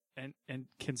And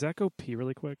can Zach go pee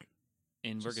really quick?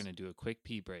 And we're gonna do a quick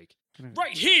pee break Can I-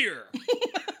 right here.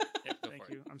 Yep, go Thank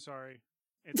for you. I'm sorry.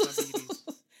 It's diabetes.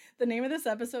 The name of this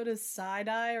episode is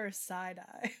Side-Eye or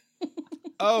Side-Eye.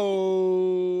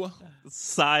 Oh,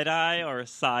 Side eye or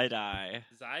side eye?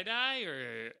 Side eye,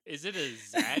 or is it a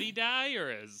zaddy die or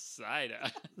a side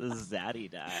eye? The zaddy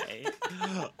die.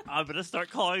 I'm gonna start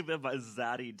calling them a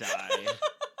zaddy die.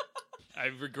 I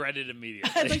regret it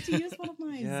immediately. I'd like to use one of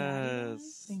my Yes.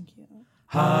 Side-Eyes. Thank you.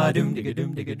 The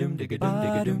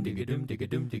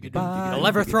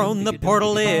lever thrown, the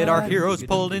portal lit, our heroes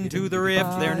pulled into the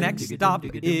rift. Their next stop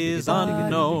is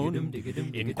unknown.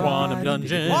 In Quantum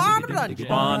Dungeon.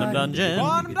 Quantum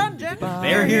Dungeon.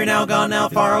 They're here now, gone now,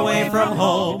 far away from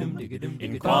home.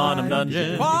 In Quantum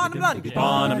Dungeon.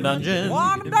 Quantum Dungeon.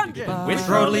 Which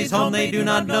road leads home they do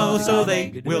not know, so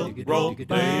they will roll.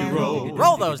 They roll.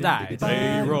 Roll those dice.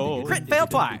 They roll. Crit fail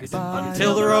twice.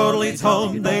 Until the road leads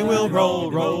home, they will roll.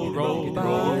 Roll.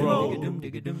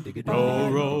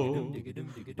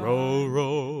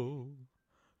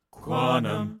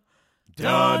 Quantum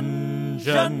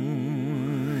Dungeon.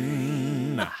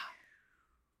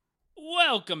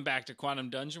 Welcome back to Quantum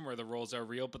Dungeon, where the rolls are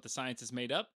real but the science is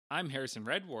made up. I'm Harrison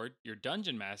Redward, your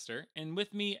dungeon master, and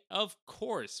with me, of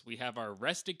course, we have our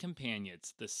rested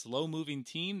companions, the slow-moving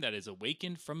team that is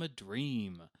awakened from a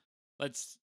dream.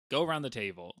 Let's go around the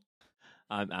table.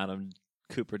 I'm Adam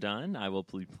Cooper Dunn. I will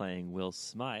be playing Will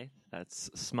Smythe. That's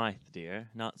Smythe, dear,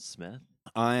 not Smith.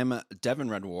 I'm Devin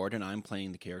Redward, and I'm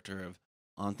playing the character of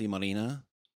Auntie Marina.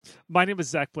 My name is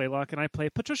Zach Blaylock, and I play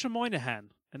Patricia Moynihan,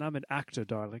 and I'm an actor,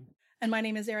 darling. And my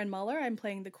name is Erin Muller. I'm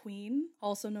playing the Queen,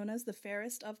 also known as the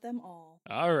fairest of them all.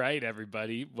 All right,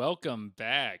 everybody, welcome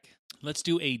back. Let's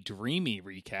do a dreamy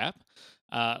recap.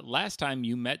 Last time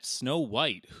you met Snow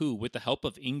White, who, with the help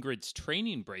of Ingrid's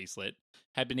training bracelet,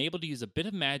 had been able to use a bit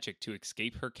of magic to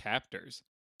escape her captors.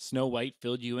 Snow White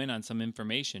filled you in on some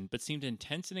information, but seemed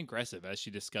intense and aggressive as she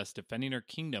discussed defending her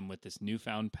kingdom with this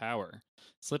newfound power.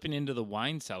 Slipping into the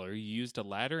wine cellar, you used a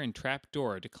ladder and trap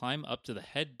door to climb up to the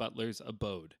head butler's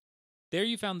abode. There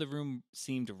you found the room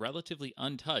seemed relatively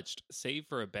untouched, save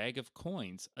for a bag of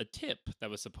coins, a tip that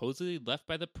was supposedly left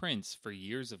by the prince for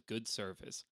years of good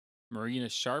service.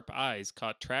 Marina's sharp eyes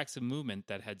caught tracks of movement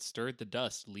that had stirred the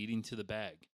dust leading to the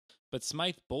bag. But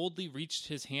Smythe boldly reached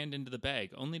his hand into the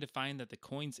bag, only to find that the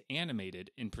coins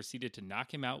animated and proceeded to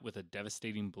knock him out with a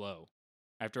devastating blow.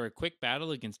 After a quick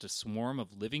battle against a swarm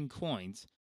of living coins,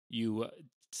 you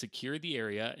secured the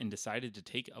area and decided to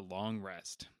take a long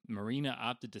rest. Marina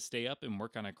opted to stay up and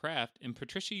work on a craft, and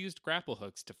Patricia used grapple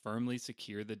hooks to firmly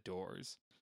secure the doors.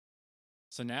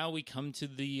 So now we come to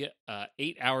the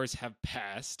 8 hours have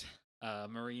passed.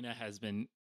 Marina has been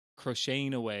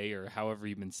crocheting away, or however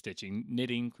you've been stitching,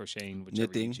 knitting, crocheting,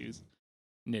 whichever you choose.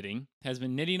 Knitting. Has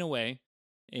been knitting away,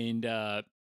 and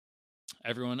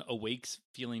everyone awakes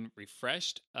feeling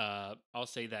refreshed. I'll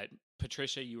say that,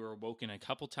 Patricia, you were woken a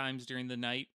couple times during the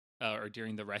night, or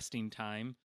during the resting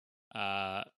time.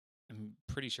 I'm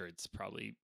pretty sure it's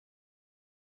probably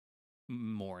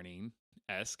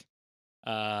morning-esque.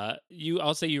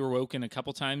 I'll say you were woken a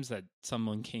couple times that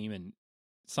something came and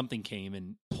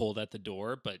pulled at the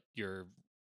door, but your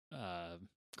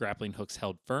grappling hooks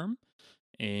held firm,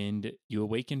 and you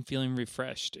awaken feeling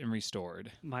refreshed and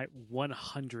restored. My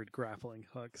 100 grappling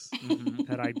hooks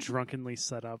that I drunkenly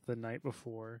set up the night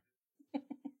before.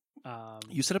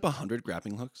 You set up 100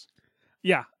 grappling hooks?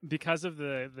 Yeah, because of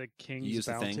the King's You used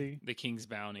the thing? bounty. The King's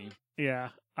Bounty. Yeah,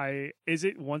 is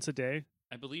it once a day?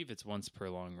 I believe it's once per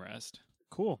long rest.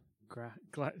 Cool.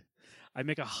 Glad I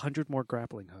make 100 more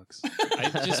grappling hooks. I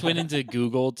just went into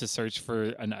Google to search for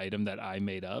an item that I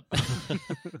made up.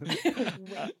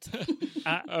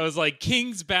 I was like,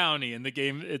 King's Bounty, in the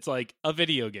game, it's like a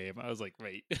video game. I was like,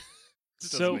 wait,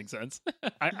 this doesn't make sense.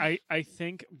 I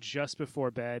think just before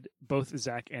bed, both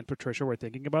Zach and Patricia were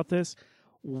thinking about this.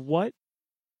 What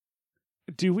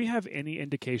do we have any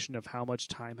indication of how much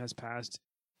time has passed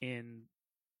in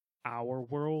our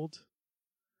world?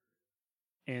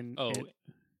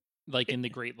 Like in the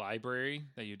Great Library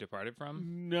that you departed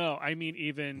from? No, I mean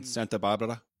even Santa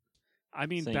Barbara? I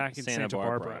mean back in Santa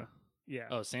Barbara. Yeah.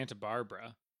 Oh, Santa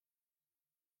Barbara.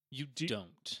 You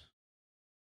don't.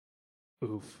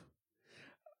 Oof.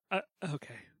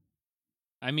 Okay.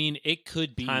 I mean, it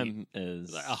could be Time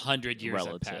is 100 years have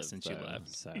relative, passed since you though, left.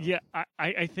 So. Yeah,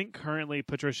 I think currently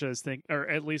Patricia is or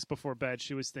at least before bed,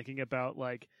 she was thinking about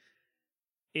like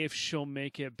if she'll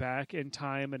make it back in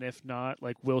time, and if not,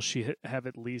 like will she have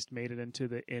at least made it into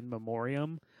the in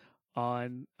memoriam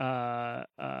on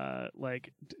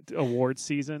award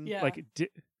season? Yeah. Like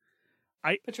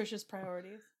Patricia's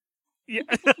priorities. Yeah,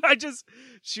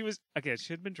 she was again.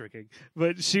 She had been drinking,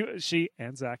 but she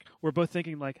and Zach were both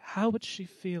thinking like, how would she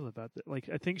feel about it? Like,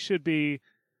 I think she'd be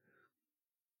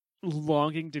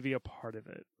longing to be a part of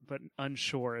it, but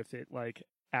unsure if it like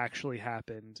actually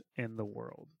happened in the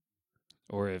world,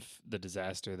 or if the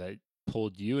disaster that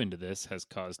pulled you into this has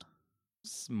caused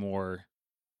more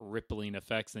rippling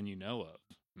effects than you know of.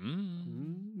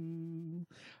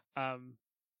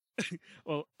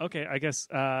 Well, okay. I guess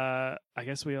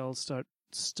we all start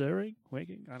stirring,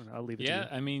 waking. I don't know. I'll leave it to you. Yeah,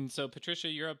 I mean, so Patricia,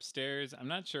 you're upstairs. I'm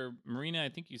not sure. Marina, I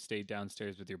think you stayed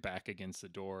downstairs with your back against the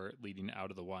door leading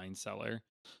out of the wine cellar.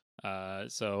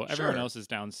 So everyone Sure. else is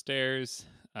downstairs.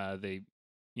 They,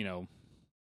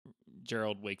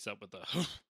 Gerald wakes up with a.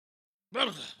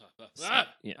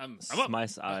 Yeah, I'm up.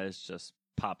 Smythe's eyes just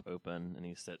pop open, and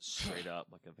he sits straight up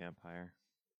like a vampire.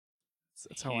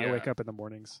 That's how I wake up in the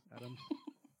mornings, Adam.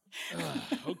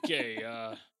 Okay,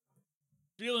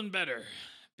 feeling better.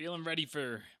 Feeling ready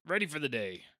for the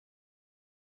day.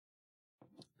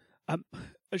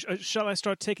 Shall I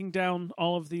start taking down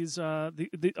all of these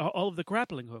all of the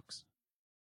grappling hooks?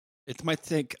 It might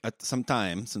take some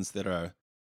time since there are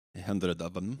 100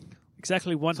 of them.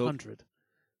 Exactly 100.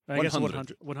 I guess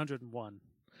 100. 101.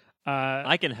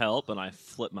 I can help, and I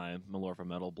flip my Malorfa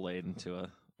metal blade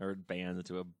band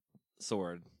into a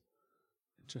sword.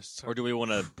 Or do we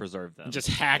want to preserve them? Just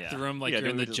hack Yeah. through them like Yeah, you're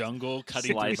in do we the just jungle,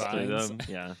 cutting slice through through vines. them.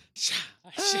 Yeah.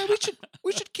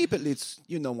 We should keep at least,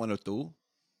 one or two.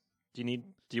 Do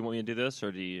you want me to do this,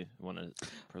 or do you want to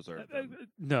preserve them?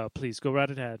 No, please go right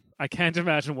ahead. I can't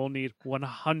imagine we'll need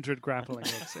 100 grappling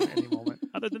hooks at any moment.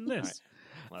 Other than this,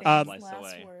 Let's Famous slice last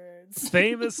away. words.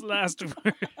 famous last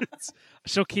words.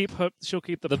 She'll keep the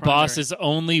The primary. boss's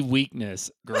only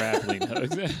weakness: grappling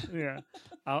hooks. Yeah,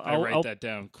 I write that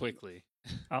down quickly.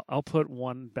 I'll put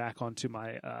one back onto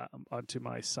my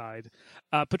side.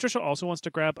 Patricia also wants to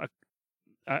grab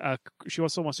she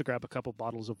also wants to grab a couple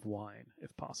bottles of wine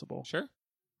if possible. Sure.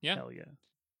 Yeah.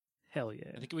 Hell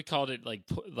yeah. I think we called it like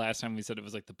last time we said it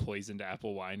was like the Poisoned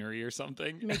Apple Winery or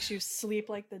something. Makes you sleep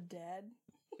like the dead.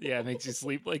 Yeah, it makes you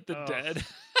sleep like the Oh. dead.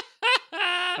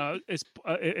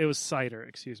 It was cider.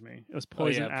 Excuse me. It was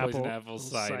poison apple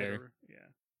cider. Yeah.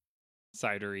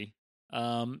 Cidery.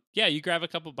 Yeah, you grab a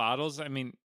couple bottles. I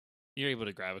mean, you're able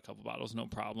to grab a couple bottles, no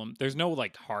problem. There's no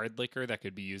like hard liquor that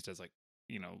could be used as like,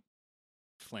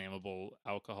 flammable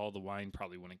alcohol. The wine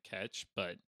probably wouldn't catch,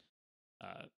 but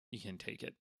you can take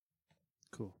it.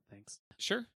 Cool. Thanks.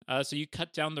 Sure. So you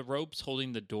cut down the ropes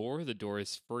holding the door. The door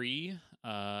is free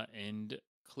and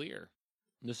clear.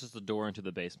 This is the door into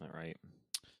the basement, right?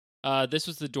 This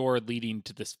was the door leading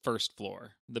to this first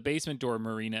floor. The basement door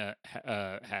Marina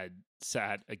had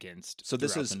sat against. So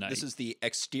this throughout is the night. this is the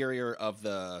exterior of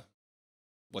the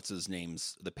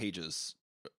the pages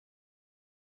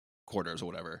quarters or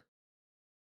whatever.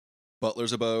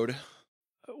 Butler's abode.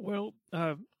 Well,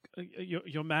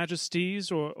 your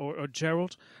Majesties or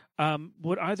Gerald,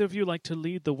 would either of you like to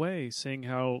lead the way, seeing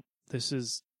how this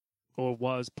is or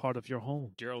was part of your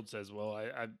home? Gerald says, "Well,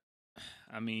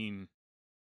 I mean,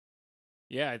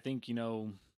 yeah, I think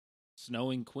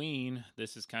Snowing Queen.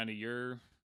 This is kind of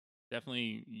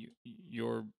definitely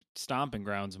your stomping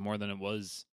grounds more than it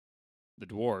was the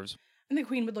dwarves." And the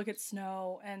queen would look at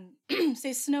Snow and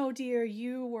say, Snow, dear,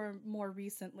 you were more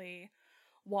recently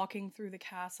walking through the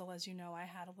castle. As you know, I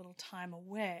had a little time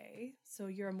away, so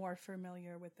you're more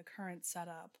familiar with the current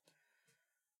setup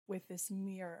with this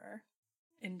mirror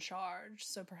in charge.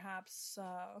 So perhaps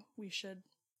we should...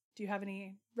 Do you have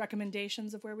any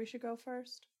recommendations of where we should go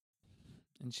first?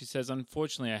 And she says,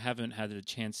 "Unfortunately, I haven't had a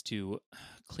chance to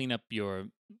clean up your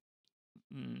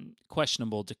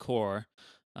questionable decor.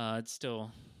 It's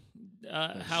still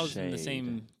housed in the shade.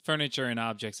 same furniture and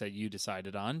objects that you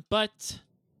decided on. But,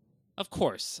 of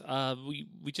course,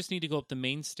 we just need to go up the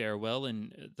main stairwell,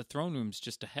 and the throne room's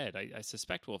just ahead. I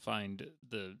suspect we'll find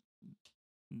the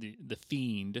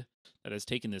fiend that has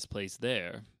taken this place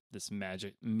there, this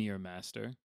magic mirror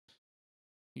master.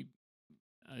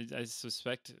 I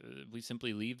suspect we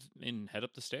simply leave and head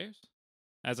up the stairs."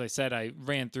 As I said, I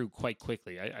ran through quite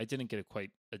quickly. I didn't get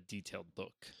quite a detailed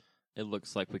look. It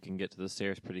looks like we can get to the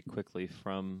stairs pretty quickly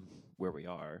from where we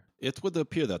are. It would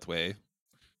appear that way.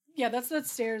 Yeah, that's the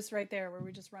stairs right there where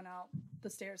we just run out the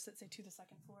stairs that say to the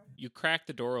second floor. You crack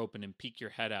the door open and peek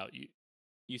your head out.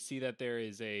 You see that there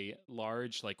is a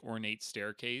large, like, ornate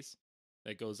staircase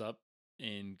that goes up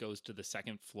and goes to the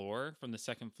second floor. From the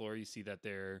second floor, you see that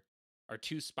there are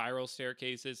two spiral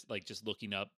staircases. Like, just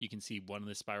looking up, you can see one of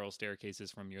the spiral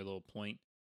staircases from your little point.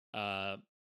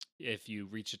 If you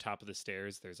reach the top of the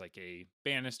stairs, there's like a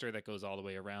banister that goes all the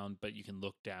way around, but you can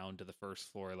look down to the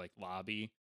first floor, like,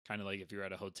 lobby, kind of like if you're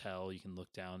at a hotel, you can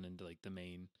look down into like the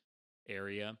main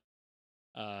area.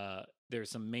 There's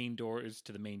some main doors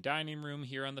to the main dining room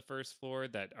here on the first floor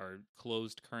that are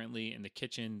closed currently, and the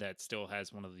kitchen that still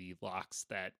has one of the locks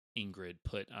that Ingrid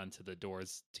put onto the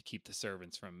doors to keep the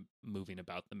servants from moving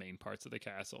about the main parts of the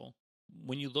castle.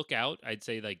 When you look out, I'd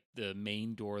say like the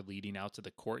main door leading out to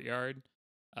the courtyard,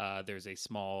 there's a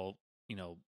small,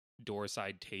 door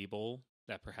side table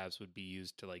that perhaps would be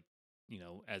used to like,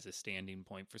 as a standing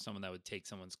point for someone that would take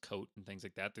someone's coat and things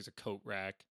like that. There's a coat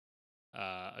rack,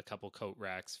 a couple coat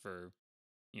racks for,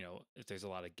 if there's a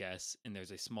lot of guests, and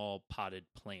there's a small potted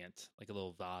plant, like a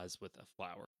little vase with a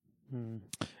flower.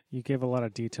 You gave a lot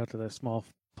of detail to the small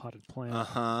potted plant.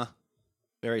 Uh-huh.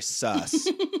 Very sus.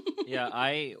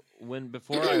 Yeah,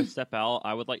 before I step out,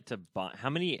 I would like to buy. How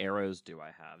many arrows do I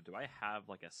have? Do I have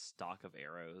like a stock of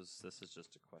arrows? This is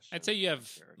just a question. I'd say you have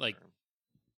like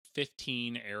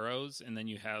 15 arrows, and then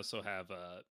you also have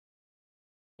a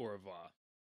au revoir.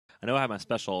 I know I have my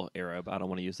special arrow, but I don't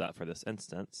want to use that for this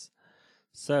instance.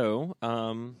 So,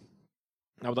 I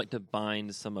would like to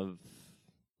bind some of.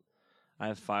 I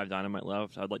have 5 dynamite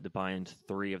left. I'd like to bind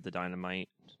 3 of the dynamite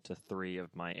to 3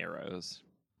 of my arrows.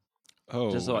 Oh,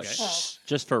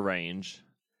 just for range.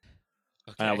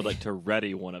 Okay. And I would like to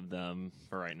ready one of them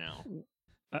for right now.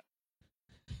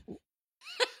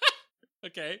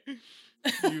 Okay.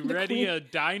 You ready a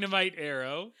dynamite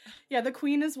arrow? Yeah, the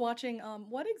queen is watching.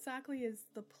 What exactly is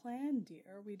the plan, dear?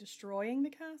 Are we destroying the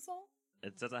castle?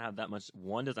 It doesn't have that much.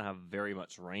 One doesn't have very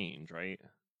much range, right?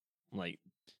 Like,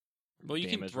 well, you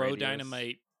can throw radius.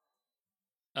 Dynamite.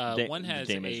 One has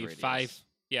a radius.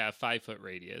 5-foot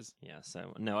radius. Yeah.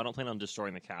 So no, I don't plan on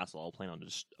destroying the castle. I'll plan on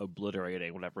just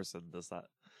obliterating whatever does that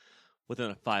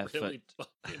within a 5 Really foot.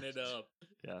 fucking it up.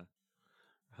 Yeah.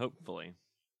 Hopefully.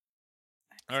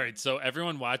 All right, so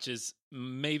everyone watches,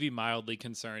 maybe mildly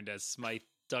concerned, as Smythe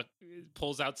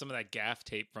pulls out some of that gaff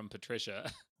tape from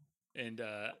Patricia and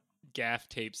gaff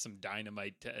tapes some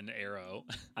dynamite to an arrow.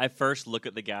 I first look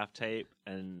at the gaff tape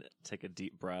and take a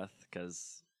deep breath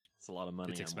because it's a lot of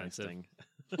money. It's expensive.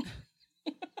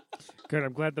 Good.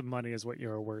 I'm glad the money is what you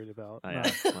were worried about.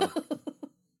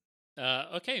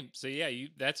 Okay, so yeah,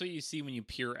 that's what you see when you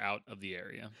peer out of the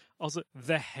area. Also,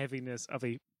 the heaviness of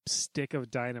a stick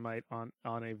of dynamite on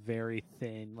a very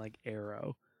thin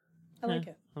arrow. I like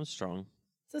it. I'm strong.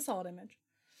 It's a solid image.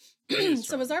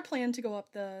 So is our plan to go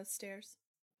up the stairs?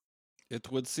 It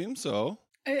would seem so.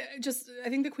 I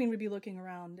think the queen would be looking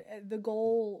around. The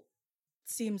goal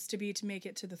seems to be to make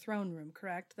it to the throne room,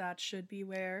 correct? That should be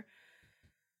where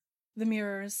the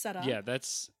mirror is set up. Yeah,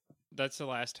 that's the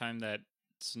last time that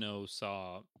Snow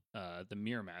saw the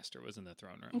Mirror Master was in the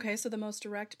throne room. Okay, so the most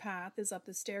direct path is up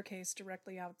the staircase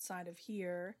directly outside of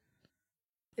here.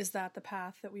 Is that the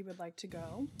path that we would like to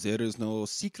go? There is no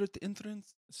secret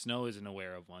entrance? Snow isn't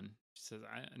aware of one. She says,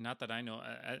 not that I know.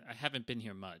 I haven't been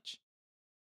here much.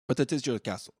 But it is your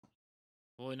castle.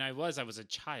 Well, when I was a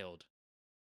child.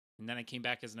 And then I came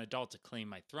back as an adult to claim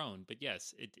my throne. But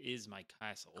yes, it is my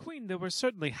castle. Queen, there would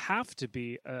certainly have to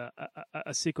be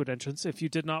a secret entrance if you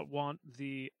did not want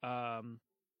the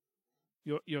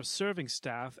your serving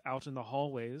staff out in the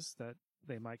hallways that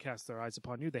they might cast their eyes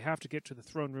upon you. They have to get to the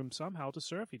throne room somehow to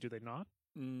serve you, do they not?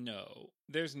 No,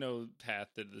 there's no path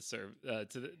to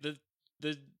the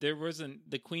there wasn't.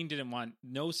 The queen didn't want.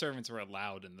 No servants were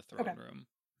allowed in the throne room.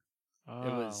 Oh.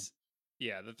 It was.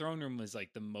 Yeah, the throne room was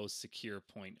like the most secure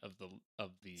point of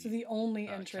the. So the only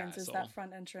entrance castle. is that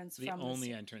front entrance. The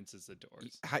only entrance is the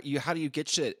doors. How do you get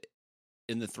shit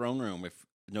in the throne room if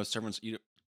no servants?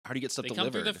 How do you get stuff They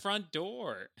delivered? come through the front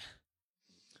door.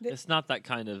 It's not that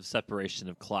kind of separation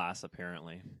of class,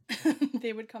 apparently.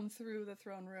 They would come through the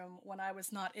throne room when I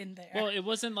was not in there. Well, it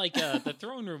wasn't like the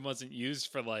throne room wasn't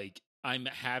used for like I'm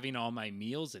having all my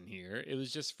meals in here. It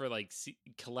was just for like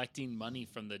collecting money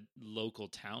from the local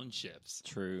townships.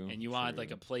 True. And you wanted like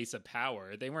a place of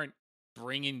power. They weren't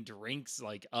bringing drinks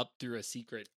like up through a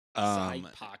secret side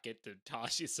pocket to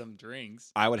toss you some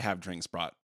drinks. I would have drinks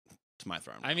brought to my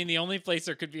throne room. I mean, the only place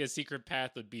there could be a secret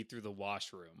path would be through the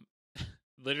washroom.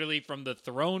 Literally from the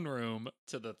throne room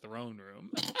to the throne room.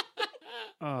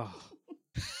 Oh.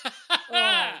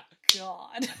 Oh,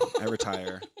 God. I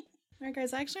retire. All right,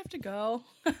 guys, I actually have to go.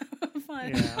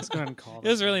 Fine. Yeah, let's go ahead and call It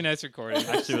was really nice recording.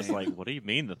 I actually was like, what do you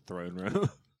mean the throne room?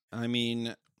 I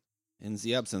mean, in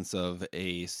the absence of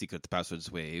a secret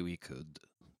passageway, we could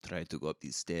try to go up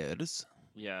these stairs.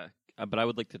 Yeah, but I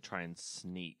would like to try and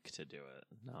sneak to do it.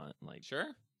 Not like Sure.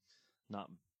 not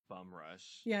bum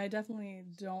rush. Yeah, I definitely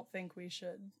don't think we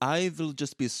should. I will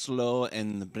just be slow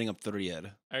and bring up the rear.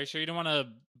 Are you sure you don't want to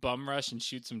bum rush and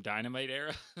shoot some dynamite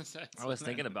arrows? I was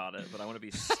thinking about it, but I want to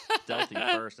be stealthy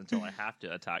first until I have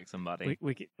to attack somebody.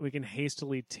 We can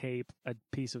hastily tape a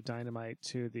piece of dynamite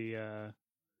to the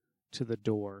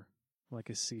door, like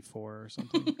a C4 or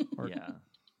something. Or, Yeah,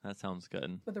 that sounds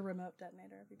good. With a remote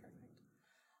detonator, it'd be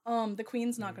perfect. The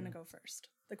queen's not going to go first.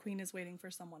 The queen is waiting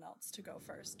for someone else to go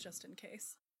first, just in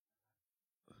case.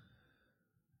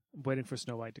 I'm waiting for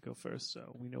Snow White to go first,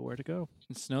 so we know where to go.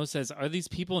 Snow says, "Are these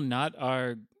people not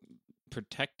our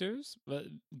protectors?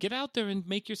 Get out there and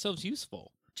make yourselves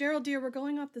useful." Gerald, dear, we're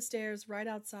going up the stairs right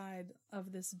outside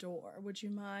of this door. Would you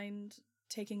mind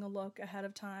taking a look ahead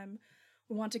of time?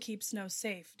 We want to keep Snow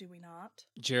safe, do we not?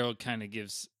 Gerald kind of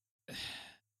gives,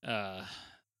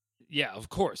 yeah, of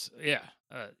course, yeah,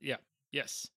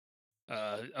 yes,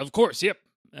 of course, yep.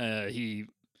 He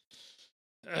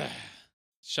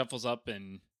shuffles up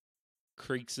and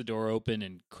creaks the door open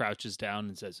and crouches down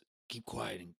and says, "Keep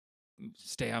quiet and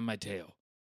stay on my tail."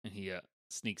 And he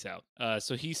sneaks out.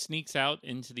 So he sneaks out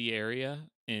into the area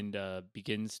and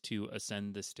begins to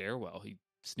ascend the stairwell. He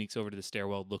sneaks over to the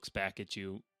stairwell, looks back at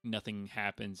you. Nothing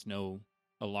happens, no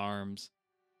alarms,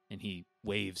 and he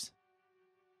waves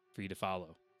for you to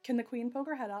follow. Can the queen poke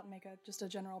her head out and make just a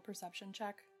general perception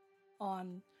check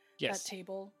on Yes. that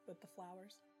table with the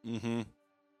flowers? Mm-hmm.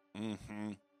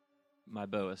 Mm-hmm. My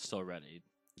bow is still ready.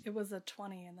 It was a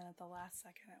 20, and then at the last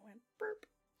second it went burp.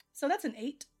 So that's an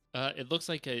 8. It looks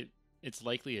like it's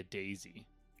likely a daisy.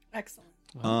 Excellent.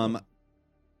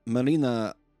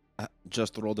 Marina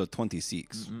just rolled a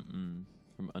 26. Mm-mm.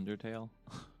 From Undertale.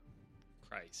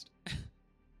 Christ.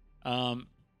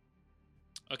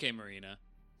 Okay, Marina.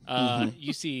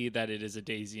 You see that it is a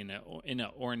daisy in an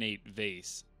ornate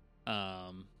vase.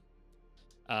 But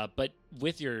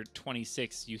with your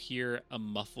 26, you hear a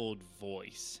muffled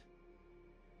voice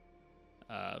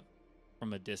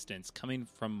from a distance, coming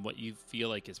from what you feel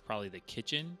like is probably the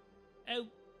kitchen. "Oh,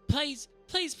 please,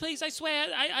 please, please, I swear,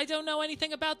 I don't know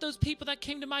anything about those people that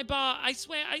came to my bar. I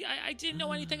swear, I didn't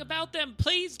know anything about them.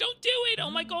 Please, don't do it. Oh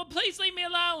my God, please leave me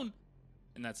alone."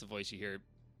 And that's the voice you hear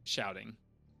shouting.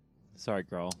 Sorry,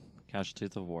 girl.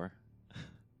 Casualties of war.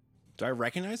 Do I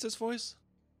recognize this voice?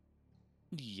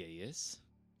 Yes.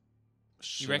 You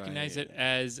Should recognize I- it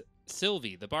as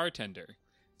Sylvie, the bartender.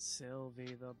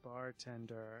 Sylvie the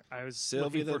bartender. I was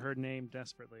Sylvie looking for the- her name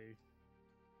desperately.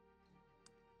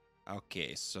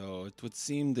 Okay, so it would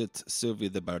seem that Sylvie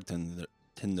the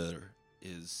bartender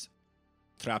is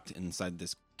trapped inside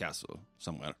this castle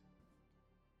somewhere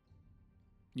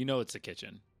You know it's a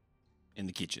kitchen. in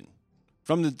the kitchen.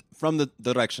 From the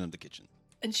direction of the kitchen.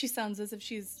 And she sounds as if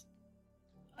she's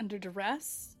under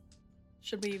duress.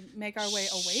 Should we make our way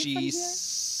away She from here?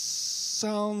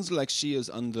 sounds like she is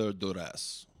under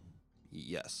duress.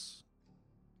 Yes.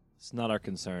 It's not our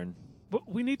concern. But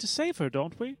we need to save her,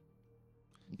 don't we?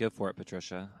 Go for it,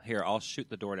 Patricia. Here, I'll shoot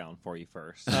the door down for you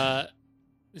first.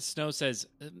 Snow says,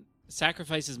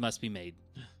 "Sacrifices must be made."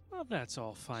 Well, that's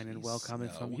all fine and Jeez, well coming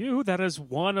from no. you. That is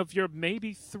one of your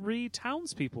maybe 3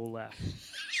 townspeople left.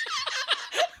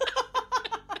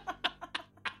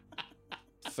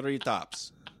 3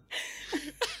 tops.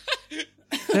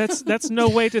 That's no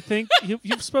way to think.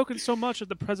 You've spoken so much of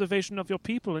the preservation of your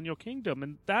people and your kingdom,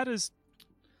 and that is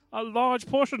a large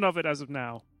portion of it as of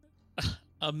now.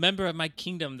 A member of my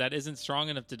kingdom that isn't strong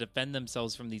enough to defend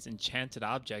themselves from these enchanted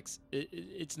objects,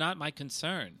 it's not my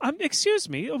concern. Excuse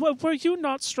me. Were you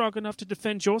not strong enough to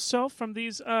defend yourself from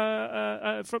these? These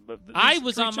I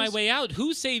was on my creatures? way out.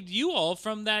 Who saved you all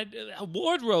from that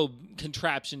wardrobe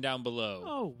contraption down below?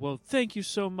 Oh well, thank you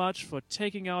so much for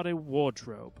taking out a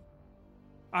wardrobe.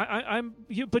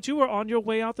 But you were on your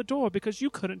way out the door because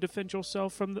you couldn't defend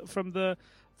yourself from the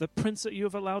prince that you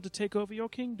have allowed to take over your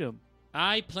kingdom.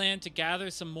 I plan to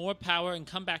gather some more power and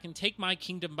come back and take my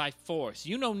kingdom by force.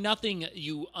 You know nothing,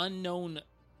 you unknown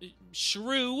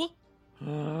shrew.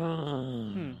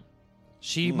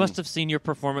 She must have seen your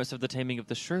performance of The Taming of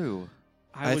the Shrew.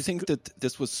 I think that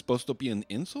this was supposed to be an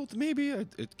insult, maybe?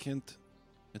 It can't...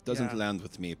 It doesn't Yeah. land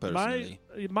with me, personally.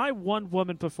 My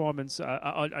one-woman performance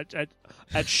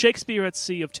at Shakespeare at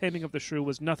Sea of Taming of the Shrew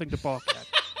was nothing to balk at.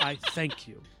 I thank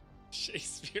you.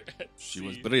 Shakespeare at She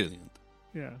was sea. brilliant.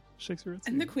 Yeah, Shakespeare at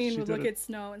Sea. And the queen She would did look it. at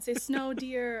Snow and say, "Snow,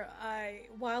 dear,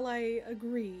 while I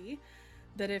agree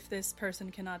that if this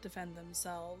person cannot defend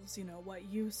themselves, what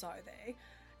use are they?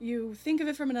 You think of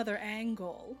it from another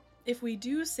angle. If we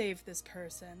do save this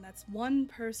person, that's one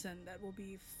person that will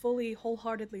be fully,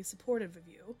 wholeheartedly supportive of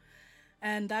you.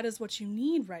 And that is what you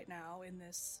need right now in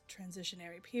this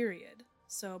transitionary period.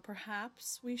 So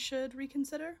perhaps we should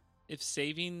reconsider? If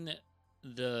saving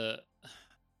the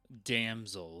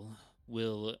damsel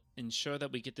will ensure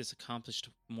that we get this accomplished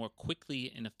more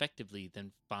quickly and effectively,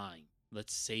 then fine.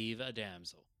 Let's save a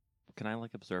damsel. Can I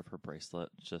observe her bracelet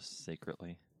just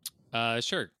secretly?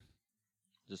 Sure.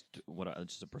 Just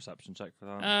just a perception check for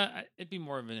that. It'd be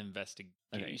more of an investigation.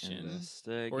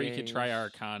 Investigation. Or you could try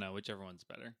Arcana, whichever one's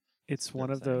better. It's one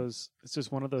Good of thing. those. It's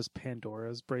just one of those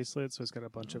Pandora's bracelets. So it's got a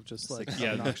bunch of just like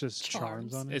Yeah. obnoxious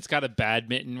charms Charms. on it. It's got a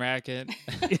badminton racket.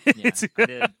 Yeah, It's- I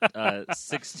did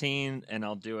 16, and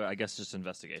I'll do it. I guess just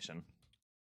investigation.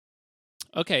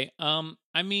 Okay.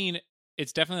 I mean,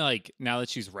 it's definitely now that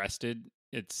she's rested,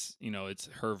 it's it's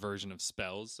her version of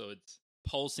spells, so it's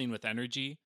pulsing with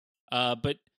energy.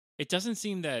 But it doesn't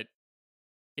seem that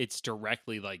it's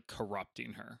directly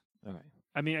corrupting her. Okay.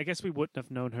 I mean, I guess we wouldn't have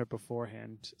known her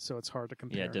beforehand, so it's hard to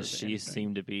compare. Yeah. her Does to she anything.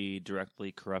 seem to be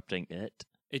directly corrupting it?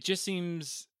 It just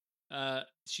seems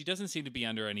she doesn't seem to be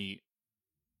under any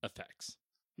effects.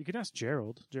 You can ask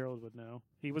Gerald. Gerald would know.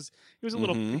 He was a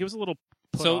little Mhm. he was a little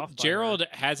put So off by Gerald her.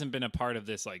 hasn't been a part of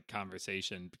this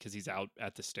conversation because he's out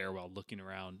at the stairwell looking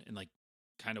around and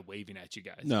kind of waving at you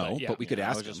guys. No, yeah. but we could I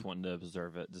ask was just him. wanting to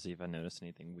observe it to see if I noticed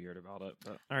anything weird about it.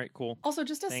 But all right, cool. Also,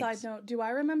 just a Thanks. side note, do I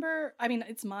remember? I mean,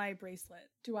 it's my bracelet.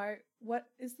 What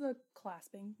is the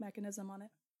clasping mechanism on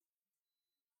it?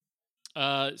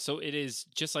 So it is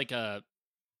just like a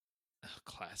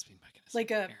clasping mechanism.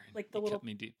 Like a- Aaron, like the you little- cut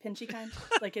me deep. Pinchy kind?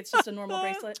 Like it's just a normal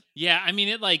bracelet? Yeah, I mean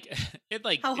it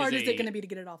How hard is it going to be to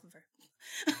get it off of her?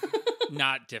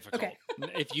 not difficult. Okay.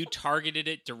 If you targeted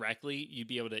it directly, you'd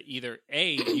be able to either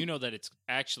that it's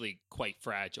actually quite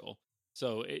fragile.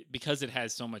 So because it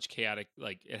has so much chaotic,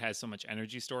 it has so much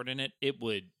energy stored in it, it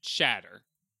would shatter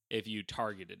if you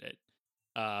targeted it.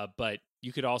 But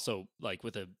you could also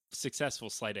with a successful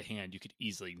sleight of hand, you could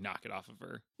easily knock it off of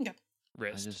her Okay.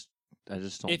 wrist. I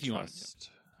just don't If you wanted to. trust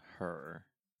her.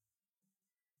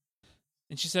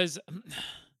 And she says,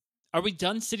 "Are we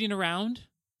done sitting around?"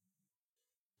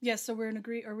 Yes, so we're in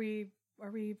agree. Are we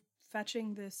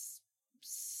fetching this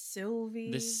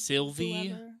Sylvie? This Sylvie?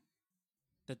 whoever?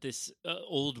 That this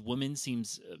old woman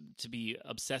seems to be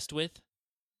obsessed with?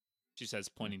 She says,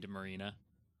 pointing to Marina.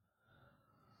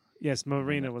 Yes,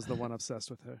 Marina was the one obsessed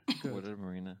with her. Good. What did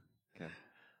Marina? Okay.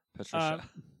 Patricia.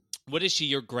 What is she,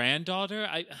 your granddaughter?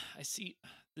 I see.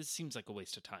 This seems like a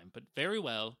waste of time, but very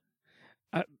well.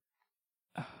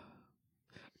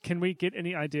 Can we get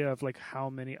any idea of how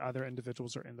many other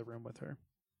individuals are in the room with her?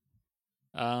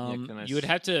 can I You would s-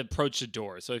 have to approach the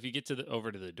door. So if you get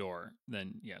over to the door,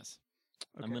 then yes.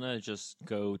 Okay. I'm gonna just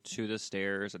go to the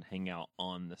stairs and hang out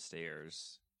on the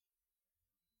stairs.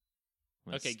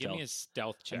 I'm gonna Okay, give me a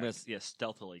stealth check. I'm gonna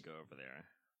stealthily go over there.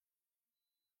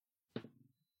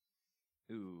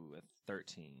 Ooh, a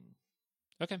 13.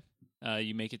 Okay.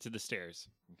 You make it to the stairs,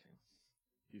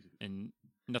 Okay. and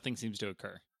nothing seems to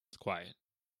occur. It's quiet.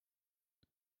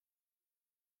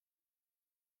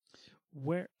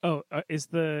 Where? Oh, is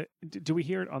the? Do we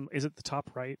hear it on? Is it the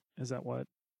top right? Is that what?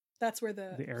 That's where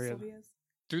the The area- Sylvie is.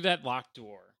 Through that locked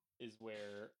door is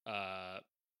where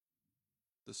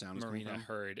The sound is coming Marina from.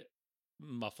 heard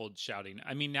muffled shouting.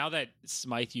 I mean, now that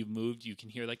Smythe, you've moved, you can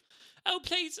hear "Oh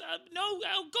please, no,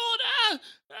 oh God,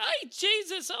 hey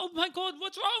Jesus, oh my God,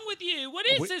 what's wrong with you? What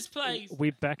is this place?"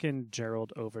 We beckon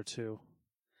Gerald over to.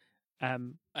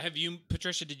 Have you,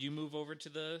 Patricia? Did you move over to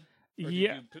the? Or did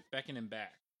Yeah. you beckon him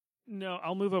back? No,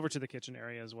 I'll move over to the kitchen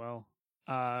area as well.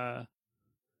 I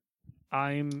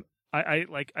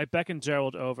beckon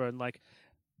Gerald over and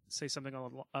say something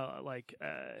on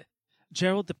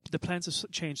Gerald, the plans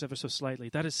have changed ever so slightly.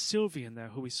 That is Sylvie in there,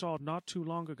 who we saw not too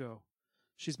long ago.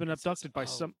 She's been abducted by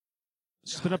oh,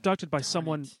 She's been abducted by Darn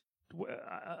someone, it.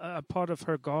 a part of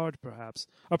her guard, perhaps,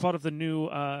 or part of the new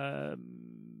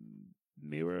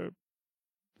mirror.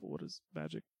 What is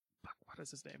magic? What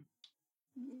is his name?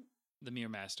 The Mirror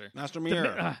Master. Master The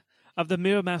Mirror. of the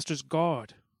Mirror Master's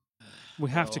guard. We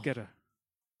have to Well, get her.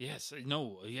 Yes.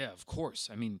 No. Yeah. Of course.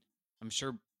 I mean, I'm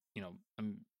sure.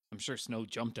 I'm sure Snow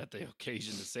jumped at the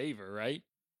occasion to save her, right?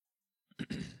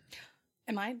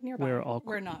 Am I nearby? We're all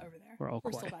We're not over there. We're all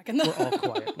We're quiet. still back in the. We're all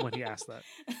quiet when he asked that.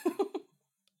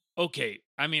 Okay.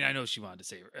 I mean, I know she wanted to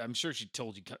save her. I'm sure she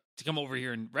told you to come over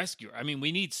here and rescue her. I mean,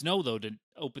 we need Snow though to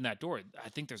open that door. I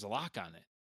think there's a lock on it.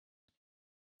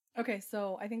 Okay,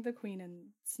 so I think the Queen and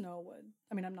Snow would.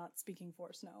 I mean, I'm not speaking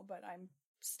for Snow, but I'm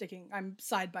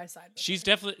side by side. With She's her.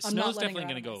 definitely I'm not Snow's letting her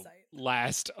definitely out going of to my go sight.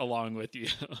 last along with you.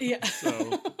 Yeah.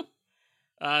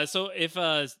 So if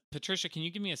Patricia, can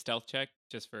you give me a stealth check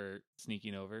just for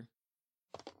sneaking over?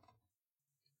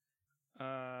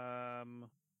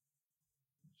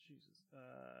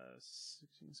 Jesus.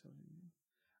 16,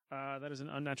 17. That is an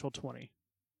unnatural 20.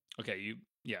 Okay,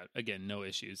 again, no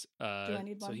issues. Do I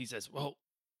need So one? he says, well,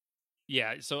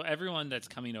 yeah, so everyone that's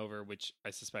coming over, which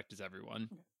I suspect is everyone,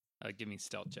 give me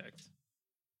stealth checks.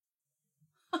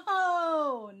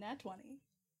 Oh, nat 20.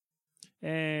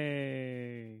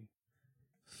 Hey.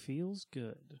 Feels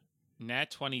good.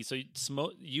 Nat 20, so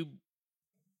you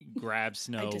grab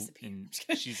Snow, disappear. and Just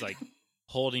kidding. she's like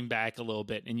holding back a little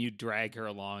bit, and you drag her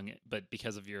along, but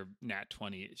because of your nat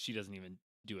 20, she doesn't even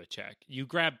do a check. You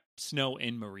grab Snow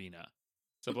and Marina.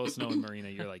 So both Snow and Marina,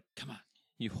 you're like, come on.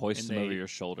 You hoist And them over they- your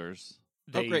shoulders.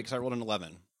 Oh, great, because I rolled an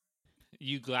 11.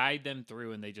 You glide them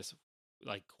through, and they just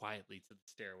like quietly to the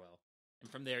stairwell. And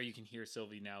from there, you can hear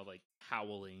Sylvie now like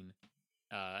howling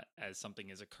as something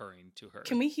is occurring to her.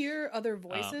 Can we hear other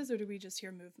voices or do we just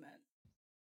hear movement?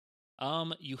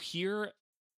 You hear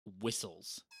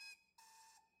whistles,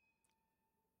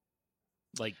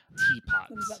 like teapots.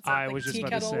 What does that sound I like? was just Tea about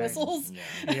to kettle say. whistles.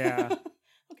 Yeah.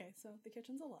 Okay, so the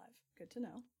kitchen's alive. Good to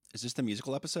know. Is this the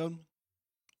musical episode?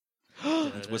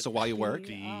 It's whistle while you work.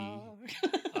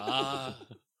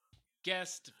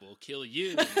 Guest will kill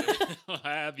you. We'll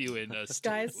have you in a stew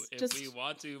Guys, if just- we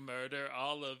want to murder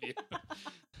all of you.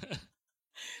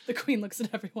 The queen looks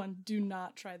at everyone. Do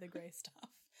not try the gray stuff.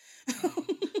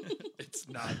 It's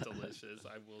not delicious.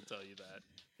 I will tell you that.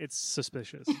 It's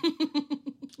suspicious.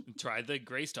 Try the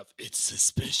gray stuff. It's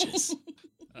suspicious.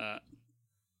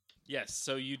 Yes,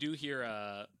 so you do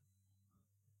hear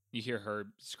you hear her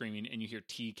screaming, and you hear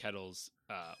tea kettles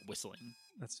whistling.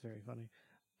 That's very funny.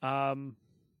 Are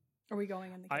we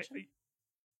going in the kitchen?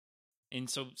 And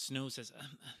so Snow says,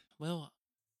 well,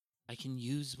 I can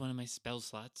use one of my spell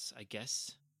slots, I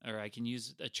guess. Or I can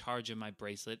use a charge of my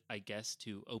bracelet, I guess,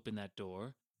 to open that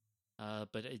door.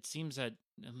 But it seems that,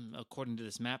 according to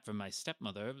this map from my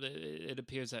stepmother, it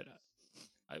appears that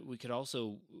we could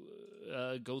also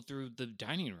go through the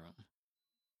dining room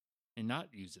and not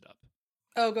use it up.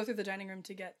 Oh, go through the dining room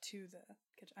to get to the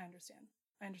kitchen. I understand.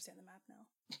 I understand the map now.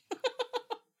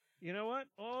 You know what?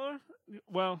 Or,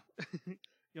 well,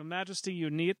 Your Majesty,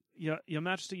 you need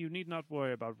not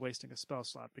worry about wasting a spell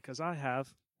slot because I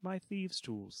have my thieves'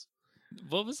 tools.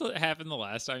 What was what happened the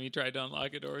last time you tried to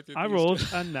unlock a door? Through I these rolled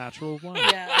doors? a natural one.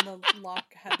 Yeah, and the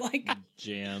lock had like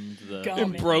Jammed the Gum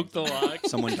And in broke it. the lock.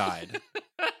 Someone died.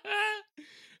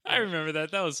 I remember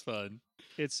that. That was fun.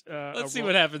 It's Let's see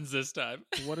what happens this time.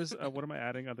 What is what am I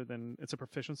adding other than it's a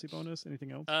proficiency bonus?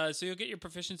 Anything else? So you'll get your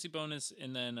proficiency bonus,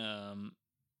 and then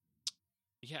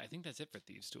yeah, I think that's it for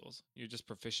thieves' tools. You're just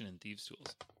proficient in thieves'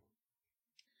 tools.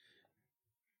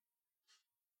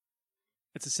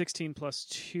 It's a 16 plus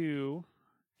 2.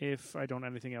 If I don't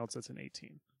add anything else, that's an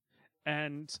 18.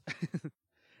 And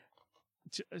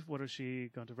what is she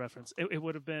going to reference? It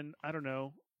would have been, I don't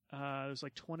know, there's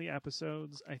like 20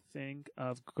 episodes, I think,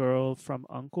 of Girl from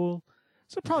Uncle.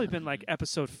 So it'd probably been like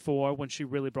episode 4 when she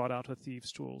really brought out her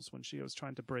thieves' tools, when she was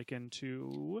trying to break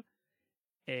into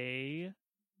a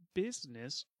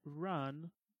business run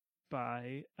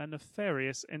by a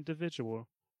nefarious individual.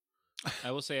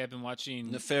 I will say I've been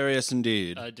watching Nefarious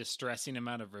indeed. a distressing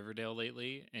amount of Riverdale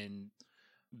lately, and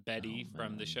Betty Oh,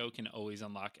 from the man. show can always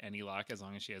unlock any lock as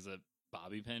long as she has a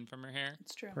bobby pin from her hair.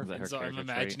 it's true. Perfect. And Her so I'm character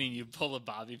trait. imagining you pull a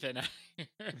bobby pin out of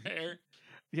her hair.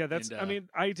 Yeah, that's. And, I mean,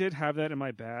 I did have that in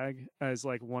my bag as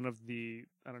like one of the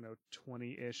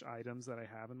 20-ish items that I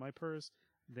have in my purse.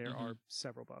 There Mhm. are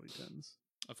several bobby pins,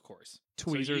 Of course.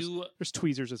 tweezers. So There's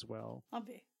tweezers as well. I'll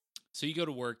be. you go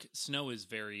to work. Snow is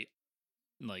very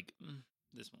like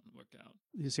this won't work out.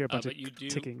 You see a bunch but of you do-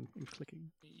 ticking and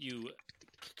clicking. You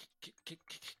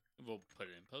we'll put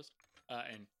it in post,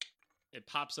 and it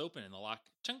pops open, and the lock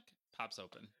chunk pops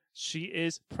open. She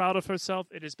is proud of herself.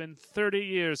 It has been 30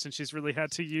 years since she's really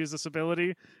had to use this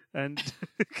ability, and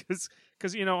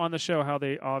because you know on the show how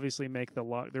they obviously make the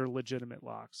lock, they're legitimate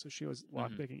locks. So she was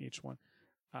lock picking each one.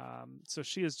 So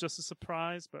she is just as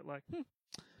surprised, but like,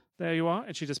 there you are,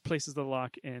 and she just places the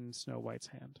lock in Snow White's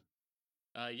hand.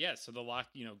 Yeah, so the lock,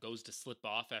 goes to slip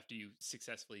off after you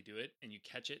successfully do it, and you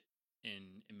catch it,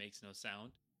 and it makes no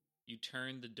sound. You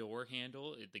turn the door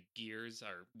handle, the gears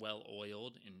are well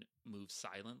oiled and move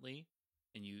silently,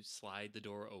 and you slide the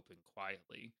door open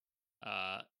quietly.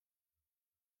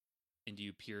 And do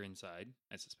you peer inside?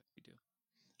 I suspect you do.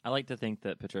 I like to think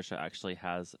that Patricia actually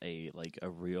has a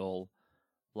real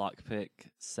lockpick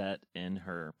set in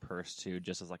her purse too,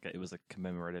 just as it was a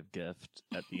commemorative gift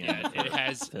at the end. Yeah, of it the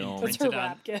has film. That's her Printed on-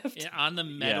 rap gift. On the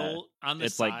metal, on the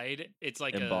it's like side, it's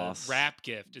like embossed. a wrap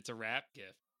gift. It's a wrap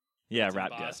gift. Yeah, It's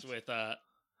rap embossed gift. with a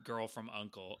girl from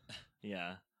Uncle.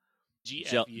 Yeah,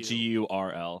 GFU.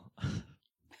 GURL.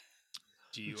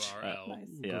 GURL. Nice.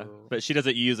 Yeah, but she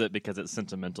doesn't use it because it's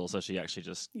sentimental, so she actually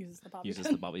just Uses the bobby uses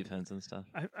pin. the bobby pins and stuff.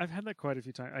 I've had that quite a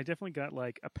few times. I definitely got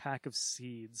like a pack of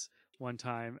seeds one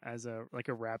time as a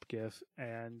wrap gift,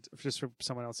 and just for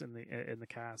someone else in the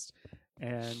cast,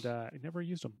 and I never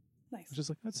used them. I Nice. was just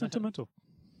like, that's sentimental.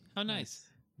 How nice.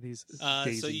 These So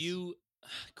daisies. you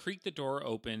creak the door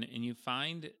open and you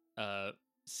find a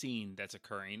scene that's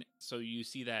occurring. So you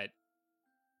see that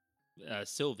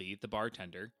Sylvie, the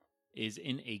bartender, is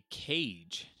in a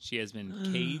cage. She has been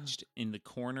caged in the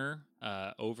corner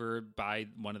over by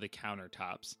one of the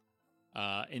countertops.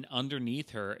 And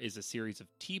underneath her is a series of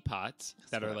teapots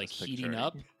that what are I like was heating picturing.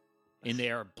 up. And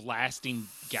they are blasting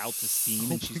gouts of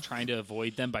steam, and she's trying to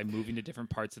avoid them by moving to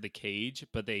different parts of the cage,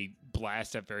 but they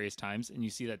blast at various times. And you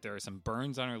see that there are some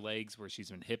burns on her legs where she's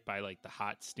been hit by like the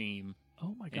hot steam,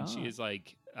 Oh my god! and she is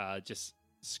like just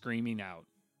screaming out.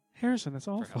 Harrison, that's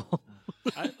for awful.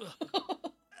 help.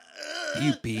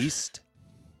 You beast.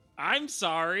 I'm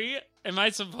sorry. Am I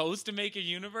supposed to make a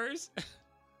universe?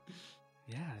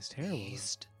 Yeah, it's terrible.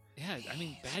 Yeah, I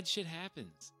mean, bad shit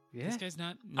happens. Yeah. This guy's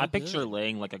not. No I picture good.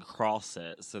 laying like across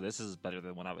it, so this is better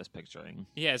than what I was picturing.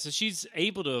 Yeah, so she's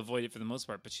able to avoid it for the most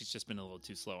part, but she's just been a little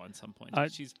too slow on some point.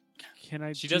 Can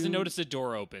I? She doesn't do- notice the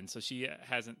door open, so she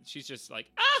hasn't. She's just like,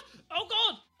 ah, oh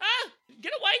god, ah,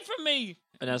 get away from me.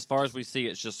 And as far as we see,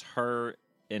 it's just her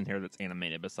in here that's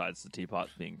animated, besides the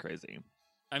teapots being crazy.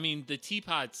 I mean, the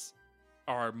teapots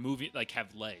are moving, like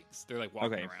have legs. They're like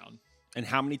walking Okay. around. And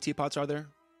how many teapots are there?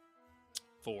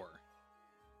 4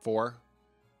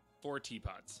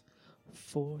 teapots.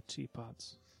 4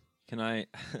 teapots. Can I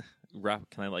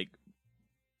Can I like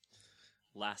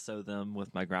lasso them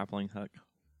with my grappling hook?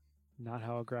 Not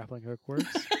how a grappling hook works.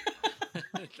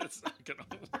 That's not gonna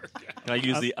work. Can I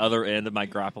use the other end of my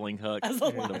grappling hook, As a the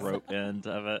lasso. rope end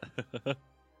of it?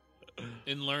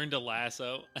 And learn to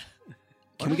lasso.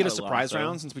 Can we get a Lasso. surprise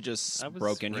round since we just I was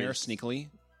broke in here raised- sneakily?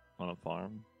 On a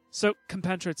farm. So,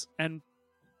 compatriots and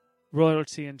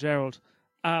royalty and Gerald,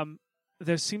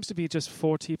 there seems to be just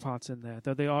 4 teapots in there,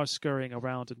 though they are scurrying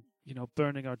around and,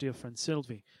 burning our dear friend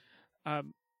Sylvie.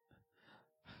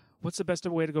 What's the best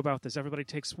way to go about this? Everybody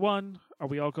takes one. Are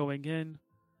we all going in?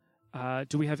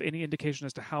 Do we have any indication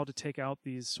as to how to take out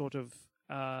these sort of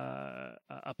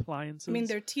appliances? I mean,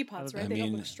 they're teapots, right? I They don't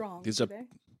mean, look strong. these do are- they?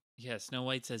 Yeah, Snow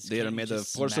White says They are "Can't you made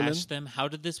just of porcelain?" smash them. How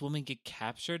did this woman get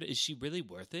captured? Is she really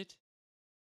worth it?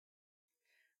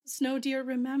 Snow dear,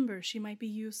 remember, she might be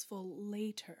useful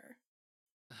later.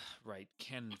 Right,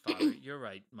 Canon Father. You're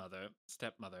right, Mother.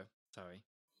 Stepmother. Sorry.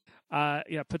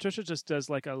 Yeah, Patricia just does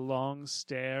like a long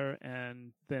stare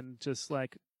and then just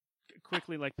like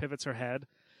quickly like pivots her head.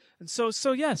 And so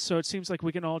it seems like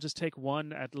we can all just take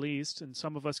one at least, and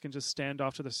some of us can just stand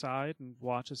off to the side and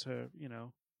watch as her,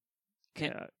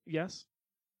 yes?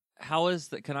 How is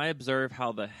the? Can I observe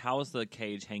how is the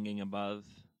cage hanging above?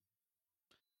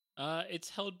 It's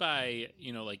held by,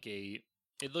 like it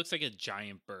looks like a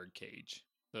giant bird cage.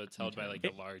 So it's held by like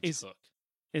a large hook.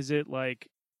 Is it like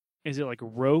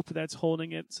rope that's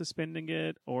holding it, suspending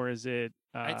it, or is it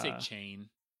I'd say chain.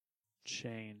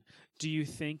 chain? Do you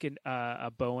think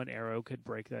a bow and arrow could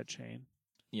break that chain?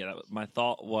 Yeah, my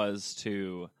thought was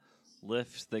to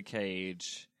lift the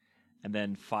cage and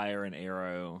then fire an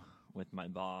arrow with my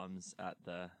bombs at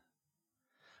the.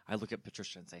 I look at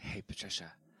Patricia and say, "Hey,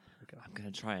 Patricia, Okay. I'm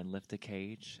gonna try and lift the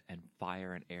cage and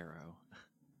fire an arrow."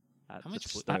 At How the much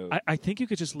stove. I think you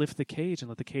could just lift the cage and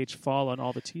let the cage fall on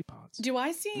all the teapots. Do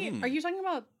I see? Hmm. Are you talking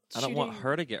about? I don't want shooting-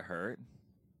 her to get hurt.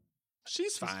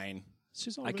 She's fine.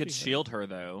 She's I already could hurt. shield her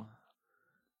though.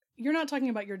 You're not talking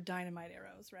about your dynamite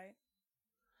arrows, right?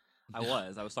 I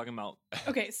was talking about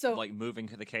Okay, so like moving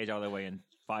the cage out of the way and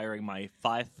firing my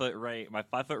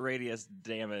 5-foot radius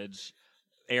damage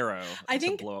arrow I to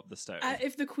think, blow up the stove.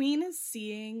 if the queen is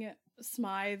seeing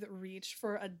Smythe reach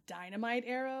for a dynamite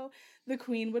arrow, the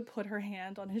queen would put her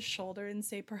hand on his shoulder and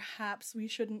say, "Perhaps we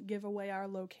shouldn't give away our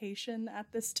location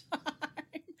at this time."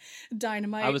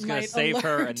 Dynamite. I was going to might save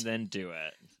her alert- and then do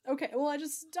it. Okay, well,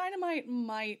 dynamite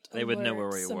might. They would know alert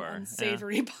where we some were, yeah.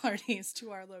 Unsavory parties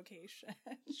to our location.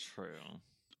 True.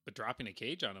 But dropping a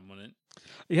cage on him wouldn't.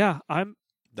 Yeah, I'm.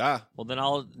 Duh. Well, then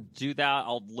I'll do that.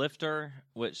 I'll lift her,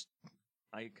 which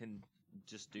I can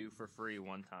just do for free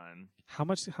one time. How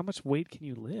much weight can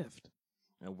you lift?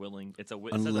 It's a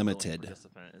willing Unlimited.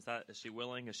 participant. Is she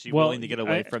willing? Is she Well, willing to get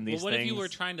away from Well, these what things? if you were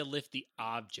trying to lift the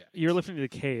object? You're lifting the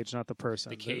cage, not the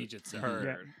person. the cage itself.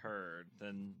 Heard.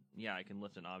 Then, yeah, I can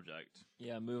lift an object.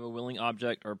 Yeah, move a willing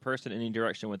object or person in any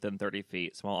direction within 30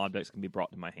 feet. Small objects can be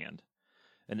brought to my hand.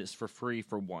 And it's for free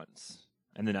for once.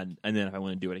 And then if I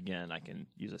want to do it again, I can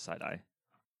use a side eye.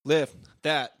 Lift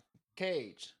that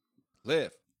cage.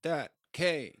 Lift that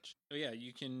cage. Oh yeah,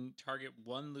 you can target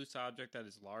one loose object that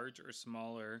is large or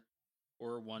smaller,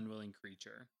 or one willing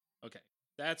creature. Okay,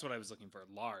 that's what I was looking for.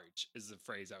 Large is the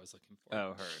phrase I was looking for.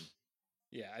 Oh, heard.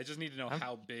 Yeah, I just need to know I've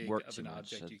how big worked of too an much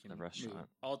object at you can the move. restaurant.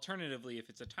 Alternatively, if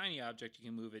it's a tiny object, you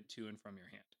can move it to and from your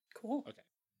hand. Cool. Okay.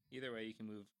 Either way, you can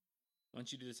move.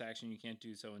 Once you do this action, you can't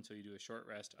do so until you do a short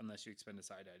rest, unless you expend a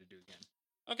side die to do again.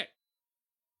 Okay.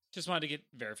 Just wanted to get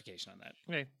verification on that.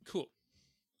 Okay. Cool.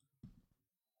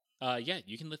 Yeah,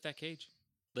 you can lift that cage.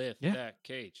 Lift Yeah. that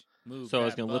cage. Move. So I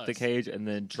was that going to lift the bus. cage and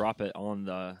then drop it on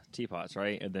the teapots,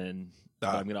 right? And then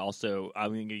I'm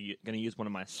going to use one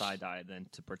of my side die then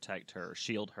to protect her,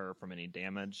 shield her from any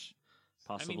damage,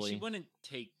 possibly. I mean, she wouldn't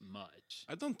take much.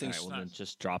 I don't All think right, so. well, then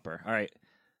just drop her. All right.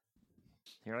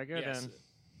 Here I go Yes. then.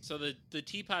 So the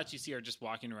teapots you see are just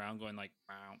walking around going like,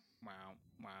 wow, wow,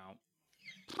 wow.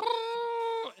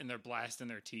 And they're blasting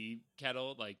their tea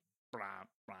kettle like, blah,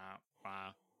 blah,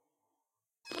 blah.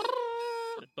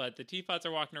 But the teapots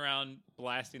are walking around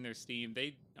blasting their steam.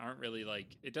 They aren't really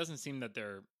like, it doesn't seem that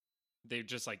they're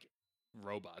just like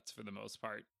robots for the most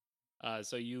part.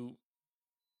 So you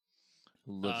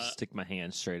Stick my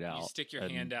hand straight out. You stick your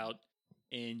and- hand out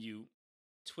and you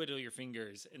twiddle your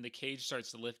fingers, and the cage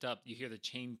starts to lift up. You hear the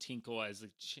chain tinkle as the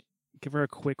Give her a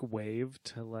quick wave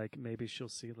to like maybe she'll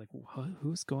see like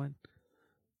who's going.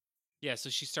 yeah. So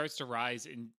she starts to rise,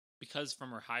 and because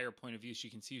from her higher point of view, she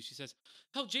can see you. She says,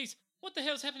 "Oh, jeez, what the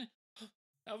hell's happening?"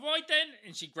 All right then,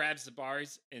 and she grabs the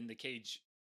bars, and the cage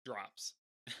drops.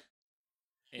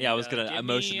 Yeah, I was And, going to give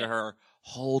motion me, to her,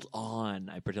 hold on.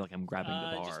 I pretend like I'm grabbing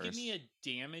the bars. Just give me a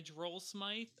damage roll,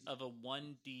 Smythe, of a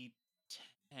 1d10.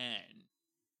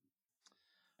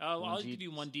 Oh, I'll 1D give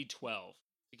you 1d12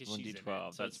 because she's in it, 1d12. so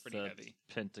it's That's pretty the heavy.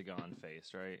 pentagon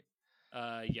face, right?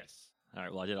 Yes. All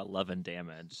right, well, I did 11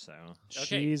 damage, so.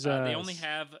 Okay. Jesus. They only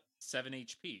have 7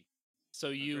 HP, so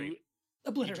you great.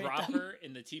 Obliterate drop them. her,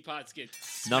 and the teapots get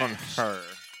Not on smashed. her.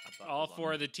 I thought it All was on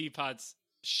 4 of the teapots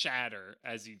shatter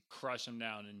as you crush them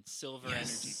down, and silver energy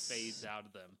Yes. fades out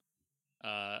of them.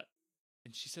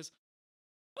 And she says,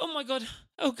 "Oh my god!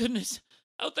 Oh goodness!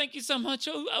 Oh, thank you so much!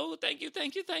 Oh, thank you!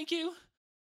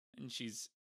 And she's,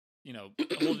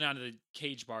 holding on to the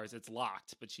cage bars. It's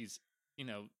locked, but she's,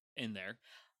 in there.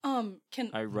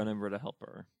 I run over to help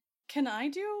her. Can I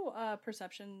do a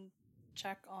perception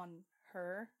check on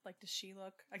her? Like, does she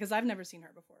look? Because I've never seen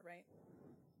her before, right?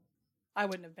 I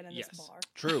wouldn't have been in Yes. this bar.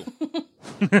 True.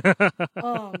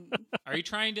 Are you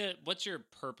trying to? What's your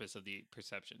purpose of the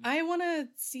perception? I want to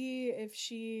see if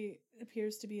she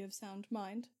appears to be of sound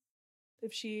mind,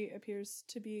 if she appears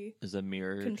to be Is a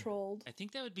mirror. controlled I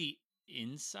think that would be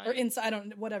insight. or inside. I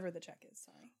don't. Whatever the check is.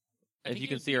 Sorry. I If think you it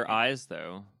can would see be- her eyes,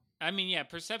 though. I mean, yeah,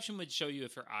 perception would show you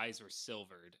if her eyes were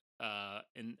silvered,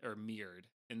 or mirrored,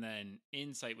 and then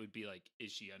insight would be like,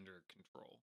 is she under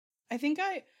control? I think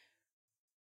I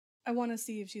want to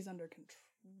see if she's under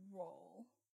control.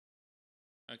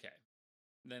 Okay,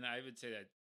 then I would say that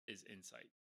is insight.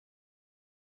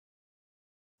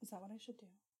 Is that what I should do?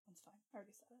 That's fine. I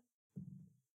already said it.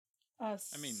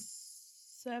 I mean,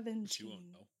 17. She won't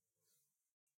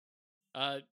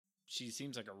know. She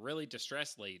seems like a really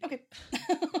distressed lady. Okay.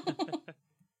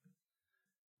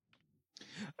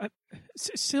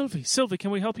 Sylvie,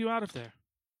 can we help you out of there?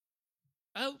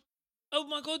 Oh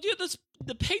my God! You're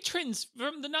the patrons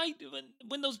from the night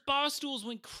when those bar stools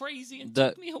went crazy and The-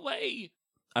 took me away.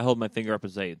 I hold my finger up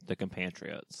and say, the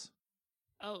compatriots.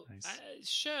 Oh, Nice.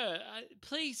 sure.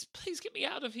 Please get me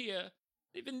out of here.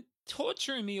 They've been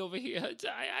torturing me over here.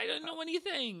 I don't know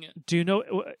anything. Do you know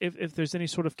if there's any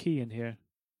sort of key in here?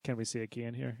 Can we see a key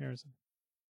in here, Harrison?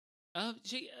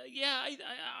 Yeah,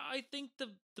 I think the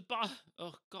bar.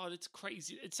 Oh God, it's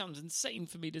crazy. It sounds insane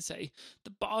for me to say. The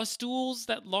bar stools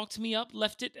that locked me up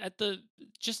left it at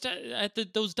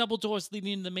those double doors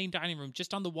leading into the main dining room,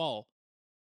 just on the wall.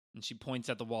 And she points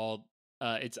at the wall.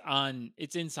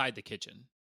 It's inside the kitchen,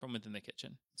 from within the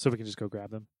kitchen. So we can just go grab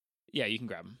them. Yeah, you can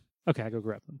grab them. Okay, I go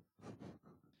grab them.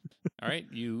 All right,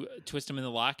 you twist them in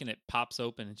the lock, and it pops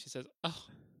open. And she says, "Oh,"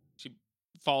 she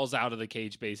falls out of the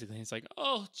cage basically. It's like,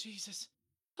 "Oh Jesus,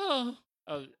 oh."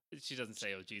 She doesn't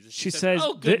say, "Oh Jesus." She says,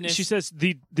 "Oh goodness." she says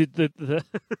the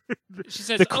She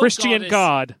says, the "Oh, Christian goddess.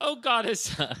 God. Oh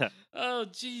goddess. Oh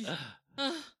jeez.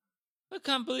 I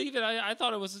can't believe it. I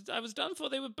thought I was done for.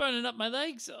 They were burning up my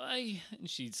legs. And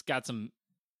she's got some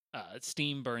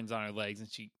steam burns on her legs, and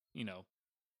she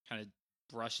kind of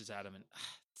brushes at him, and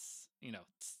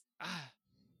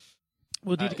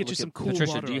We'll need to get you Look some at- cool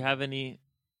Patricia, water. do you have any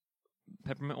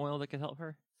peppermint oil that could help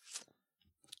her?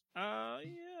 Yeah,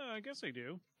 I guess I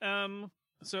do.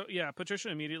 So yeah, Patricia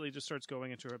immediately just starts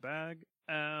going into her bag,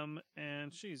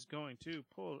 And she's going to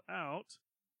pull out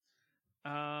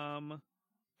an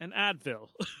Advil.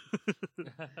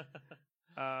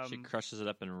 She crushes it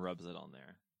up and rubs it on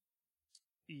there.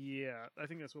 Yeah, I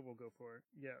think that's what we'll go for.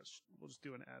 Yeah, we'll just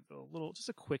do an Advil. Just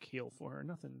a quick heal for her.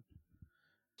 Nothing.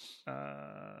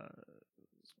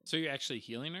 So you're actually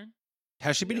healing her?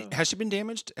 Has she been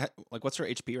damaged? Like, what's her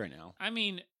HP right now? I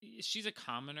mean, she's a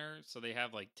commoner, so they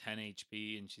have like 10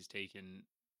 HP, and she's taken,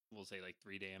 we'll say, like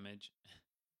 3 damage.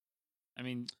 I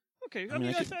mean, okay. I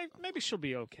mean, I think maybe she'll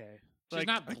be okay. She's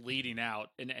not bleeding out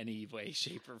in any way,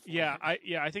 shape, or form. Yeah,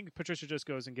 I think Patricia just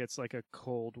goes and gets like a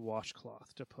cold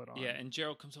washcloth to put on. Yeah, and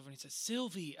Gerald comes over and he says,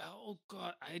 "Sylvie, oh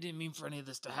God, I didn't mean for any of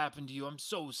this to happen to you. I'm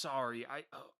so sorry.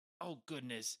 Oh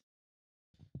goodness."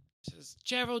 He says,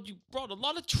 "Gerald, you brought a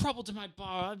lot of trouble to my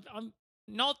bar. I'm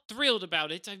not thrilled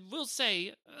about it. I will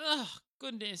say. Ugh,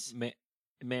 goodness."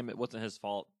 Ma'am, it wasn't his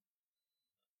fault.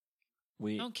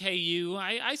 Okay, you.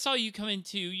 I saw you come in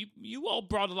too. You all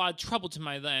brought a lot of trouble to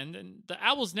my land, and the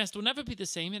owl's nest will never be the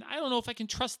same, and I don't know if I can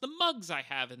trust the mugs I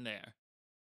have in there.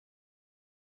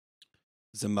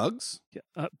 The mugs?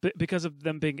 Yeah, because of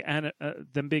them being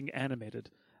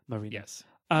animated, Marina. Yes.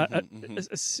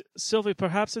 Sylvie,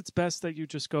 perhaps it's best that you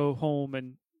just go home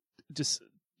and just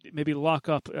maybe lock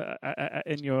up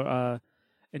in your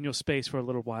space for a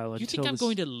little while. You think I'm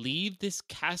going to leave this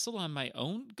castle on my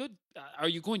own? Good. Are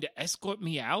you going to escort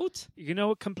me out? You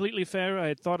know, completely fair. I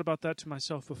had thought about that to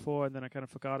myself before, and then I kind of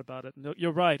forgot about it. No,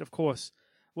 you're right, of course.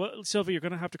 Well, Sylvie, you're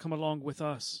going to have to come along with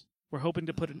us. We're hoping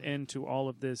to put an end to all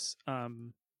of this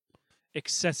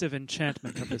excessive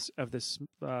enchantment of this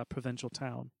provincial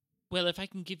town. Well, if I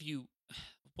can give you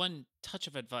one touch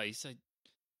of advice, I'm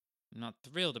not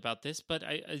thrilled about this, but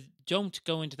I don't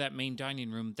go into that main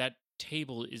dining room. That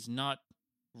table is not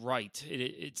right.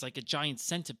 It's like a giant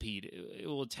centipede. It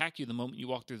will attack you the moment you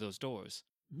walk through those doors.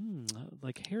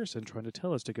 Like Harrison trying to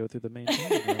tell us to go through the main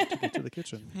dining room to get to the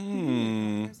kitchen.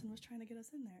 Harrison was trying to get us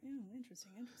in there. Ew,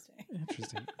 interesting.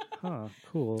 Huh,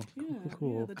 cool.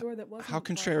 Cool. Yeah, the door that wasn't How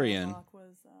contrarian.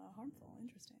 was harmful.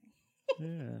 Interesting.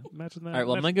 Yeah, imagine that. All right,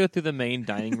 well, I'm going to go through the main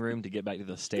dining room to get back to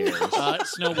the stairs.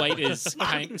 Snow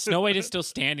White is still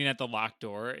standing at the locked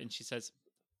door, and she says,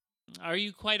 "Are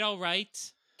you quite all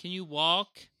right? Can you walk?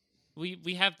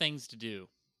 We have things to do."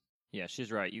 Yeah,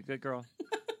 she's right. You good, girl?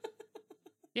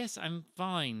 Yes, I'm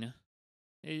fine.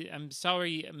 I'm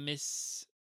sorry, Miss.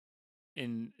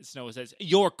 And Snow says,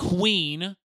 "Your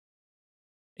queen."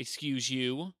 Excuse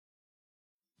you.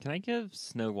 Can I give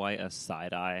Snow White a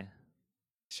side eye?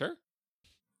 Sure.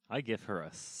 I give her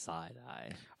a side eye.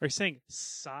 Are you saying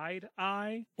side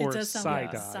eye or it does sound side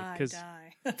like eye? side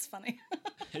eye. That's funny.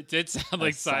 It did sound like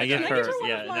I side give eye. Can I give her- her one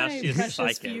yeah, of now my she's precious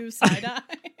psycho. few side eye?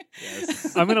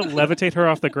 Yes. I'm going to levitate her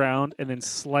off the ground and then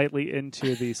slightly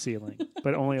into the ceiling,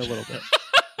 but only a little bit.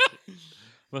 I'm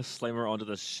going to slam her onto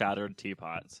the shattered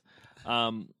teapots.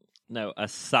 No, a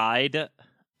side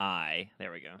eye.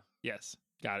 There we go. Yes,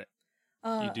 got it.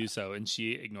 You do so, and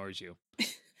she ignores you.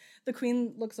 The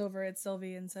queen looks over at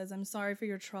Sylvie and says, "I'm sorry for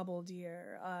your trouble,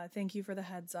 dear. Thank you for the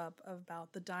heads up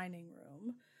about the dining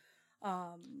room."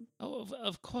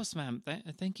 Of course, ma'am.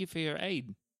 Thank you for your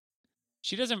aid.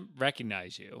 She doesn't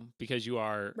recognize you because you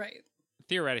are Right.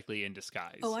 theoretically in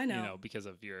disguise. Oh, I know. You know, because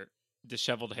of your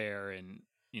disheveled hair and,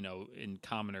 in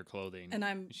commoner clothing. And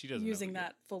I'm She doesn't know using you.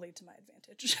 that fully to my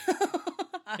advantage.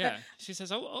 Yeah. She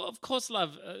says, oh, of course,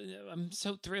 love. I'm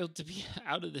so thrilled to be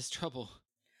out of this trouble.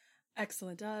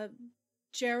 Excellent.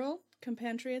 Gerald,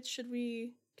 compatriots, should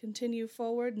we continue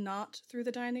forward, not through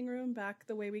the dining room, back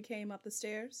the way we came up the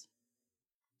stairs?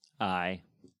 Aye.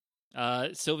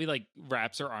 Sylvie,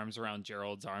 wraps her arms around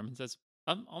Gerald's arm and says,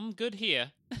 I'm good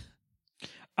here.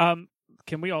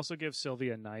 Can we also give Sylvie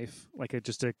a knife, like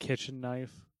just a kitchen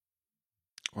knife?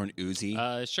 Or an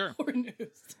Uzi? Sure. Or news.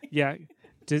 Yeah.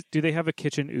 Do they have a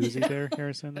kitchen Uzi there,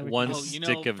 Harrison? that we One can-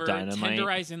 stick of for dynamite.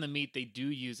 tenderizing the meat, they do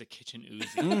use a kitchen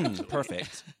Uzi. actually.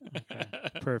 Perfect.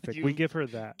 Perfect. You We give her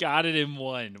that. Got it in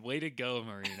one. Way to go,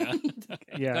 Marina.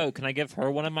 Yeah. Oh, can I give her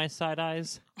one of my side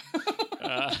eyes?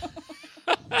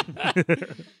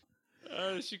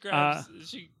 She grabs.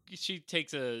 She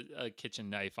takes a kitchen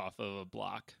knife off of a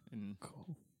block and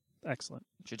Cool. Excellent.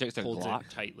 She takes a holds Glock, it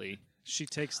tightly. She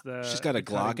takes the. She's got a the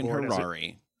Glock cutting in her board as a-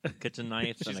 Rari. kitchen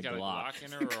knife, She's and a got Glock. a Glock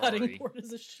in her The cutting Rari. board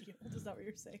is a shield. Is that what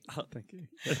you're saying? Oh, thank you.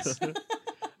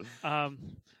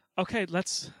 Okay,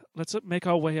 let's make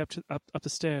our way up the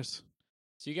stairs.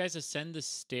 So you guys ascend the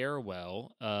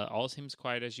stairwell. All seems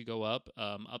quiet as you go up.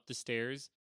 Up the stairs,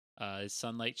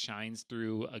 sunlight shines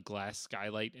through a glass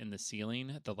skylight in the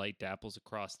ceiling. The light dapples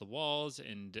across the walls,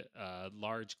 and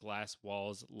large glass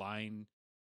walls line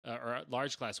or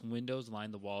large glass windows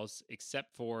line the walls,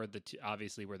 except for the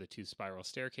obviously where the 2 spiral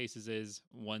staircases is.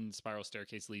 One spiral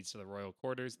staircase leads to the royal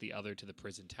quarters, the other to the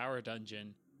prison tower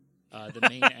dungeon. The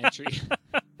main entry,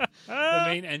 the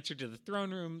main entry to the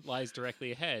throne room lies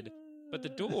directly ahead, but the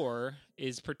door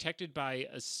is protected by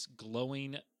a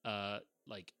glowing,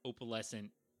 like opalescent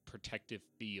protective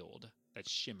field that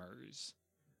shimmers.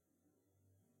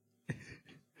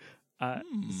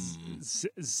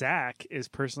 Zach is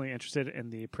personally interested in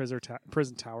the prison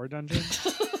tower dungeon.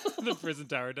 The prison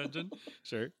tower dungeon,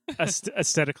 sure.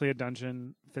 Aesthetically a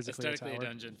dungeon, physically Aesthetically a tower. a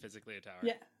dungeon, physically a tower.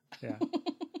 Yeah. Yeah.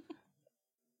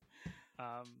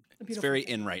 A It's beautiful very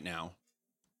thing. in right now.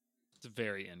 It's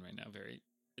very in right now.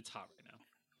 It's hot right now.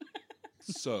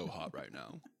 So hot right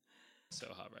now. So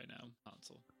hot right now.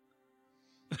 Console.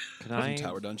 Can I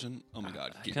Tower dungeon. Oh my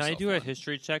god. get can I yourself do a one.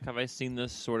 history check? Have I seen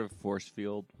this sort of force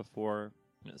field before?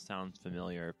 It sounds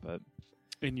familiar, but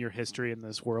In your history in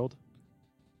this world.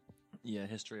 yeah,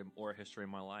 history of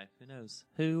my life. Who knows?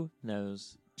 Who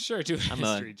knows? Sure, do a I'm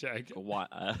a- history check.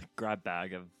 A grab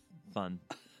bag of fun.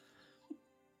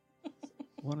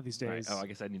 One of these All right. days. Oh, I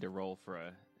guess I need to roll for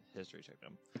a history check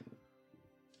then.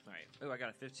 All right. Oh, I got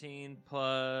a 15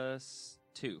 plus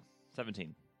 2.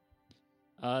 17.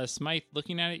 Smythe,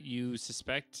 looking at it, you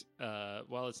suspect,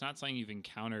 while it's not something you've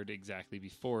encountered exactly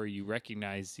before, you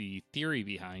recognize the theory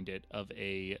behind it of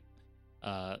a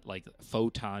like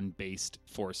photon-based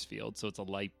force field. So it's a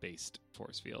light-based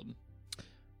force field.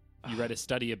 You read a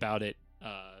study about it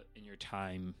in your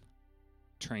time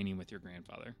training with your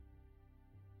grandfather.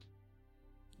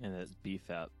 And it's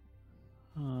BFAP.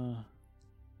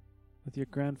 With your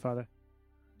grandfather.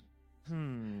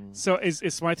 Hmm. So is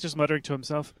Smythe just muttering to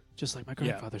himself, just like my Yeah.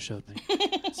 grandfather showed me?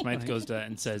 Smythe goes to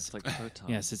and says, It's like photon.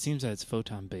 yes, it seems that it's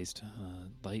photon-based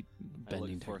light I look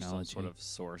bending for some technology. sort of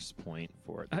source point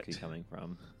for it to be coming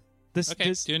from. This, Okay,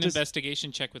 this, do an this-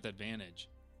 investigation check with advantage.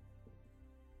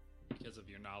 Because of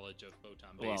your knowledge of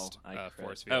photon-based I crit.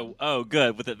 force field. Oh,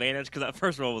 good with advantage because that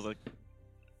first roll was like,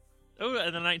 oh,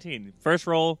 and a 19. First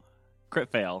roll, crit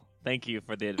fail. Thank you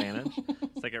for the advantage.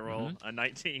 Second roll, a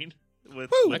 19.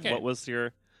 With Okay. what was I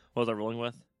rolling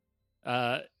with?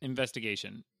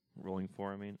 Investigation. Rolling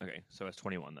for, I mean. Okay, so it's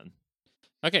 21 then.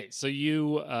 Okay, so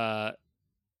you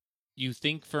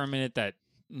think for a minute that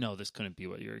no, this couldn't be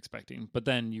what you're expecting, but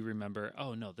then you remember,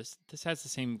 oh no, this has the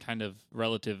same kind of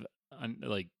relative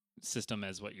like system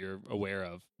as what you're aware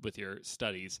of with your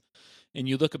studies, and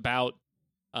you look about,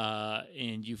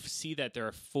 and you see that there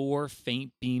are 4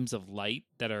 faint beams of light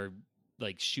that are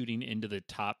like shooting into the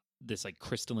top, this like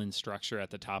crystalline structure at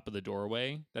the top of the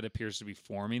doorway that appears to be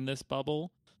forming this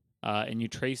bubble. And you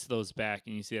trace those back,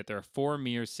 and you see that there are 4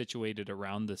 mirrors situated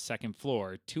around the second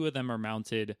floor. 2 of them are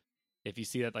mounted. If you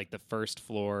see that, like the first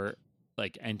floor,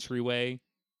 like entryway,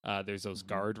 there's those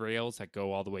guardrails that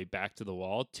go all the way back to the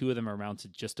wall. 2 of them are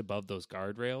mounted just above those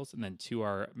guardrails, and then 2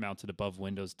 are mounted above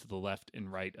windows to the left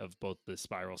and right of both the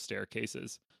spiral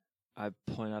staircases. I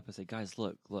point up and say, guys,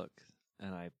 look.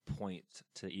 And I point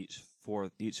to each four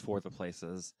of the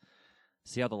places.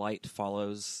 See how the light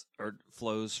follows or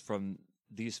flows from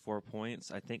these 4 points?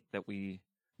 I think that we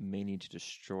may need to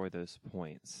destroy those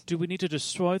points. Do we need to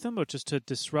destroy them or just to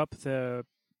disrupt their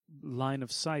line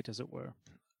of sight, as it were?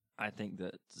 I think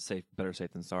that better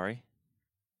safe than sorry.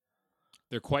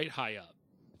 They're quite high up.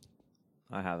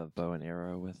 I have a bow and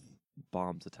arrow with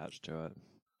bombs attached to it.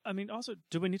 I mean, also,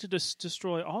 do we need to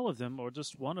destroy all of them or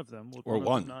just one of them? Would Or of them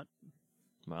one. Not...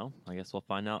 Well, I guess we'll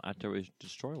find out after we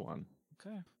destroy one.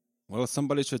 Okay. Well,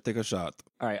 somebody should take a shot.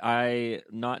 All right, I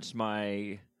notched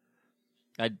my...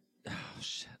 Oh,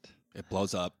 shit. It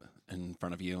blows up in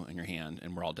front of you in your hand,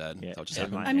 and we're all dead. Yeah, So just in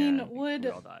like, my I mean, hand, would- we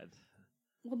all died.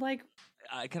 Would like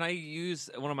Can I use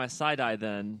one of my side-eye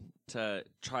then to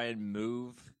try and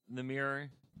move the mirror?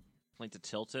 Like to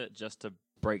tilt it just to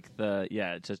break the...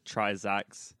 Yeah, to try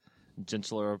Zach's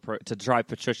gentler approach. To try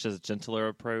Patricia's gentler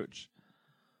approach.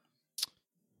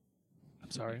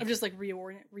 I'm sorry. I'm just like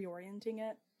reorienting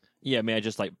it. Yeah, I mean, I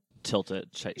just like tilt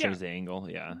it, change Yeah. the angle.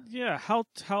 Yeah. Yeah,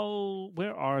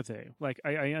 where are they? Like,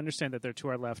 I understand that they're to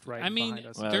our left, right, I mean, behind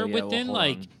us. Well, they're yeah, well, within hold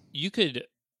like on. you could.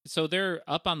 So they're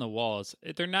up on the walls.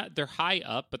 They're high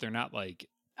up, but they're not like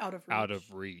Out of reach. out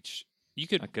of reach. You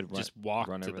could, I could just walk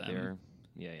run to over them. there.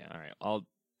 Yeah. All right.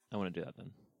 I want to do that then.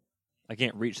 I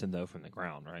can't reach them though from the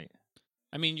ground, right?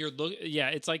 I mean, Yeah,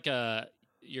 it's like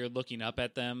you're looking up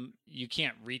at them. You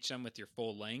can't reach them with your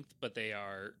full length, but they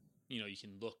are. You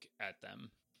can look at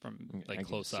them from I like can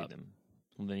close see up. them.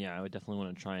 Well, then, yeah, I would definitely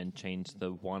want to try and change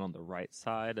the one on the right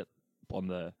side on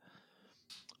the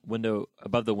window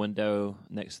above the window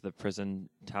next to the prison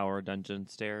tower dungeon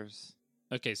stairs.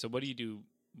 Okay, so what do you do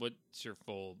what's your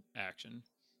full action?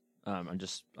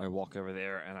 I walk over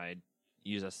there and I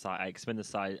use I expend a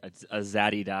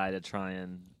zaddy die to try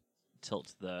and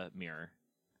tilt the mirror.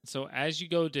 So as you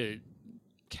go to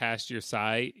cast your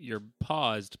sai, you're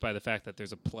paused by the fact that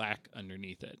there's a plaque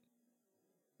underneath it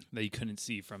that you couldn't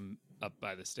see from up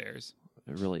by the stairs.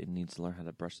 It really needs to learn how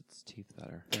to brush its teeth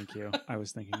better. Thank you. I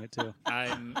was thinking it too.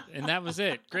 And that was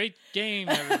it. Great game,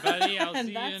 everybody. I'll and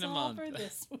see you that's in a all month. for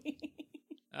this week.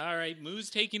 All right, Moo's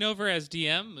taking over as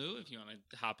DM. Moo, if you want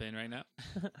to hop in right now.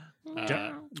 This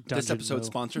Dungeon episode Moo.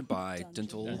 sponsored by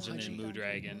Dental Dungeon Hygiene. and Moo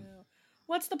Dragon.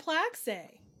 What's the plaque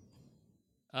say?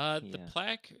 The Yeah.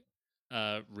 plaque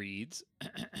reads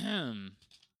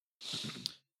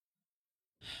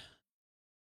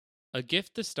a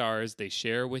gift the stars they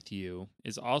share with you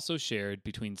is also shared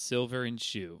between Silver and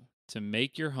Shu to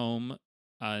make your name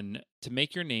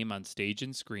on stage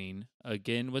and screen,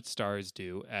 again what stars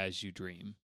do as you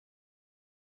dream.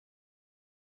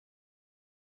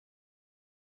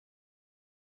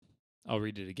 I'll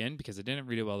read it again because I didn't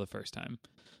read it well the first time.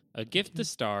 A gift the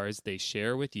stars they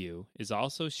share with you is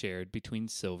also shared between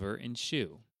Silver and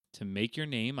Shu to make your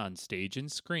name on stage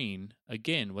and screen,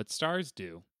 again what stars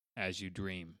do as you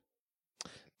dream.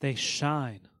 They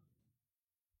shine.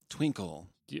 Twinkle.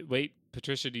 Wait,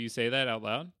 Patricia, do you say that out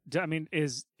loud? I mean,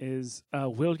 is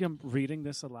William reading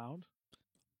this aloud?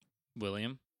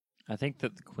 William? I think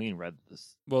that the queen read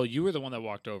this. Well, you were the one that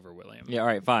walked over, William. Yeah, all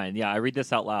right, fine. Yeah, I read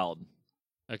this out loud.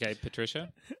 Okay,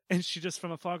 Patricia? And she just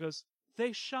from afar goes,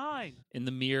 "They shine." And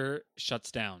the mirror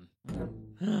shuts down.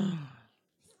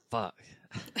 Fuck.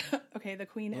 Okay, the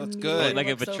queen. Well, that's immediately good. Like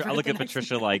at looks over I look the at next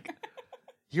Patricia man. like,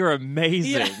 you're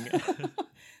amazing. Yeah.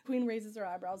 Queen raises her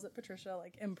eyebrows at Patricia,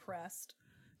 like impressed,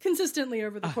 consistently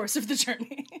over the course of the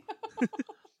journey.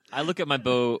 I look at my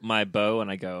bow, and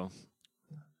I go,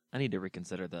 I need to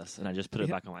reconsider this, and I just put it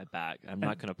Yeah. back on my back. I'm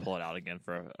not going to pull it out again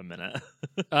for a minute.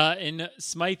 In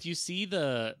Smythe, you see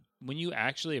when you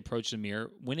actually approach the mirror,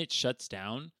 when it shuts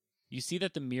down, you see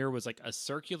that the mirror was like a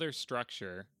circular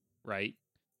structure, right?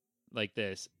 Like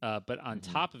this. But on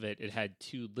Mhm. top of it, it had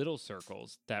two little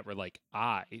circles that were like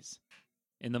eyes.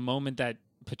 In the moment that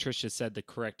Patricia said the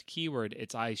correct keyword,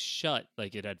 its eyes shut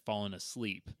like it had fallen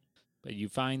asleep. But you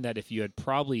find that if you had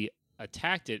probably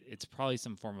attacked it, it's probably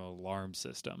some form of alarm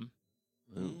system.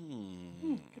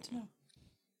 Good to know.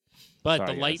 But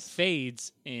Sorry, the light guys.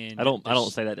 fades and I don't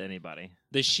say that to anybody.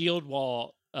 the shield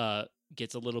wall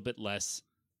gets a little bit less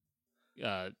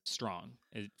strong.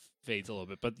 It fades a little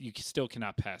bit, but you still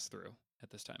cannot pass through at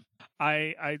this time.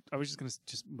 I was just going to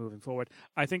just moving forward.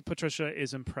 I think Patricia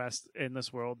is impressed in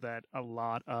this world that a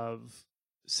lot of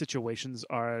situations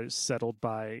are settled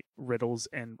by riddles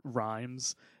and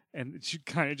rhymes, and she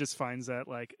kind of just finds that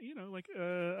like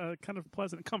kind of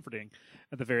pleasant, and comforting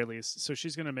at the very least. So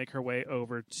she's going to make her way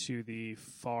over to the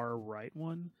far right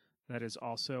one that is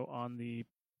also on the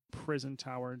prison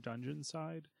tower dungeon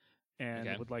side. And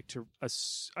Okay. would like to,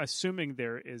 assuming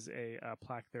there is a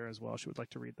plaque there as well, she would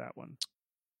like to read that one.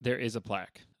 There is a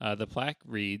plaque. The plaque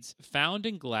reads, "Found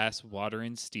in glass, water,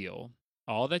 and steel,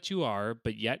 all that you are,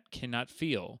 but yet cannot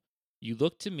feel. You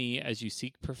look to me as you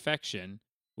seek perfection.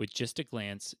 With just a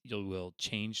glance, you will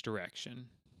change direction."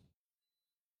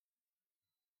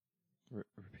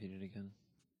 Repeat it again.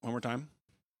 One more time.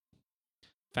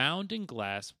 Found in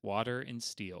glass, water, and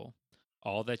steel,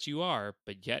 all that you are,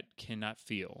 but yet cannot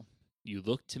feel. You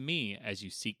look to me as you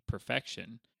seek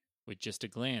perfection. With just a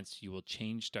glance, you will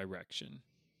change direction.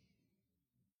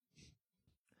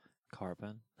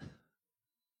 Carbon.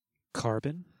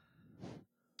 Carbon?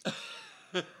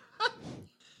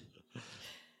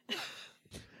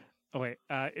 Oh, wait.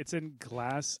 It's in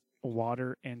glass,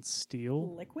 water, and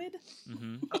steel. Liquid.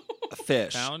 Mm-hmm. A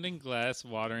fish. Found in glass,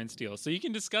 water, and steel. So you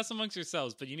can discuss amongst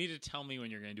yourselves, but you need to tell me when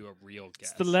you're going to do a real guess.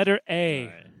 It's the letter A.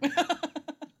 All right.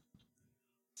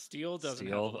 Steel doesn't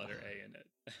have Steel. the letter A in it.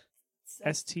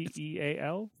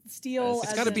 STEAL? Steel.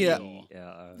 It's as gotta in be a-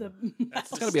 Yeah. the That's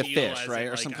It's the gotta be a steel fish, as right? in,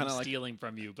 Or like, some kinda I'm like- stealing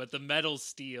from you, but the metal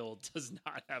steel does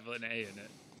not have an A in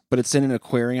it. But it's in an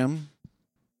aquarium.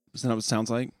 Isn't that what it sounds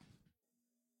like?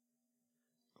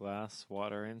 Glass,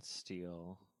 water, and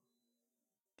steel.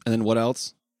 And then what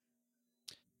else?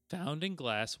 Found in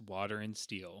glass, water, and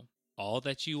steel, all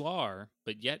that you are,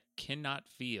 but yet cannot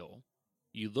feel.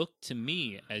 You look to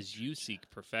me as you seek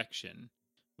perfection.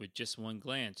 With just one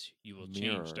glance, you will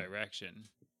change Mirror. direction.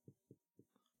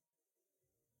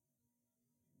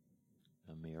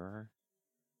 A mirror.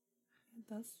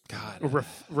 does. God.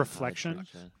 Reflection?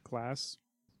 Glass?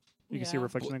 You can see Yeah.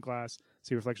 reflection in glass,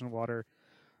 see reflection in water.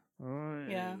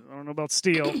 Yeah. I don't know about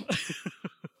steel.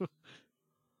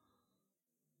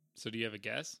 So do you have a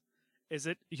guess? Is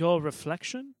it your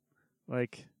reflection?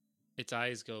 Like, Its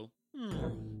eyes go.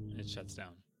 And it shuts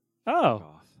down. oh,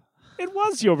 Off. it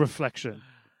was your reflection.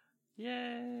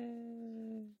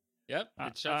 Yay! Yep,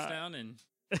 it shuts uh, down and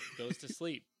goes to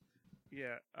sleep.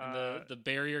 Yeah. And the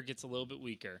barrier gets a little bit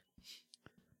weaker.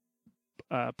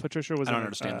 Patricia was I don't in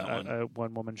understand that one. a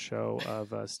one-woman show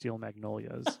of Steel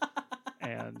Magnolias,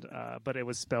 and but it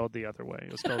was spelled the other way.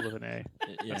 It was spelled with an A.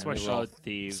 Yeah, That's why they she- were all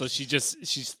thieves. So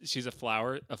she's a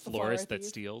florist that thief.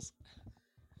 steals.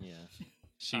 yeah.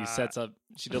 She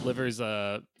she delivers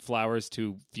flowers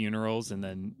to funerals and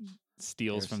then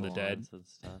steals Hair from the dead. salons and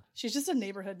stuff. She's just a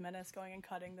neighborhood menace going and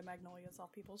cutting the magnolias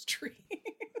off people's trees.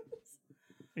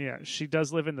 Yeah, she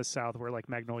does live in the South where like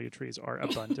magnolia trees are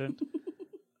abundant.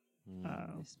 They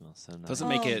smell so nice. Doesn't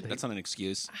make Um, it. That's not an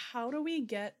excuse. How do we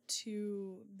get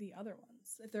to the other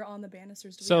ones? If they're on the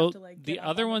banisters, do we So have to like the get up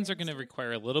other on ones are going to banister?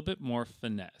 require a little bit more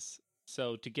finesse.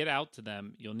 So to get out to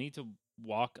them, you'll need to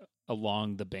walk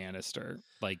along the banister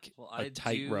like Well, a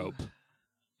tightrope.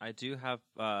 I do have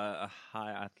a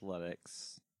high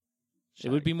athletics. It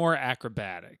would check. be more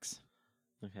acrobatics.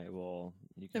 Okay, well,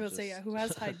 you I can would just... say, yeah, who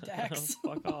has high dex?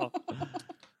 Fuck off.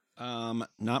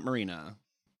 Not Marina.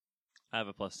 I have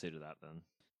a +2 to that then.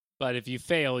 But if you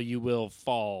fail, you will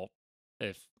fall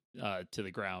if to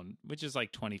the ground, which is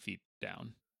like 20 feet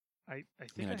down. I I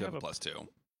think mean, I I do have have a +2.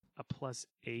 a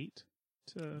 +8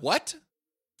 to What?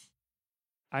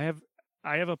 I have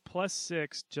a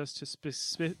 +6 just to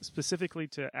specifically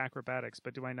to acrobatics,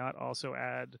 but do I not also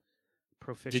add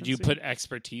proficiency? Did you put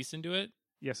expertise into it?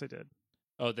 Yes, I did.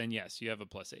 Oh, then yes, you have a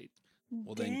 +8.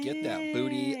 Well, then get that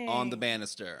booty on the Dang.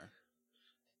 banister.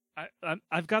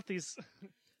 I've got these.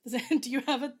 Do you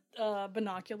have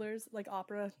binoculars, like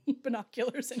opera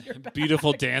binoculars in your bag?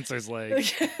 Beautiful dancer's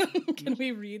legs. Can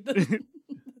we read the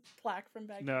plaque from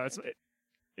back No, here?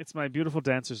 it's my beautiful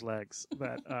dancer's legs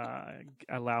that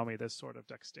allow me this sort of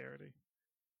dexterity.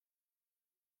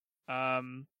 I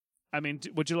mean,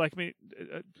 would you like me?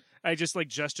 I just like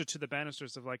gesture to the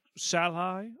banisters of like, shall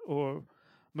I? Or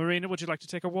Marina, would you like to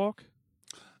take a walk?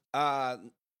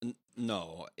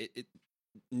 No.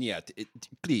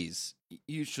 Please,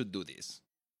 you should do this.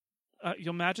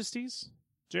 Your Majesties,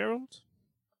 Gerald.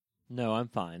 No, I'm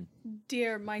fine.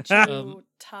 Dear, might you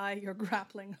tie your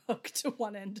grappling hook to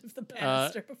one end of the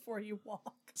banister before you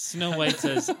walk? Snow White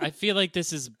says, I feel like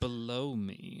this is below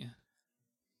me.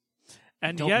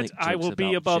 And Don't yet make I jokes will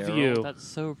be about above Gerald. you. That's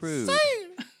so rude.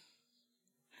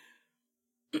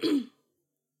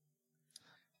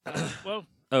 Well,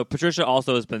 Oh, Patricia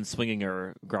also has been swinging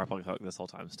her grappling hook this whole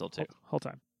time, still too. whole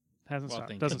time hasn't Well, stopped.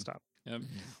 thank Doesn't you. stop. Yep.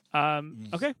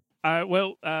 Okay.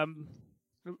 Well,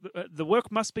 the work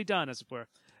must be done, as it were,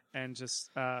 and just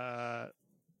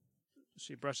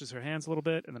she brushes her hands a little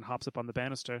bit and then hops up on the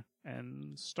banister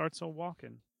and starts a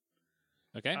walking.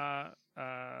 Okay.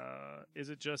 Is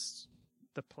it just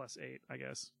the +8? I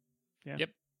guess. Yeah. Yep.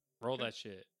 Roll that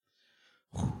shit.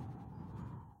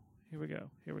 Here we go.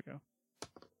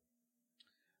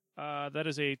 That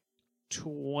is a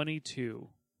 22.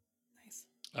 Nice.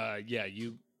 Yeah,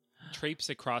 you traipse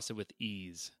across it with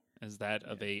ease as that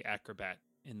of a acrobat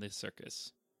in the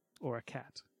circus. Or a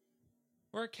cat.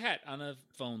 Or a cat on a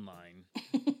phone line.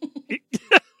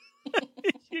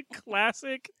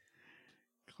 Classic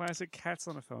cats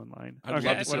on a phone line. I'd love to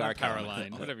Cats see on our a power cat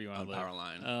line, whatever you want on to power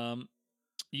line.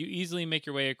 You easily make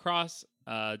your way across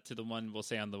to the one, we'll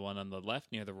say on the one on the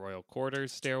left near the royal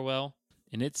quarters stairwell.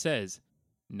 And it says,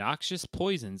 noxious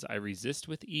poisons I resist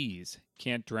with ease.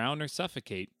 Can't drown or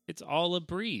suffocate. It's all a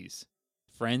breeze.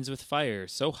 Friends with fire,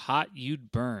 so hot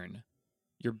you'd burn.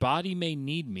 Your body may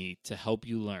need me to help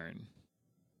you learn.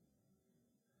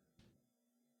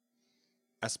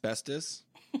 Asbestos.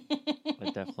 I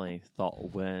definitely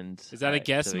thought wind. Is that a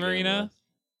guess, to begin Marina?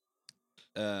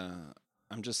 with.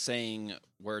 I'm just saying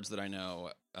words that I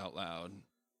know out loud.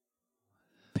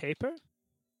 Paper?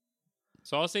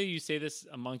 So I'll say you say this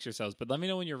amongst yourselves, but let me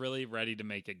know when you're really ready to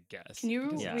make a guess. Can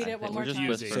you Yeah, read I it one think more we're just time?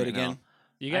 whispering Say it again. now.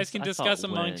 You guys I can thought discuss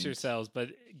amongst wind. yourselves, but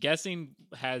guessing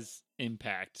has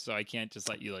impact, so I can't just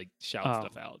let you like shout Oh.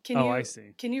 stuff out. Can Oh, you, I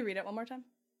see. Can you read it one more time?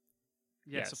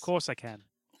 Yes, of Yes. course I can.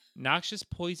 Noxious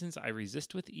poisons I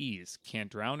resist with ease. Can't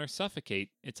drown or suffocate.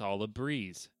 It's all a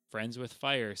breeze. Friends with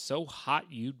fire, so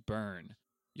hot you'd burn.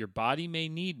 Your body may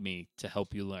need me to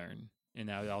help you learn. And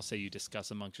now I'll say you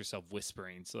discuss amongst yourself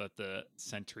whispering so that the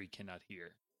sentry cannot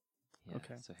hear. Yeah,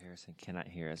 Okay. So Harrison cannot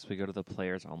hear us. We go to the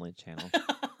players only channel.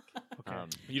 Okay.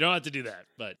 You don't have to do that,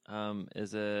 but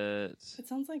Is it It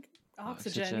sounds like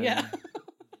oxygen. Yeah.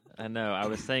 I know. I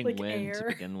was saying Like wind to air.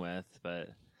 begin with, but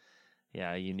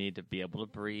yeah, you need to be able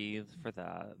to breathe for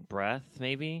that. Breath,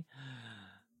 maybe.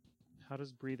 How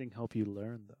does breathing help you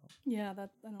learn, though? Yeah,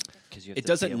 that I don't. Get Because you have It to be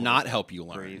doesn't able not to help you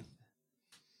learn. breathe.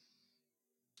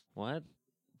 What?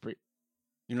 You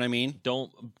know what I mean?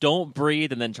 Don't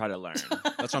breathe and then try to learn.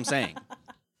 That's what I'm saying.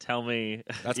 Tell me.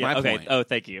 That's Yeah, my okay. point. Oh,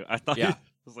 thank you. I thought. Yeah. I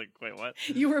was like, wait, what?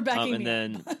 You were backing and me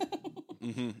then up.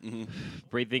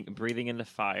 breathing into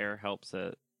fire helps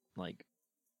it like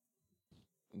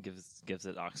gives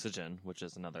it oxygen, which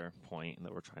is another point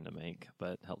that we're trying to make,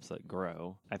 but helps it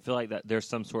grow. I feel like that there's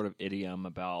some sort of idiom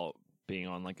about being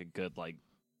on like a good like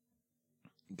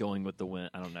going with the wind.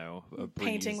 I don't know. A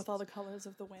Painting breeze. with all the colors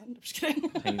of the wind. I'm just kidding.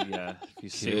 Yeah, if you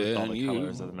see with all Can the you-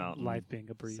 colors of the mountain, Life being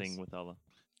a breeze. sing with all the.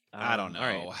 I don't know. All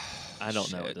right. I don't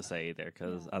know what Shit. to say either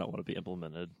because I don't want to be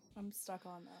implemented. I'm stuck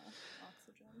on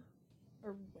oxygen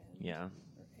or wind. Yeah.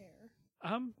 Or air.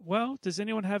 Well, does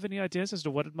anyone have any ideas as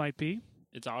to what it might be?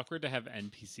 It's awkward to have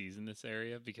NPCs in this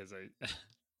area because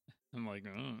I'm like,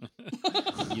 oh.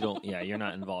 You don't. Yeah, you're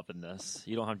not involved in this.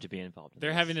 You don't have to be involved. In They're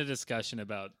this. having a discussion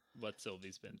about what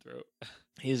Sylvie's been through.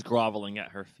 He's groveling at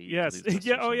her feet. 'cause Yes. he's missed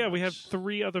Yeah. her Oh, so yeah. We have much.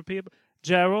 3 other people: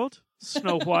 Gerald,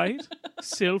 Snow White,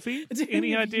 Sylvie. Do Any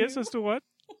you- ideas as to what?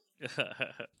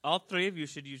 All 3 of you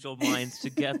should use your minds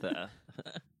together.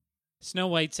 Snow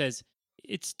White says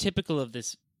it's typical of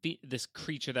this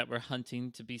creature that we're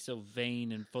hunting to be so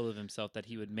vain and full of himself that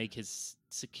he would make his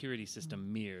security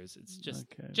system mirrors. It's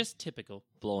Okay. just typical.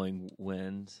 Blowing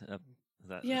wind. Is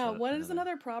that, Yeah, that what is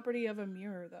another property of a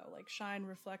mirror though? Like shine,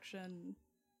 reflection.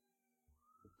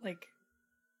 Like,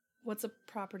 what's a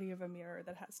property of a mirror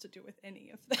that has to do with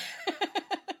any of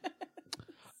that?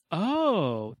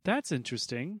 Oh, that's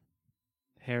interesting.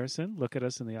 Harrison, look at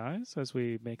us in the eyes as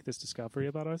we make this discovery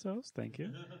about ourselves. Thank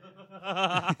you.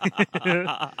 I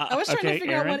was trying Okay, to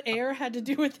figure Aaron? out what air had to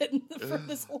do with it for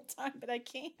this whole time, but I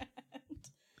can't.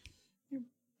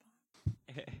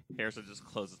 Harrison just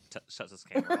shuts his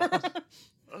camera off.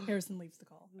 Harrison leaves the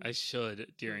call. I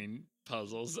should during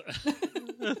puzzles.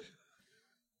 I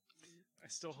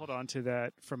still hold on to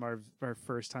that from our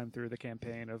first time through the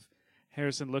campaign of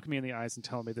Harrison, look me in the eyes and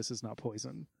tell me this is not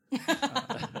poison.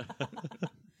 I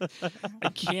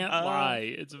can't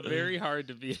lie. It's very hard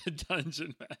to be a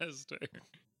dungeon master.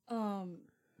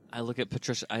 I look at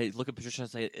Patricia and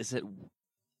say, "Is it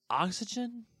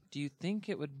oxygen? Do you think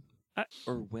it would,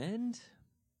 or wind?"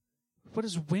 What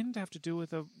does wind have to do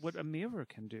with what a mirror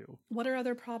can do? What are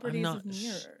other properties not of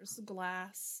mirrors?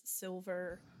 Glass,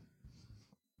 silver.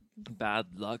 Bad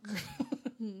luck,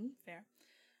 Fair.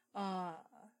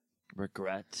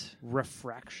 regret,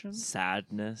 Refraction?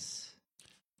 sadness.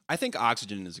 I think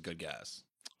oxygen is a good guess.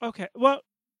 Okay. Well,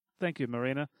 thank you,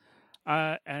 Marina.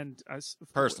 And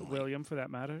Personally. William, for that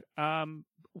matter.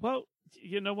 Well,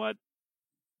 you know what?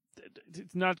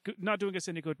 It's not doing us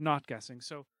any good not guessing.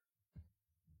 So,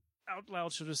 out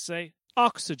loud, should just say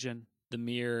oxygen. The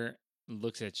mirror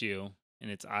looks at you and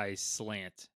its eyes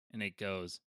slant and it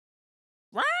goes,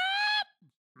 "Rap!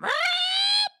 Rap!"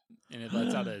 And it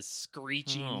lets out a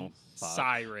screeching Oh, fuck.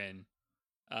 siren.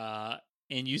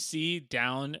 And you see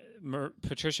down,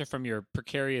 Patricia, from your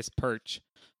precarious perch,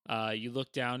 you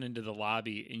look down into the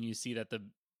lobby and you see that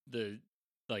the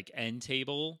like end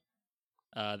table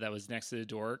that was next to the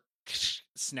door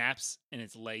snaps and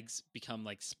its legs become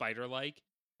like spider-like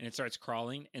and it starts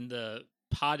crawling, and the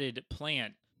potted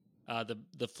plant,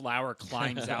 the flower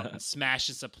climbs out and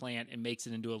smashes the plant and makes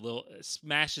it into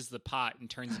smashes the pot and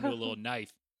turns into a little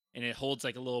knife, and it holds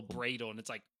like a little bradle, and it's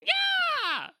like,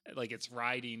 yeah, like it's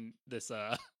riding this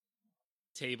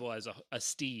table as a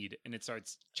steed, and it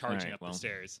starts charging Alright, up well. the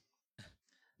stairs.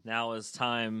 Now is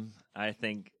time. I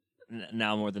think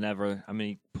now more than ever, I'm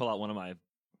going to pull out one of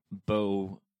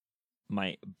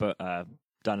my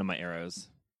dynamite arrows.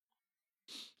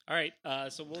 All right,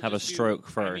 so we'll Have a just do-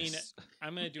 stroke I mean, first.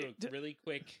 I'm gonna do a really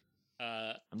quick.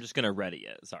 I'm just going to ready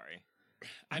it. Sorry.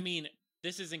 I mean,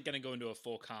 this isn't gonna go into a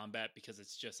full combat because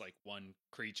it's just like one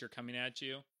creature coming at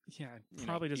you. Yeah, You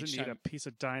probably know, doesn't each need time- a piece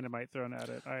of dynamite thrown at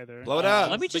it either. Blow it up.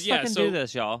 Let me but just yeah, fucking so- do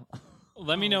this, y'all.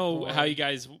 Let me Oh, know boy. how you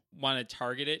guys want to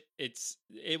target it.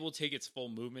 It will take its full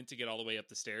movement to get all the way up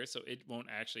the stairs, so it won't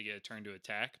actually get a turn to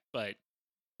attack. But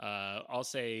I'll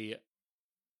say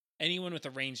anyone with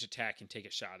a ranged attack can take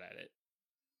a shot at it.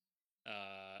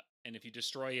 And if you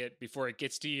destroy it before it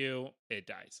gets to you, it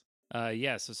dies.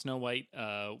 Yeah, so Snow White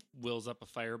wills up a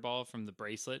fireball from the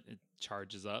bracelet. It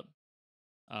charges up.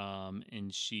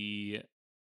 And she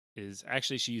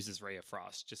uses Ray of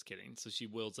Frost. Just kidding. So she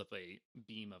wills up a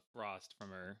beam of frost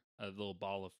from a little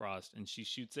ball of frost, and she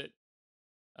shoots it.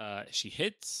 She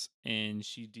hits, and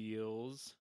she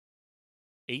deals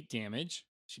 8 damage.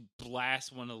 She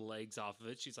blasts one of the legs off of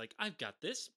it. She's like, I've got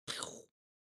this.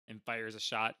 And fires a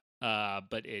shot.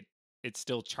 But it it's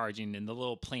still charging, and the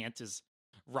little plant is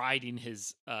riding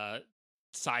his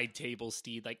side table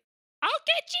steed, like, I'll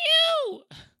get you.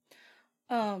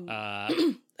 I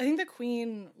think the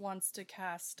queen wants to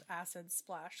cast Acid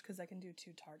Splash because I can do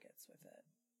 2 targets with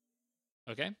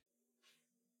it. Okay.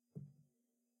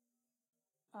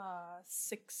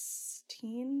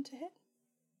 16 to hit.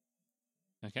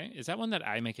 Okay. Is that one that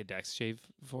I make a dex save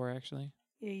for, actually?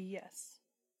 Yes.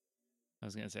 I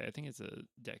was going to say, I think it's a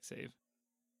dex save.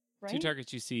 Right. 2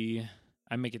 targets you see.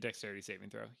 I make a dexterity saving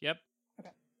throw. Yep. Okay.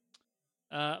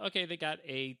 Okay, they got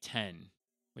a 10,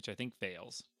 which I think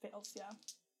fails. Fails, yeah.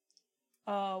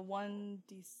 1d6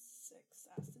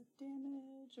 acid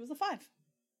damage. It was a 5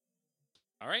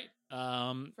 All right.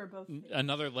 for both.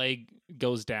 Another leg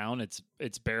goes down. It's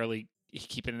barely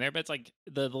keeping it there, but it's like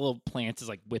the little plant is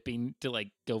like whipping to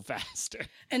like go faster.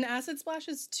 And Acid Splash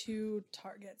is 2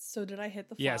 targets. So did I hit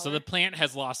the flower? Yeah, so the plant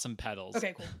has lost some petals.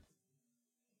 Okay, cool.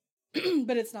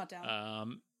 But it's not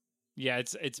down. Yeah,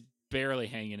 it's barely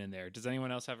hanging in there. Does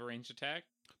anyone else have a ranged attack?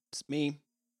 It's me.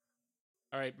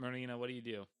 All right, Marina, what do you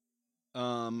do?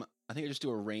 I think I just do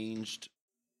a ranged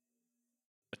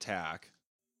attack.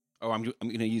 Oh, I'm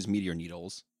going to use Meteor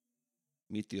Needles.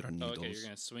 Meteor Needles. Okay, you're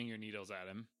going to swing your needles at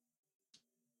him.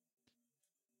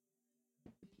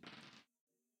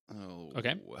 Oh.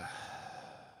 Okay.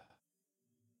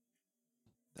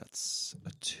 That's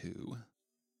a 2.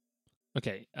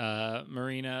 Okay,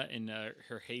 Marina, in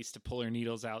her haste to pull her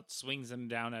needles out, swings them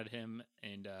down at him,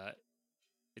 and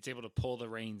it's able to pull the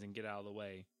reins and get out of the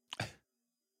way.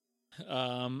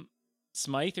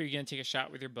 Smythe, are you going to take a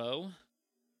shot with your bow?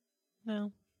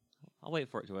 No. I'll wait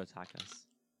for it to attack us.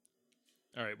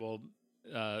 All right, well,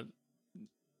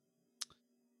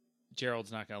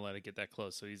 Gerald's not going to let it get that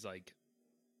close, so he's like,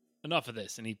 enough of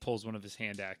this, and he pulls one of his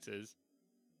hand axes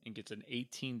and gets an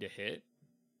 18 to hit,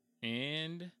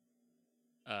 and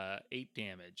 8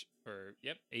 damage.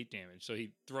 8 damage. So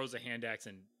he throws a hand axe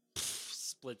and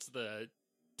splits the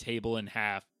table in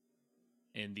half,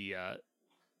 and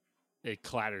it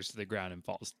clatters to the ground and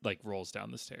falls, like rolls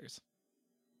down the stairs.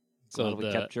 So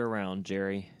we kept you around,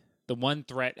 Jerry. The one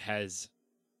threat has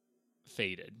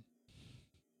faded.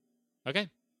 Okay,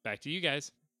 back to you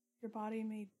guys. Your body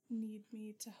may need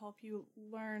me to help you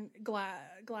learn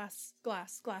glasses.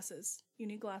 You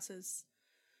need glasses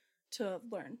to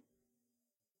learn.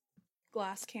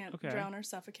 Glass can't drown or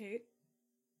suffocate.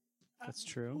 That's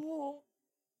true. Oh,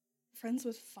 friends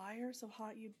with fire, so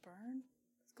hot you'd burn.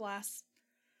 Glass.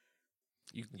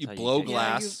 You how blow you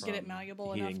glass. You get it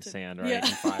malleable heating enough to sand, right? And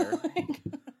fire.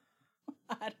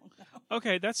 I don't know.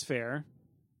 Okay, that's fair.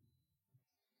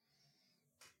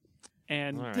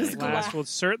 And All right. This glass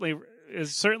glass.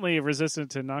 is certainly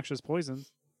resistant to noxious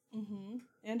poisons. Mm-hmm.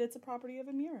 And it's a property of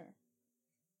a mirror.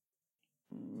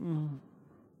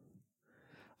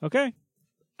 Okay.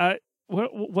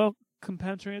 Well,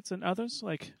 compatriots and others,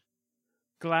 like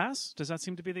glass? Does that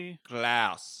seem to be the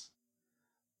Glass.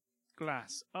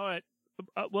 glass? All right.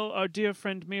 Well, our dear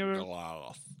friend Mirror.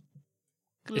 Glass.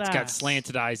 It's got Glass.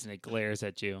 slanted eyes and it glares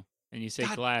at you. And you say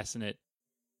God. glass in it,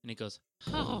 and it goes,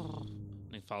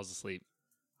 and he falls asleep.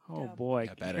 Oh Yeah. boy.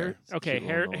 Yeah, better. Okay,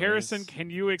 Cute little Harrison, noise. can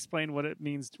you explain what it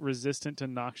means resistant to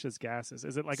noxious gases?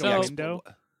 Is it like So- a window?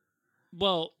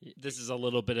 Well, this is a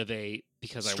little bit of a,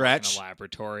 because I work Stretch. in a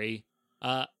laboratory,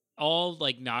 all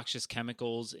like noxious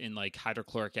chemicals in like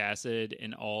hydrochloric acid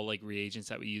and all like reagents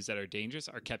that we use that are dangerous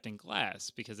are kept in glass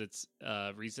because it's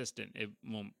resistant. It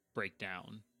won't break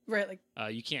down. Right, like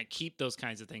You can't keep those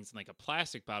kinds of things in like a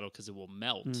plastic bottle because it will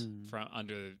melt Mm. from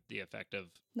under the effect of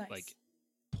nice. like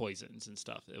poisons and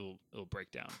stuff. It will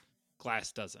break down.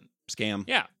 Glass doesn't. Scam.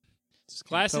 Yeah, Just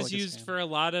glass felt is like a used scam. for a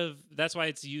lot of. That's why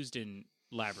it's used in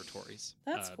laboratories.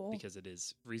 That's cool. Because it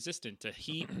is resistant to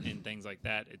heat and things like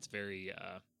that. It's very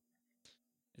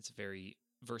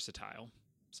versatile.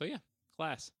 So yeah,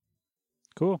 glass.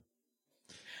 Cool.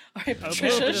 All right, little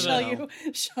Patricia, bit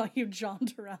of shall you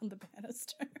jaunt around the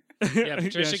banister? Yeah,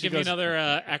 Patricia, she give me goes- another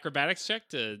acrobatics check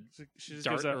to She just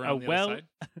dart goes, around the other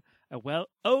side. well,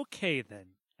 okay then.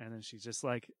 And then she's just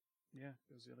like, yeah,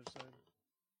 goes the other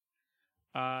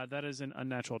side. That is an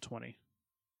unnatural 20.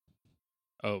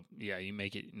 Oh yeah, you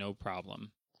make it no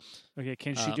problem. Okay,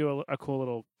 can she do a cool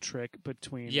little trick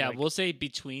between? Yeah, like, we'll say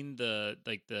between the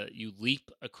you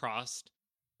leap across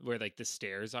where like the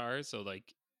stairs are, so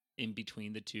like in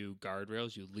between the two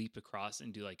guardrails, you leap across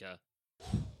and do like a,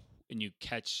 and you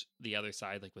catch the other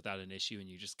side like without an issue, and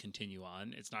you just continue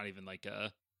on. It's not even like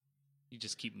you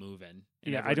just keep moving.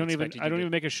 And yeah, I don't even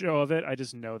make a show of it. I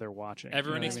just know they're watching.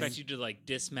 Everyone You know what I expects mean? you to like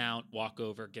dismount, walk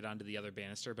over, get onto the other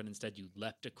banister, but instead you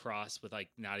leapt across with like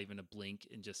not even a blink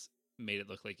and just made it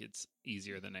look like it's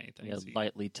easier than anything. Yeah, So you,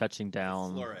 lightly touching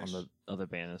down Flourish. on the other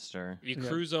banister. you Yeah.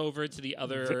 cruise over to the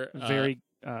other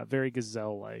very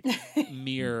gazelle-like.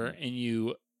 mirror and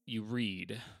you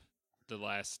read the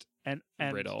last and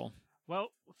riddle. Well,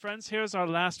 friends, here's our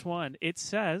last one. It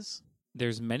says,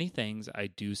 There's many things I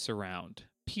do surround,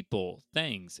 people,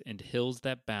 things, and hills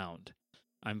that bound.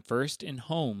 I'm first in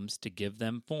homes to give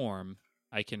them form.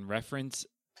 I can reference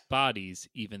bodies,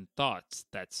 even thoughts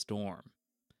that storm.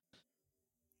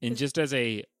 And just as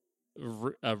a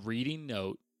reading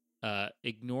note,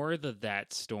 ignore the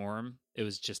that storm. It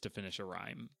was just to finish a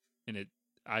rhyme. And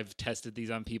I've tested these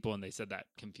on people and they said that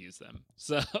confused them.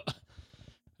 So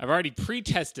I've already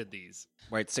pre-tested these.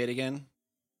 Wait, say it again.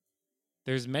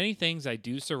 There's many things I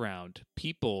do surround,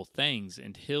 people, things,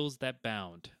 and hills that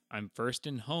bound. I'm first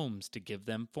in homes to give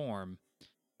them form.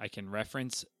 I can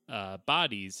reference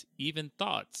bodies, even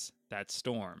thoughts that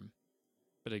storm.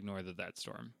 But ignore the that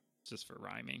storm. It's just for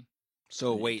rhyming.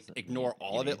 So Yeah, wait, so ignore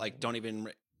all of yeah. it. Like, don't even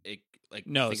like.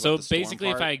 No, think so about the storm basically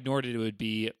if part? I ignored it, it would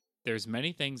be there's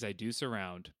many things I do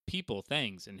surround, people,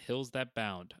 things, and hills that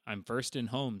bound. I'm first in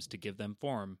homes to give them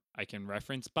form. I can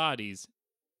reference bodies,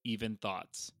 even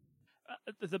thoughts.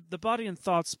 the body and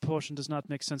thoughts portion does not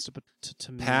make sense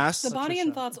to me. Pass. The body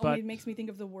and Patricia, thoughts but- only makes me think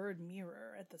of the word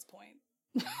mirror at this point.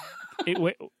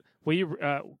 Wait, will you,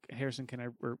 Harrison? Can I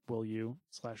or will you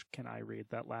 / can I read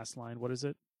that last line? What is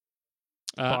it?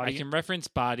 I Body- can reference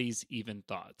bodies, even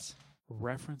thoughts.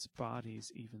 Reference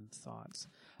bodies, even thoughts.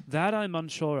 That I'm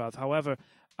unsure of. However,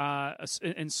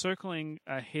 encircling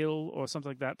a hill or something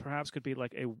like that perhaps could be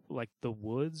like the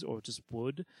woods or just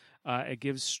wood. It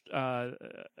gives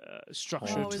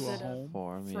structure Oh, to is a it a home.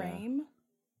 Form, yeah. Frame.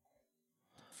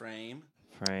 Frame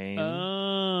Frame.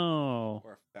 Oh,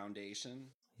 or foundation.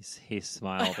 He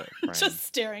smiled at Frame. Just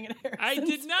staring at Harrison. I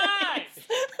did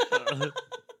not!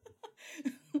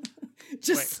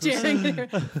 Just Wait, staring there.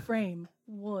 Frame.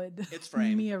 Wood. It's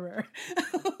frame. Mirror.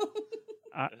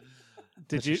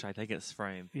 did you? Patricia, I think it's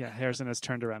Frame. Yeah, Harrison has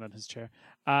turned around in his chair.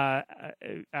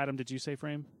 Adam, did you say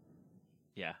frame?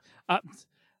 Yeah.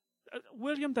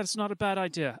 William, that's not a bad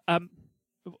idea.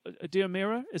 Dear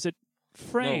Mira, is it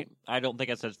frame? No, I don't think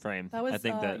it says Frame. That was I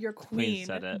think that your queen,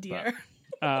 said it, dear.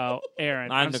 Oh, Aaron,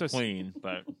 But I'm I'm the so queen,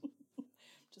 but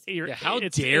Just You're- Yeah, how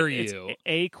it's- dare it's you.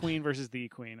 a queen versus the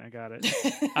queen. I got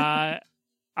it.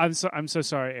 I'm so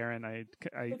sorry, Aaron. I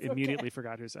It's immediately okay.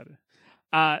 forgot who said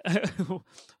it.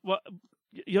 Well,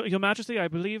 Your Majesty, I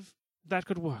believe that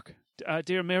could work.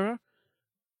 Dear Mirror,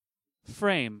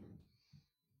 frame.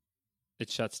 It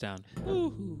shuts down.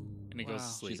 And it goes to Wow.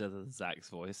 sleep. she says it in Zach's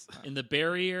voice. And the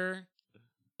barrier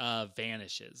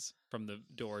vanishes from the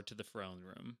door to the throne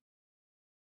room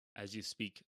as you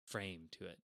speak frame to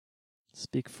it.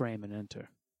 Speak frame and enter.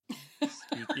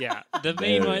 Yeah, the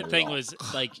main Very thing well. was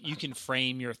like you can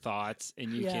frame your thoughts,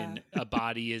 and you Yeah. can a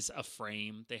body is a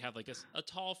frame. They have like a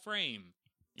tall frame,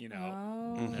 you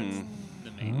know. Oh. That's Mhm.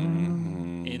 the main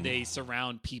thing. And they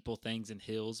surround people, things, and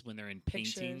hills when they're in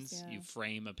Pictures, paintings. yeah. You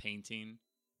frame a painting.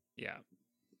 Yeah.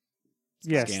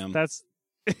 Yes, Scam. that's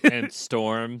And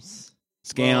storms.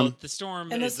 Scam. Well, the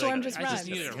storm. And the is storm like, just I just rhymes.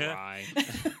 needed a rhyme.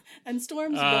 And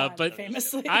storms won, But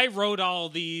famously. I wrote all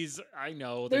these. I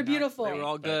know They're not beautiful. great, They were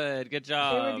all but good. Good They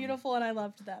job. were beautiful, and I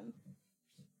loved them.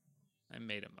 I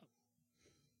made them up.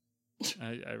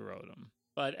 I wrote them.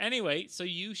 But anyway, so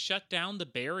you shut down the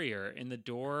barrier, and the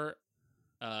door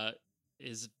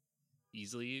is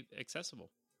easily accessible.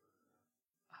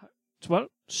 well.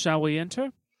 Shall we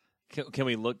enter? Can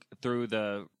we look through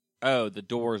the? Oh, the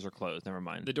doors are closed. Never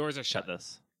mind. The doors are Shut shut.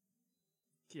 this.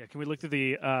 Yeah. Can we look through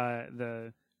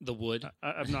the The wood.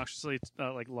 obnoxiously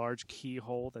like large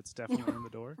keyhole that's definitely in the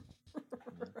door?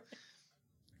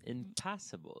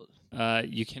 Impassable.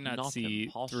 You cannot Not see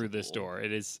through this impossible. door.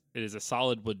 It is a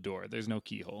solid wood door. There's no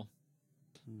keyhole.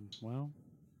 Well.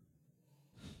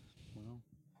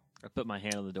 I put my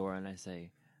hand on the door and I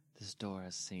say, "This door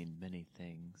has seen many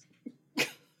things."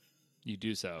 You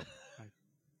do so.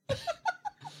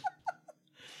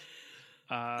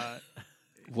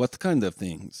 What kind of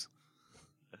things?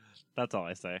 That's all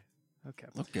I say. Okay.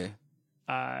 Okay.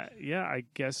 Yeah. I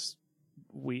guess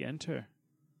we enter.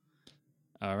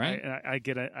 All right. I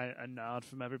get a nod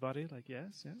from everybody. Like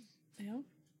yes, yes.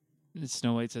 Yeah.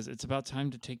 Snow White says, "It's about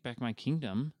time to take back my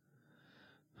kingdom."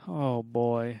 Oh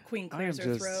boy. Queen I clears am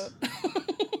her just-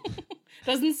 throat.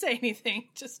 Doesn't say anything.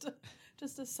 Just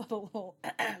a subtle little.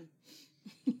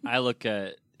 I look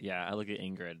at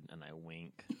Ingrid and I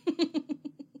wink.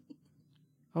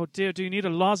 Oh dear. Do you need a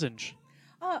lozenge?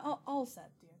 All set,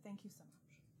 dear. Thank you so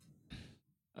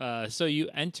much. So you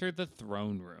enter the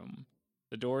throne room.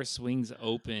 The door swings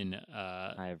open.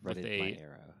 I have with readied my a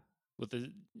arrow. with a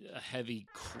heavy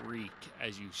creak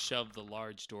as you shove the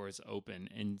large doors open,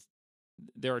 and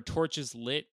there are torches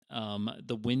lit.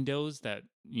 The windows that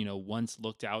once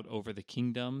looked out over the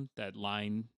kingdom that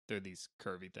line, they're these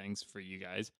curvy things for you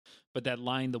guys, but that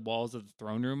line the walls of the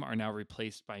throne room are now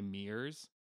replaced by mirrors.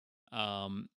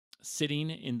 Sitting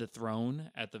in the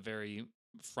throne at the very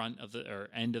front of the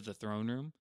end of the throne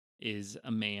room is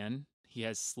a man. He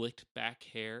has slicked back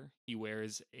hair.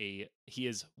 The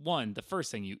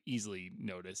first thing you easily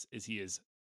notice is he is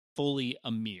fully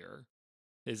a mirror.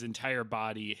 His entire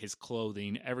body, his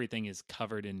clothing, everything is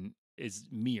covered in is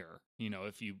mirror. He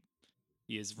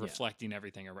is reflecting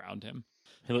everything around him.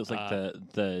 He looks like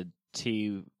the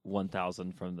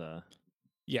T-1000 from the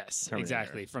Yes, Terminator.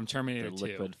 Exactly, from Terminator the 2.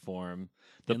 liquid form,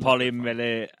 the In liquid form.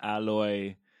 polymetal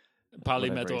alloy. Polymetal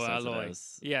whatever he says it alloy.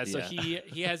 is. Yeah, so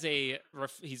he has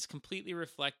he's completely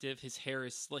reflective. His hair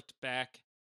is slicked back.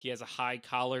 He has a high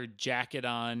collared jacket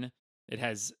on. It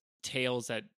has tails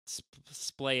that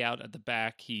splay out at the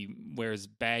back. He wears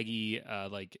baggy,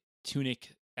 like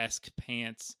tunic-esque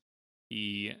pants.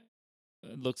 He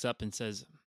looks up and says,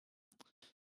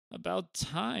 "About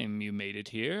time you made it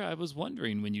here. I was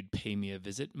wondering when you'd pay me a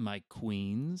visit, my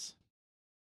queens."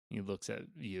 He looks at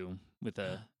you with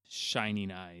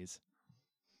shining eyes.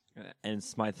 And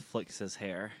Smythe flicks his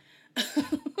hair.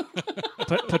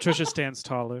 Patricia stands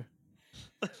taller.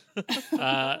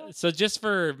 So just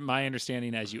for my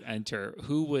understanding as you enter,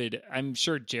 I'm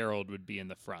sure Gerald would be in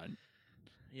the front.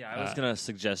 Yeah, I was going to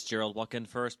suggest Gerald walk in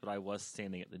first, but I was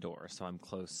standing at the door, so I'm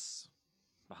close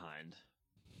behind.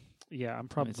 Yeah, I'm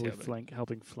probably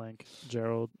helping flank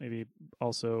Gerald, maybe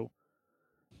also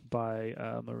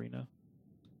by Marina.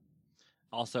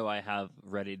 Also, I have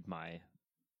readied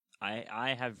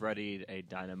I have readied a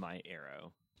dynamite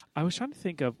arrow. I was trying to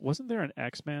think of, wasn't there an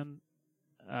X-Man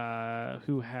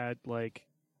who had like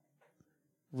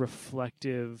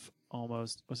reflective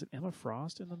almost, was it Emma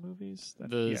Frost in the movies?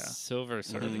 Silver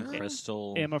Sort Surfer. of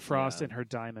crystal. Emma Frost in her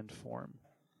diamond form.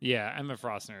 Yeah, Emma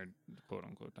Frost in her quote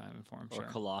unquote diamond form. Or Sure.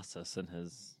 Colossus in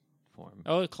his form.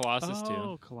 Oh, Colossus too.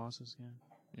 Oh, Colossus, yeah.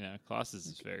 Yeah, Colossus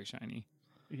is very shiny.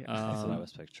 Yeah. That's what I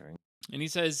was picturing. And he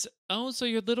says, "Oh, so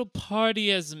your little party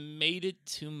has made it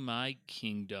to my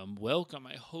kingdom. Welcome.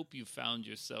 I hope you found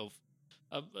yourself,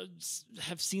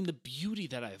 have seen the beauty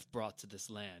that I have brought to this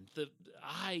land.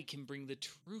 I can bring the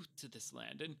truth to this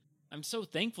land. And I'm so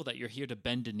thankful that you're here to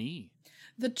bend a knee."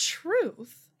 The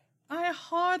truth? I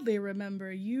hardly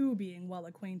remember you being well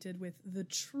acquainted with the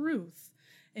truth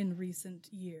in recent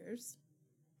years.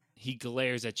 He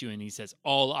glares at you and he says,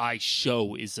 "All I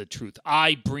show is the truth.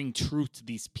 I bring truth to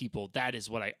these people. That is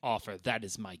what I offer. That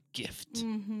is my gift."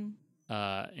 Mm-hmm.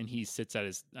 And he sits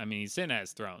he's sitting at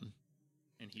his throne.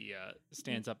 And he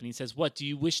stands up and he says, "What, do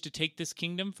you wish to take this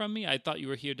kingdom from me? I thought you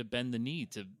were here to bend the knee,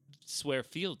 to swear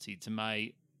fealty to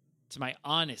my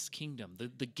honest kingdom,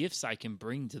 the gifts I can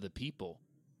bring to the people.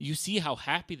 You see how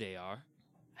happy they are."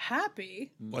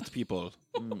 Happy? What people?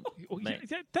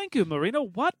 Thank you, Marina.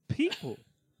 What people?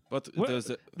 But What-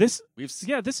 this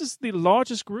This is the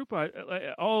largest group.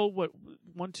 All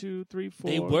 1, 2, 3,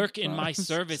 4. They work in 5, my 6.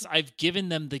 service. I've given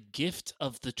them the gift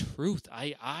of the truth.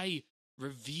 I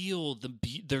reveal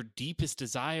their deepest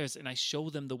desires, and I show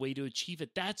them the way to achieve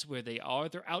it. That's where they are.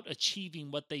 They're out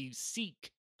achieving what they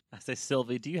seek. I say,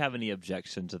 Sylvie, do you have any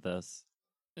objection to this?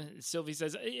 Sylvie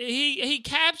says, he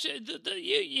captured,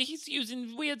 he's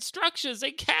using weird structures.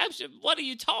 They captured, what are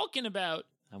you talking about?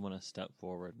 I want to step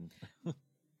forward and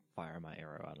fire my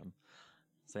arrow at him.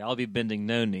 Say, I'll be bending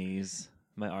no knees.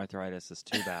 My arthritis is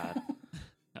too bad.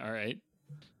 All right.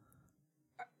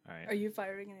 All right. Are you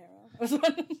firing an arrow?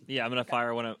 Yeah,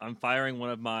 I'm firing one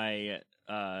of my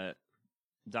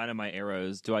dynamite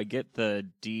arrows. Do I get the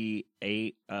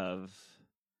D8 of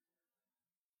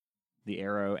the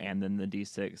arrow and then the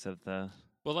D6 of the?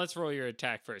 Well, let's roll your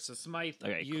attack first. So Smythe,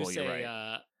 Okay, you cool, say, you're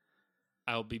right.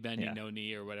 I'll be bending Yeah. no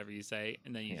knee or whatever you say,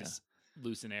 and then you Yeah. just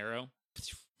loose an arrow.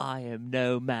 I am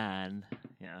no man.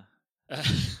 Yeah.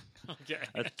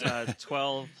 Okay.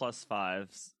 12 plus 5.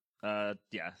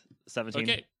 17.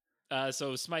 Okay.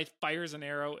 So Smythe fires an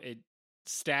arrow. It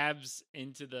stabs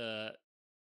into the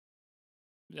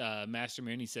Master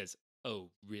Mirror, and he says, "Oh,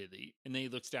 really?" And then he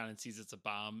looks down and sees it's a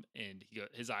bomb, and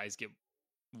his eyes get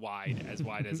wide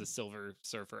as a Silver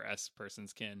Surfer-esque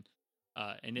person's can.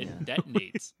 And it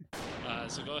detonates.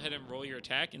 So go ahead and roll your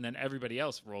attack, and then everybody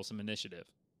else roll some initiative.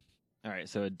 All right,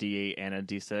 so a D8 and a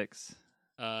D6.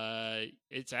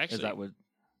 It's actually Is that what?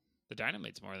 the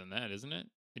dynamite's more than that, isn't it?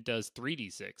 It does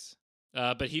 3d6.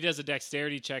 But he does a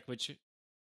dexterity check, which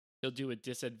he'll do at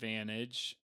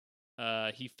disadvantage.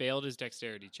 He failed his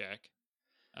dexterity check.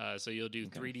 So you'll do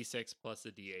Okay. 3d6 plus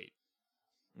a d8.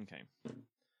 Okay.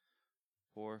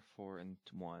 4, 4, and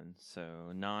 1.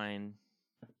 So 9,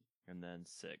 and then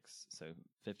 6. So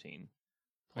 15.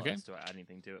 Plus, Okay. do I add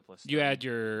anything to it? Plus You 3? add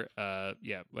your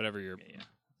whatever your Yeah.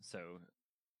 So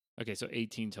Okay, so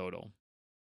 18 total.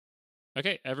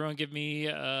 Okay, everyone give me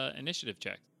initiative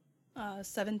check.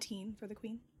 17 for the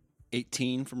queen.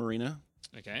 18 for Marina.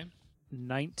 Okay.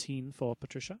 19 for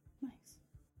Patricia. Nice.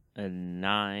 a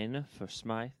 9 for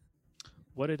Smythe.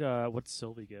 What'd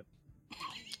Sylvie get?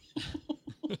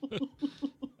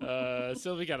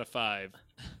 Sylvie got a 5.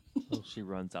 She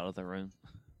runs out of the room.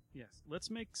 Yes. Let's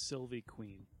make Sylvie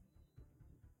queen.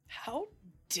 How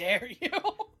dare you?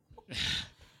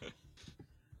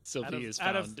 Sylvie is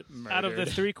out found of murdered. out of the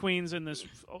 3 queens in this,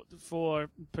 4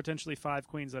 potentially 5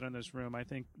 queens that are in this room, I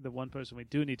think the one person we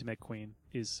do need to make queen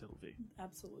is Sylvie.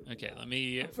 Absolutely. Okay, not. let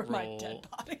me Over roll. my dead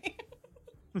body.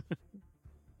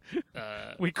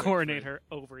 We quick coronate for her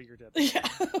over your dead. Yeah.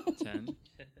 10.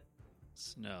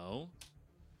 Snow.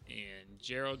 And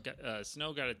Gerald got,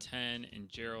 Snow got a 10, and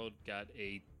Gerald got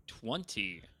a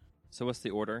 20. So what's the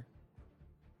order?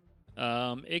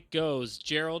 It goes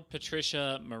Gerald,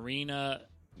 Patricia, Marina,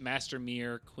 Master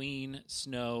Mir, Queen,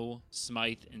 Snow,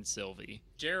 Smythe, and Sylvie.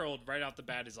 Gerald, right off the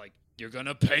bat, is like, "You're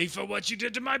gonna pay for what you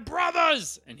did to my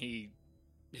brothers!" And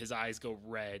his eyes go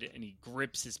red, and he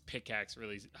grips his pickaxe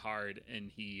really hard,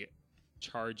 and he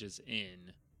charges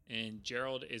in. And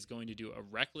Gerald is going to do a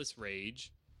Reckless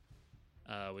Rage,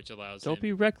 which allows Don't him...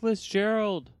 be reckless,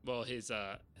 Gerald. Well, his,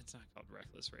 it's not called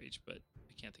Reckless Rage, but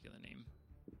I can't think of the name.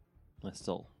 I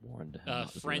still warned him. not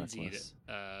to be Frenzied, reckless.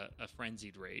 a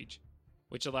Frenzied Rage,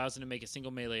 which allows him to make a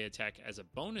single melee attack as a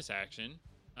bonus action.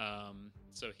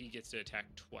 So he gets to attack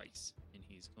twice, and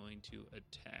he's going to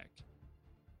attack.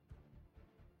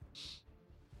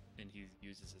 And he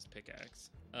uses his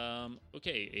pickaxe.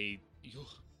 Okay,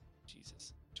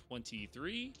 Jesus,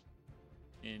 23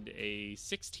 and a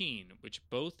 16, which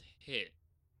both hit.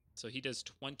 So he does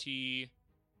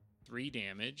 23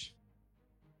 damage.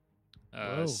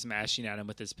 Whoa. Smashing at him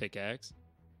with his pickaxe,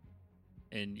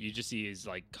 and you just see he's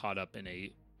like caught up in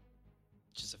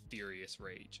just a furious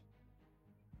rage.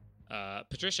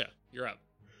 Patricia, you're up.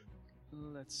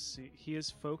 Let's see. He is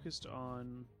focused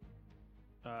on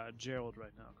Gerald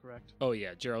right now, correct? Oh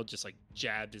yeah, Gerald just like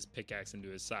jabbed his pickaxe into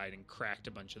his side and cracked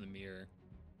a bunch of the mirror,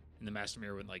 and the Master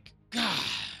Mirror went like "Gah!"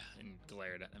 and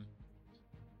glared at him.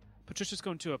 Patricia's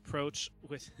going to approach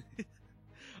with.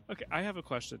 Okay, I have a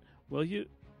question. Will you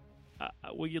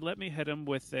let me hit him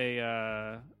with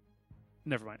a?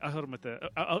 Never mind. I'll hit him with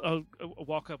I'll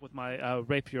walk up with my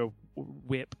rapier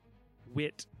wit.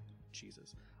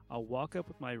 Jesus. I'll walk up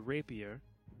with my rapier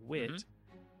wit,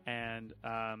 and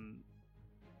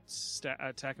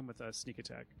attack him with a sneak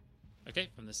attack. Okay,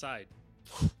 from the side.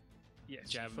 Yes,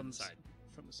 Jab him from the side.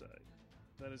 From the side.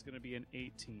 That is going to be an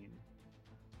 18.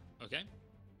 Okay.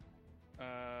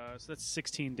 So that's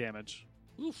 16 damage.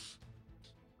 Oof.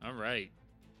 All right.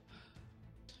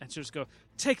 And she'll just go,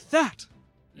 take that!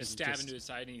 You And stab just- into his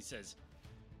side, and he says,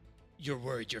 "You're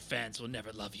worried your fans will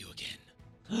never love you again."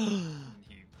 And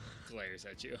he glares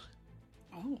at you.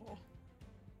 Oh.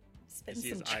 Spin see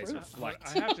some his eyes truth.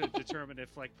 reflect. I have to determine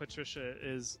if, like, Patricia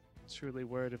is truly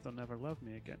worried if they'll never love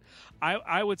me again.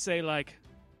 I would say, like,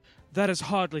 that is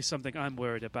hardly something I'm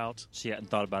worried about. She hadn't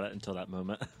thought about it until that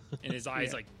moment. And his eyes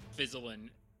Yeah. like fizzle and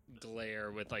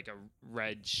glare with like a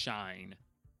red shine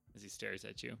as he stares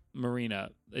at you. Marina,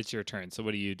 it's your turn. So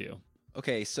what do you do?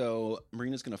 Okay, so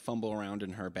Marina's going to fumble around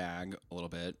in her bag a little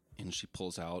bit, and she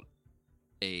pulls out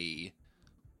a...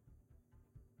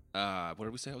 what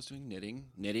did we say I was doing?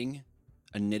 Knitting.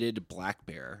 A knitted black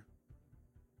bear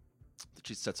that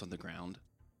she sets on the ground,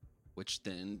 which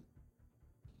then...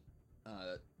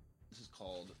 this is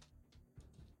called...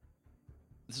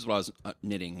 This is what I was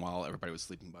knitting while everybody was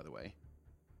sleeping, by the way.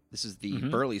 This is the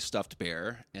burly stuffed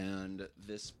bear, and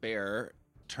this bear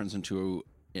turns into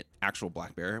an actual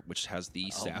black bear, which has the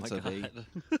stats of a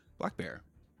black bear.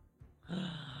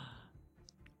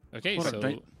 Okay, Hold on, so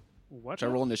don't- What? Should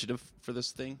I roll initiative for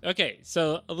this thing? okay,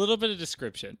 so a little bit of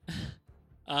description.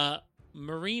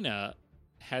 Marina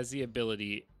has the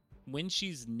ability when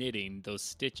she's knitting those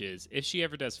stitches, if she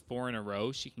ever does 4 in a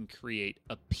row, she can create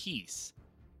a piece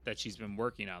that she's been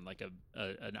working on, like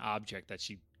an object that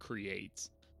she creates.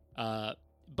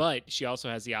 But she also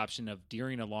has the option of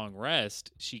during a long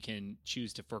rest, she can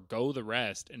choose to forgo the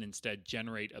rest and instead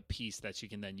generate a piece that she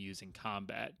can then use in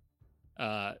combat.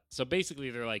 So basically,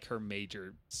 they're like her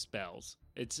major spells.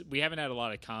 We haven't had a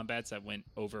lot of combats that went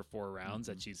over 4 rounds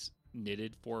that she's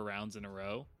knitted 4 rounds in a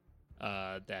row.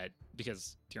 That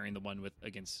because during the one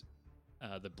against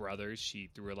the brothers, she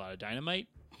threw a lot of dynamite.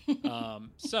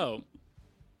 So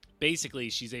basically,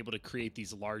 she's able to create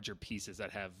these larger pieces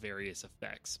that have various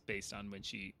effects based on when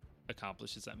she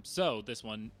accomplishes them. So this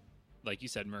one, like you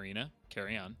said, Marina,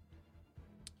 carry on.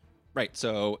 Right.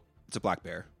 So it's a black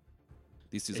bear.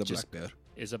 This is It a just- black bear.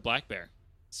 Is a black bear.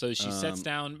 So she sets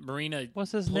down Marina.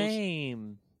 What's his pulls-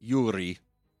 name? Yuri.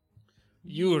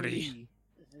 Yuri.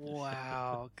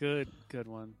 Wow, good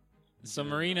one. So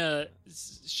Marina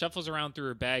shuffles around through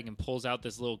her bag and pulls out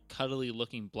this little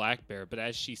cuddly-looking black bear. But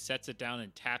as she sets it down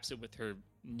and taps it with her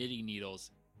knitting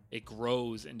needles, it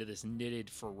grows into this knitted,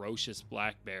 ferocious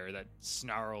black bear that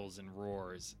snarls and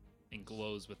roars and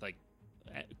glows with like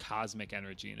cosmic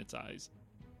energy in its eyes.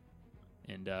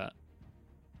 And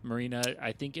Marina,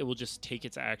 I think it will just take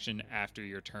its action after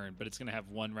your turn, but it's going to have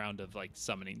one round of like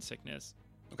summoning sickness.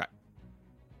 Okay.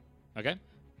 Okay?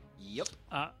 Yep.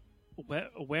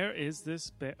 Where is this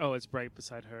bear? Oh, it's right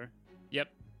beside her. Yep.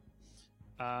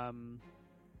 The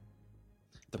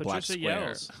Patricia black square.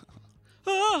 yells.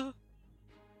 Ah!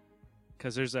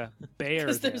 Because there's a bear.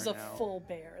 Because there's there a now. full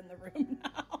bear in the room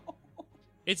now.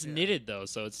 It's knitted though,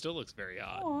 so it still looks very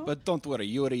odd. Aw. But don't worry,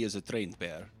 Yuri is a trained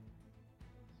bear.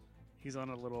 He's on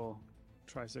a little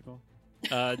tricycle.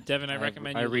 Devin, I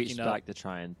recommend I you reached looking up back to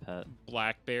try and pet.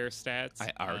 black bear stats.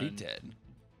 I already on did.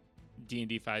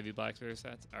 D&D 5e black bear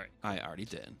stats. All right, I already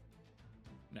did.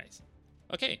 nice.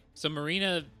 Okay, so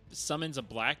Marina summons a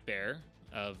black bear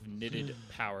of knitted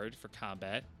powered for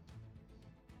combat.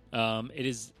 It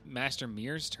is Master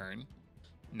Mir's turn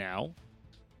now,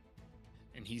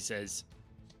 and he says,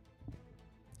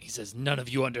 "None of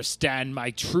you understand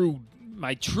my true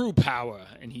power."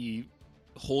 And he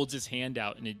holds his hand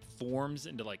out, and it forms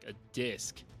into like a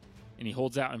disc, and he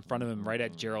holds out in front of him right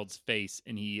at Gerald's face,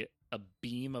 and a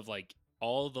beam of like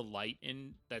all the light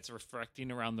that's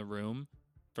reflecting around the room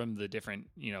from the different,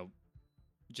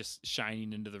 just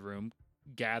shining into the room,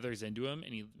 gathers into him,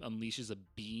 and he unleashes a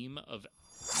beam of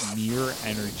Mir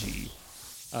energy.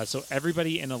 So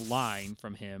everybody in a line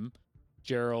from him,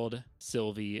 Gerald,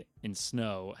 Sylvie, and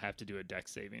Snow, have to do a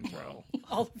dex saving throw.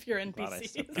 All of your Glad I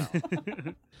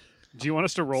NPCs. Do you want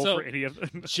us to roll So- for any of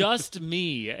them? Just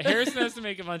me. Harrison has to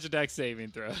make a bunch of dex saving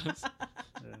throws.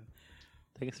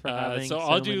 Thanks for having So so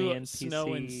I'll many do NPCs.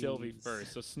 Snow and Sylvie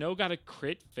first. So Snow got a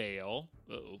crit fail.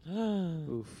 Uh-oh.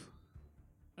 Oof.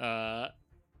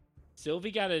 Sylvie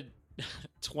got a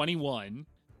 21.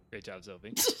 Great job,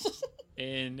 Sylvie.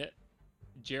 And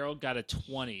Gerald got a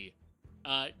 20.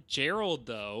 Gerald,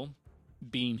 though,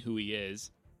 being who he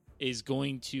is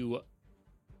going to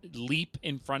leap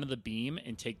in front of the beam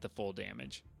and take the full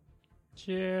damage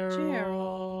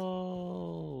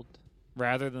Gerald.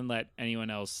 rather than let anyone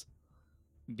else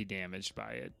be damaged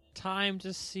by it. Time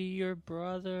to see your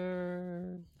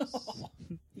brother.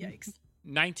 Yikes.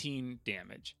 19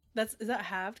 damage. Is that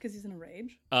halved because he's in a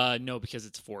rage? No, because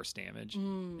it's force damage.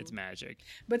 Mm. It's magic.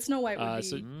 But Snow White would be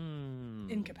so-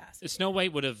 incapacitated. Snow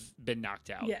White would have been knocked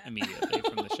out Yeah. immediately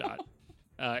from the shot.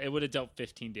 It would have dealt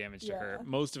 15 damage to her. Yeah.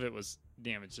 Most of it was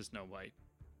damage to Snow White.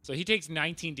 So he takes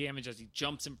 19 damage as he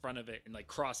jumps in front of it and like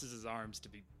crosses his arms to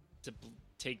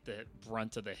take the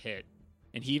brunt of the hit.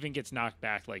 And he even gets knocked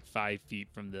back like 5 feet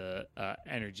from the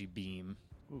energy beam.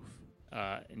 Oof.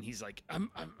 And he's like, I'm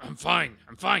fine.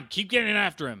 I'm fine. Keep getting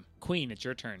after him. Queen, it's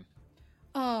your turn.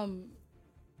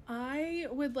 I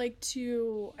would like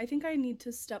to. I think I need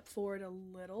to step forward a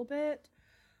little bit.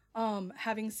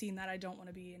 Having seen that, I don't want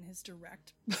to be in his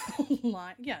direct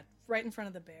line. Yeah, right in front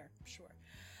of the bear. Sure.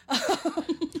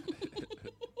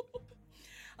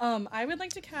 I would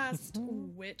like to cast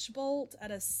Witch Bolt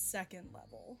at a 2nd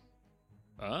level.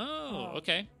 Oh,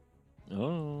 okay.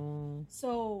 Oh.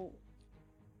 So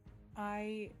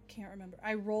I can't remember.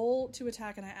 I roll to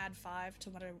attack and I add 5 to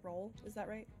what I roll. Is that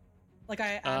right? Like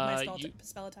I add my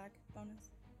spell attack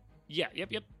bonus. Yeah, yep.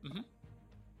 Mm-hmm.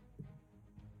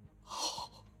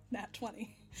 Nat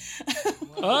 20.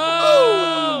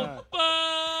 Oh!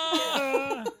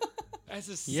 As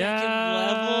a second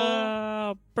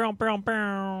level. Brown, brown,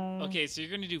 brown. Okay, so you're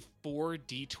going to do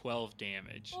 4d12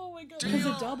 damage. Oh my god. Because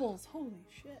it doubles. Holy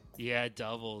shit. Yeah, it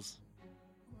doubles.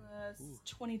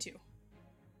 22.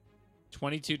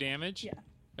 22 damage? Yeah.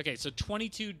 Okay, so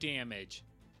 22 damage.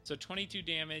 So 22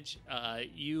 damage.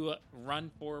 You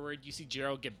run forward. You see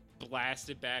Gerald get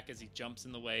blasted back as he jumps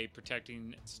in the way,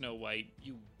 protecting Snow White.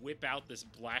 You whip out this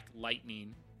black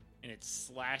lightning, and it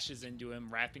slashes into him,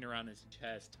 wrapping around his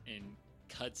chest, and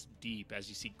cuts deep as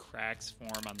you see cracks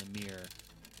form on the mirror.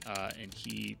 And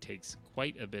he takes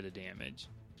quite a bit of damage.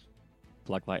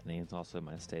 Black Lightning is also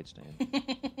my stage name.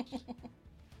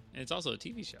 And it's also a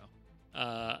TV show.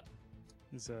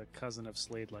 He's a cousin of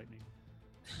Slade Lightning.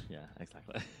 Yeah,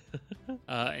 exactly.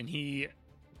 And he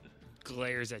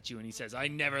glares at you and he says, "I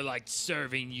never liked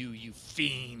serving you, you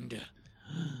fiend."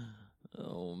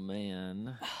 Oh,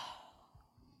 man.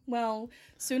 Well,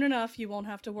 soon enough, you won't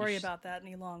have to worry about that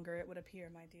any longer, it would appear,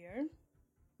 my dear.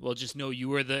 Well, just know you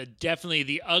were definitely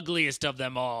the ugliest of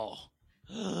them all.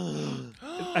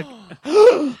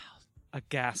 A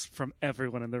gasp from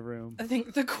everyone in the room. I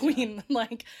think the queen,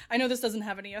 like, I know this doesn't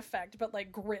have any effect, but,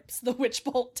 like, grips the witch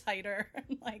bolt tighter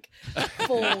and, like,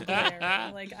 full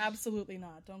glare. Like, absolutely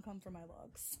not. Don't come for my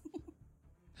looks.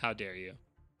 How dare you?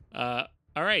 All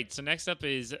right, so next up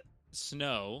is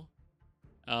Snow.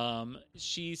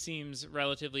 She seems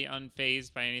relatively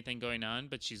unfazed by anything going on,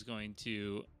 but she's going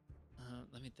to...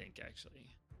 let me think,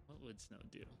 actually. What would Snow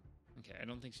do? Okay, I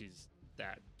don't think she's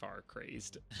that far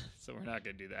crazed, so we're not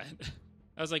going to do that.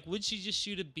 I was like, would she just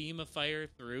shoot a beam of fire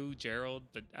through Gerald?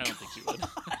 But I don't think she would.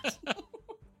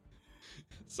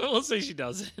 So we'll say she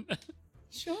doesn't.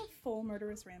 Is she on full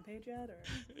murderous rampage yet? Or?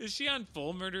 Is she on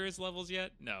full murderous levels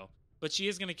yet? No. But she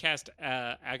is going to cast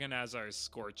Agonazar's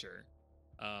Scorcher.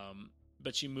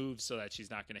 But she moves so that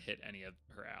she's not going to hit any of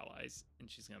her allies,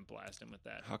 and she's going to blast him with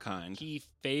that. How kind. He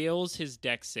fails his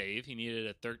dex save. He needed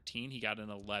a 13. He got an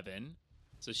 11.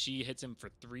 So she hits him for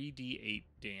 3d8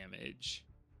 damage.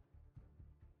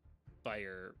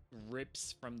 Fire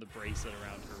rips from the bracelet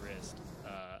around her wrist.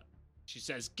 She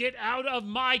says, "Get out of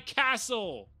my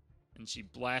castle!" And she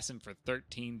blasts him for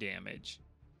 13 damage.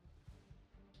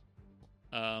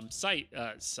 Smythe,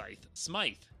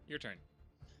 your turn.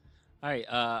 All right,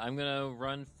 I'm going to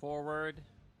run forward.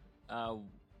 Actually,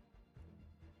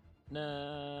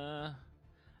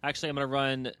 I'm going to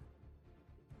run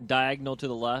diagonal to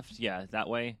the left. Yeah, that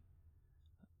way.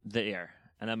 The air.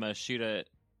 And I'm going to shoot at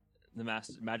the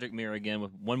magic mirror again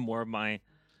with one more of my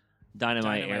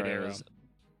dynamite arrows.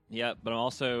 Yep, but I'm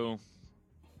also...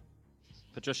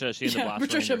 Patricia, she in the blast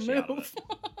Patricia, range, or is she out of move.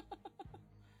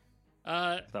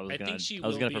 I think she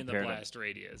will be in the blast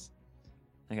radius.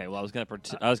 Okay, well, I was gonna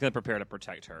prepare to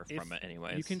protect her from it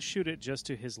anyways. You can shoot it just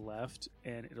to his left,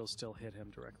 and it'll still hit him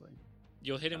directly.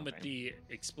 You'll hit him with the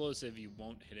explosive. You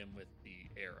won't hit him with the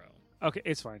arrow. Okay,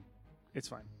 it's fine. It's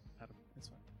fine, Adam. It's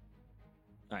fine.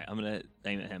 All right, I'm gonna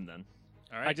aim at him then.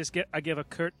 All right. I give a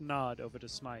curt nod over to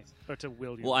Smythe or to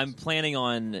Williams. Well, I'm planning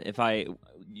on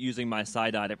using my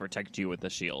side eye to protect you with the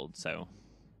shield, so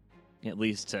at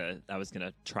least I was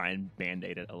gonna try and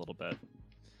band-aid it a little bit.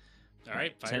 All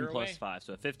right, fire 10 away. plus 5,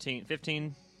 so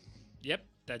 15. Yep,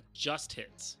 that just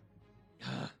hits.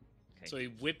 Okay. So he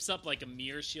whips up like a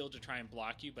mirror shield to try and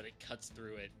block you, but it cuts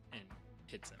through it and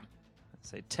hits him. Let's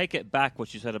say, take it back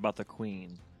what you said about the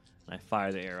queen. And I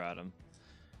fire the arrow at him.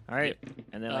 All right,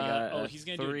 and then I got he's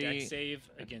going to do a dex save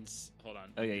against... Hold on.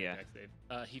 Oh, yeah. Dex save.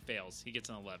 He fails. He gets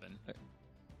an 11.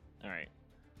 All right.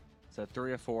 So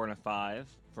 3, a 4, and a 5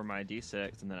 for my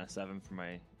D6, and then a 7 for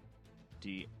my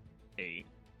D8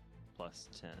 plus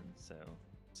 10.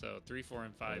 So 3, 4,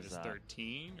 and 5 is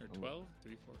 13 or 12?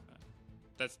 3, 4, 5.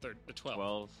 That's 12.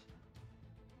 12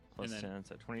 plus And then 10,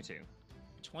 so 22.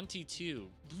 22.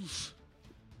 Oof.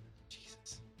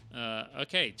 Jesus.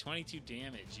 Okay, 22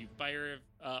 damage. You fire...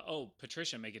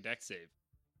 Patricia, make a dex save.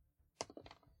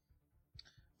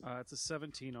 It's a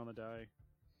 17 on the die.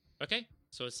 Okay,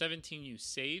 so a 17 you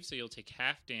save, so you'll take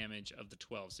half damage of the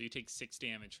 12. So you take 6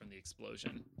 damage from the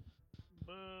explosion.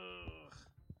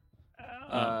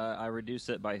 I reduce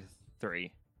it by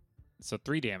 3. So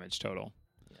 3 damage total.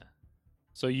 Yeah.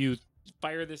 So you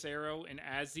fire this arrow, and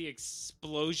as the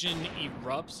explosion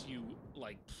erupts, you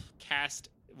cast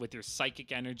with your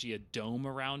psychic energy a dome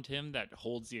around him that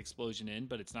holds the explosion in,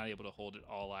 but it's not able to hold it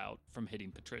all out from hitting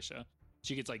Patricia.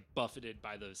 She gets buffeted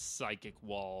by the psychic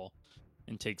wall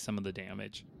and takes some of the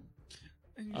damage.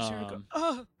 And you just hear her go,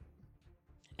 "Ah!"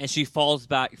 And she falls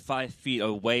back 5 feet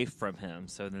away from him,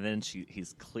 so then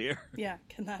he's clear. Yeah,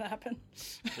 can that happen?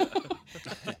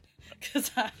 Because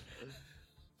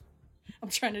I'm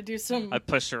trying to do I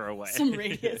push her away. some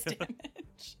radius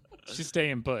damage. She's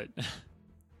staying put.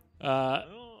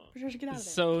 Patricia, get out of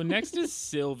there. So next is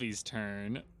Sylvie's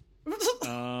turn.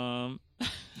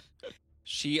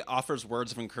 She offers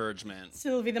words of encouragement.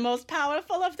 Sylvie, the most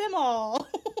powerful of them all.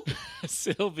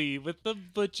 Sylvie with the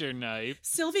butcher knife.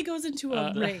 Sylvie goes into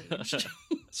a rage.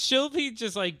 Sylvie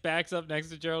just backs up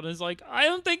next to Gerald and is like, "I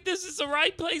don't think this is the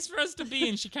right place for us to be,"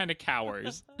 and she kind of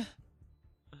cowers.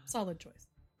 Solid choice.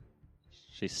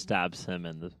 She stabs him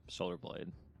in the shoulder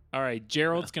blade. All right,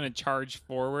 Gerald's going to charge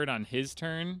forward on his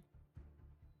turn.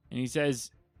 And he says,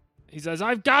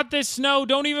 "I've got this, Snow.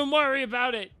 Don't even worry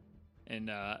about it." And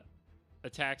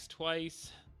attacks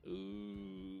twice.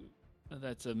 Ooh,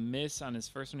 that's a miss on his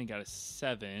first one. He got a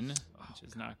 7, which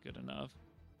is not good enough.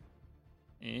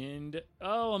 And,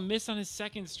 a miss on his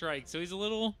second strike. So he's a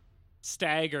little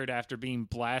staggered after being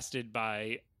blasted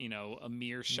by, a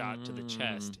mere shot to the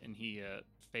chest. And he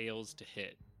fails to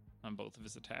hit on both of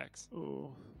his attacks.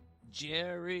 Ooh.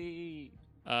 Jerry.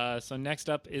 So next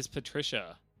up is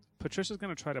Patricia. Patricia's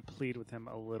going to try to plead with him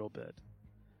a little bit.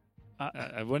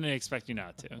 I wouldn't expect you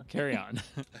not to. Carry on.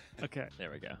 Okay. There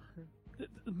we go.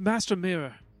 Master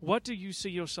Mirror, what do you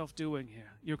see yourself doing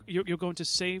here? You're going to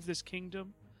save this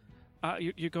kingdom?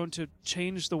 You're going to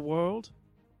change the world?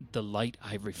 The light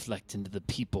I reflect into the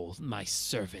people, my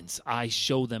servants, I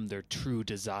show them their true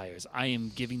desires. I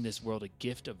am giving this world a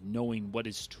gift of knowing what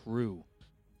is true.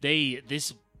 The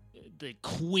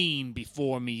queen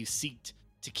before me seeked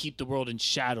to keep the world in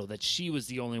shadow, that she was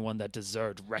the only one that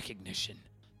deserved recognition.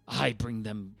 I bring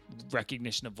them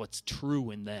recognition of what's true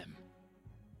in them.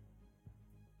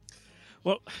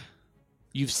 Well,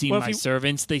 you've seen my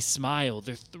servants. They smile.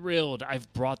 They're thrilled.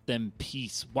 I've brought them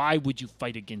peace. Why would you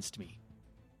fight against me?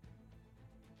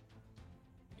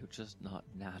 You're just not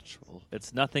natural.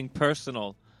 It's nothing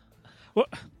personal. Well,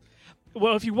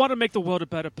 if you want to make the world a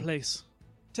better place,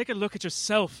 take a look at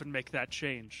yourself and make that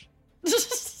change.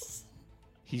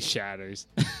 He shatters.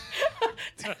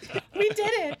 We did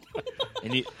it.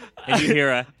 And you hear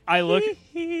a I look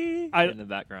in the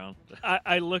background.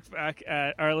 I look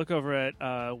over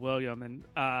at William and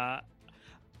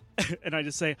and I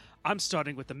just say, I'm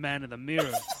starting with the man in the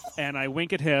mirror. And I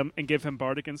wink at him and give him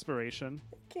bardic inspiration.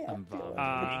 I'm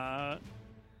vomiting.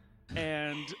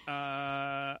 And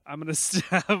I'm gonna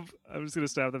stab. I'm just gonna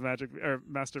stab the Master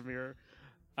Mirror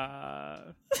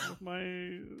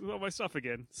with all my stuff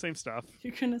again. Same stuff.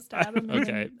 You're gonna stab him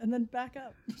and then back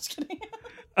up. I'm just kidding.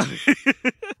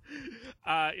 Yeah,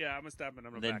 I'm gonna stab him and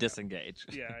I'm gonna then back disengage.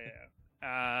 up.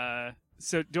 Yeah.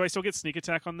 So do I still get sneak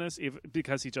attack on this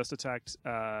because he just attacked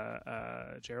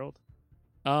Gerald?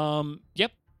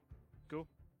 Yep. Cool.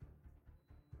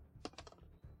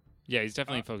 Yeah, he's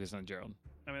definitely focused on Gerald.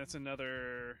 I mean, that's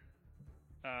another.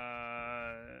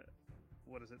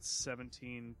 What is it?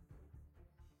 17.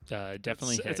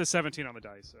 Definitely hit. It's a 17 on the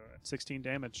dice, so 16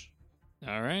 damage.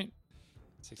 All right.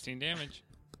 16 damage.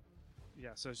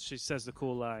 Yeah, so she says the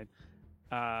cool line.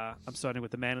 I'm starting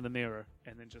with the man in the mirror,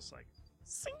 and then just like.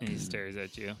 And he stares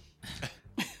at you.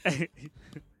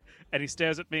 And he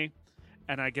stares at me,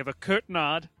 and I give a curt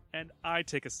nod, and I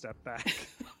take a step back.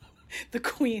 The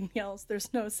queen yells,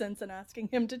 there's no sense in asking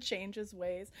him to change his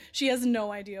ways. She has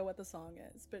no idea what the song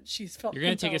is, but she's felt. You're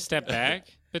going to take a step back,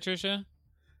 Patricia?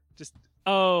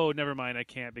 Oh, never mind. I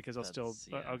can't because I'll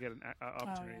Yeah. I'll get an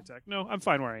opportunity attack. No, I'm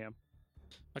fine where I am.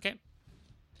 Okay.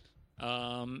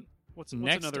 What's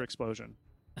next? another explosion?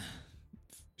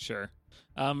 Sure.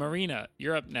 Marina,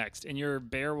 you're up next, and your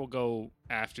bear will go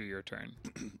after your turn.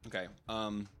 Okay.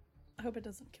 I hope it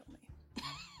doesn't kill me.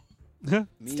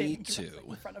 Me Standing too.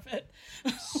 in front of it.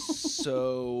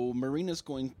 So Marina's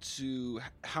going to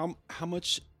how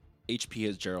much HP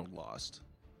has Gerald lost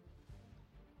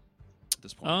at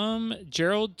this point?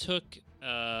 Gerald took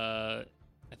I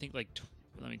think like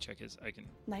let me check his. I can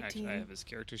 19. actually I have his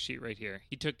character sheet right here.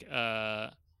 He took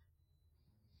 19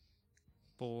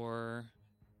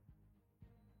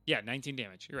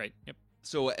 damage. You're right. Yep.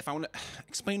 So if I want to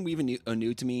explain Weave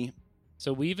Anew to me.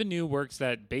 So Weave Anew works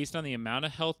that based on the amount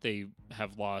of health they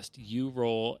have lost, you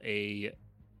roll a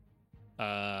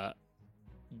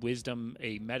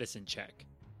medicine check,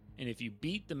 and if you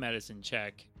beat the medicine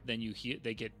check, then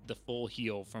they get the full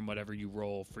heal from whatever you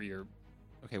roll for your.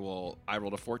 Okay, well I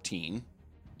rolled a 14.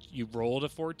 You rolled a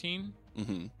 14,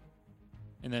 mm-hmm.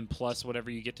 and then plus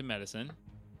whatever you get to medicine,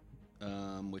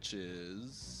 which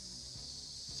is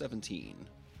 17.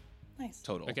 Nice.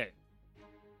 Total. Okay.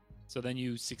 So then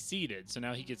you succeeded. So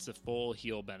now he gets the full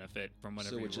heal benefit from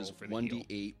whatever you which roll is for the 1d8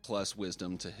 heal. plus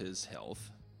wisdom to his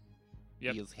health.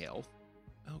 Yep. His health.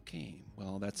 Okay,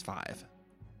 well that's 5.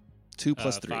 2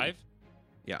 plus 3. 5?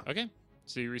 Yeah. Okay.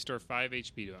 So you restore 5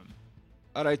 HP to him.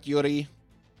 All right, Yuri.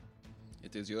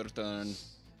 It is your turn.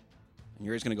 And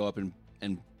Yuri's going to go up and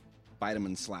bite him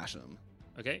and slash him.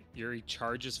 Okay. Yuri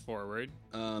charges forward.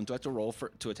 Do I have to roll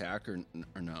to attack or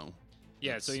no?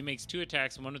 Yeah, so he makes 2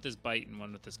 attacks, one with his bite and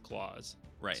one with his claws.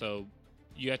 Right. So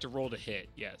you have to roll to hit.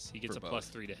 Yes, he gets For a plus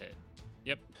both. 3 to hit.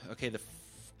 Yep. Okay,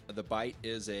 the bite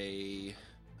is a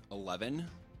 11,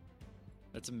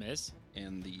 That's a miss.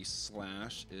 and the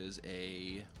slash is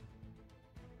a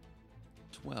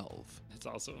 12. That's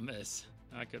also a miss.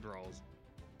 Not good rolls.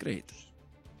 Great.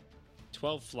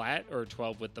 12 flat or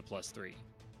 12 with the plus 3?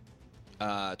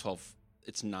 12.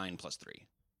 It's 9 plus 3.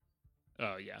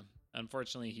 Oh, yeah.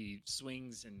 Unfortunately, he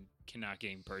swings and cannot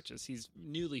gain purchase. He's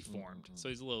newly formed, so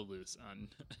he's a little loose on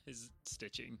his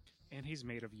stitching. And he's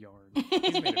made of yarn.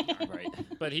 He's made of yarn, right?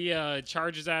 But he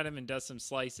charges at him and does some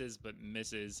slices, but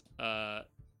misses.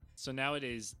 So now it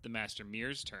is the Master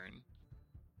Mirror's turn.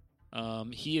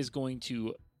 He is going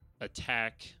to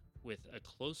attack with a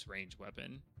close range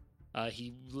weapon.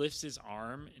 He lifts his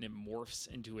arm and it morphs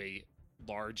into a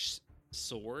large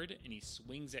sword, and he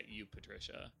swings at you,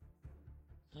 Patricia.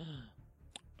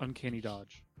 Uncanny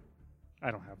dodge.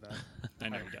 I don't have that. I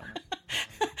know you don't.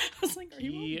 I was like, are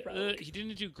you rogue? He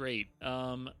didn't do great.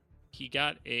 He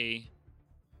got a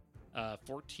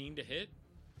 14 to hit.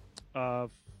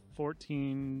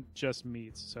 14 just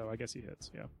meets, so I guess he hits.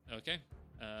 Yeah. Okay.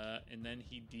 And then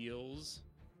he deals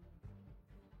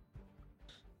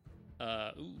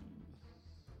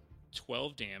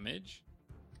 12 damage.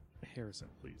 Harrison,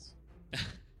 please.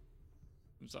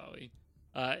 I'm sorry.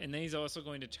 And then he's also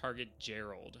going to target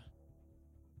Gerald.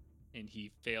 And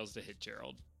he fails to hit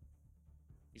Gerald.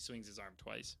 He swings his arm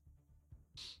twice.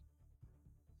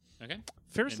 Okay.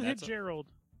 Fails to And hit that's Gerald.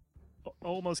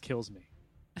 Almost kills me.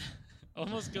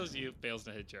 Almost kills you, fails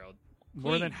to hit Gerald.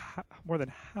 More than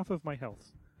Queen. half of my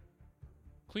health.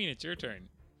 Queen, it's your turn.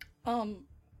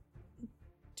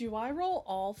 Do I roll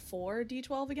all 4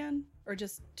 d12 again, or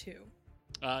just 2?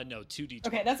 No, 2d12.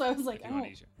 Okay, that's why I was like, If I you wanna don't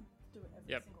use do it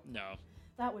every Yep, single. no.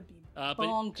 That would be But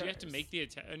bonkers. do you have to make the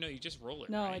attack? Oh, no, you just roll it,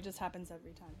 No, right? it just happens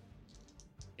every time.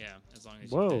 Yeah, as long as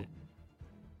Whoa. you hit.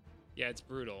 Yeah, it's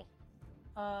brutal.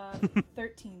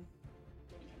 13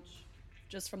 damage,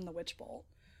 just from the witch bolt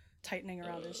tightening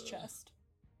around his chest.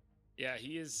 Yeah,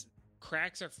 he is...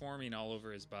 Cracks are forming all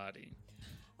over his body.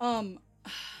 I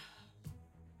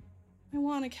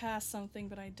want to cast something,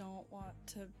 but I don't want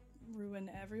to ruin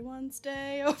everyone's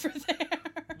day over there.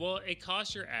 Well, it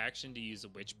costs your action to use a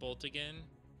witch bolt again.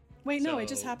 Wait, no, it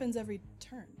just so- happens every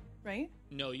turn, right?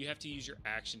 No, you have to use your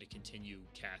action to continue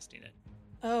casting it.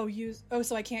 Oh,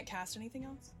 so I can't cast anything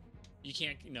else? You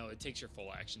can't... No, it takes your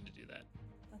full action to do that,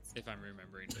 That's if I'm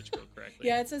remembering Witch Bolt correctly.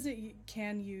 Yeah, it says that you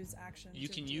can use action. You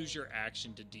to can do use it. your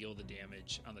action to deal the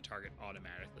damage on the target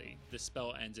automatically. The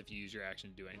spell ends if you use your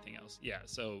action to do anything else. Yeah,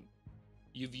 so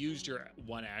you've used your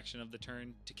one action of the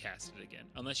turn to cast it again.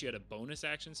 Unless you had a bonus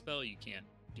action spell, you can't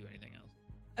do anything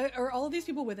else. Are all of these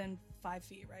people within 5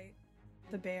 feet, right?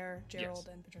 The bear, Gerald,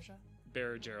 Yes. and Patricia?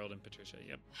 Bear, Gerald, and Patricia,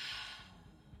 yep.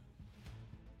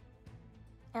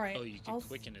 All right. Oh, you can I'll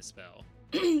quicken a spell.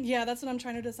 Yeah, that's what I'm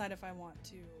trying to decide if I want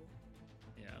to.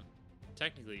 Yeah.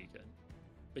 Technically you could.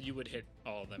 But you would hit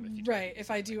all of them if you tried Right, to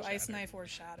if I use do something like Ice Shatter. Knife or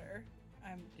Shatter,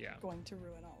 I'm Yeah. going to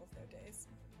ruin all of their days.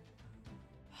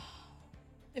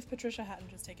 If Patricia hadn't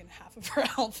just taken half of her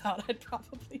health out, I'd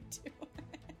probably do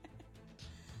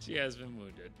She has been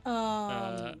wounded.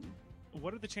 it.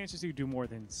 What are the chances you do more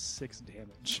than 6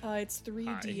 damage? It's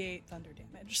 3d8 thunder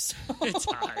damage. So. It's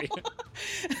high.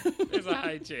 There's a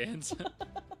high chance.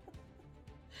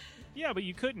 Yeah, but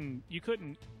you couldn't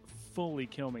fully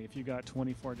kill me if you got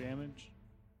 24 damage.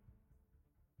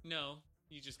 No,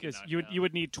 you just get Because knocked you out.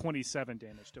 would need 27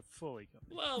 damage to fully kill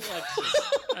me. Well, let's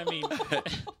just... I mean...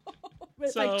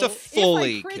 But, So- To if I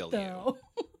fully crit, kill you.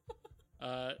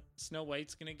 though, Snow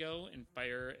White's gonna go and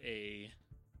fire a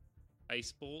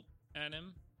ice bolt at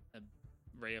him, a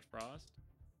ray of frost,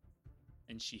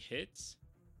 and she hits.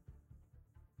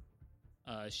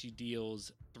 She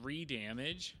deals 3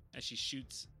 damage as she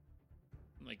shoots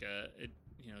like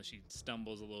she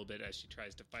stumbles a little bit as she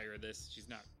tries to fire this. She's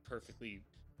not perfectly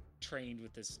trained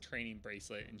with this training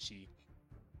bracelet, and she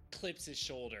clips his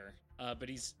shoulder. But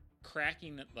he's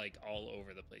cracking like all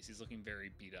over the place. He's looking very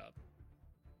beat up.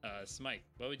 Smite,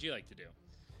 what would you like to do?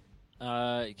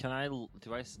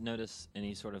 Do I notice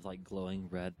any sort of like glowing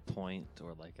red point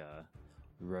or like a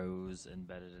rose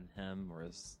embedded in him, or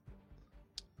is...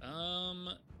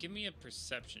 Give me a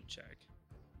perception check.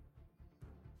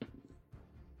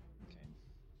 Okay,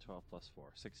 12 plus 4,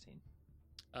 16.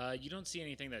 You don't see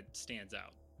anything that stands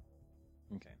out.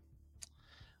 Okay.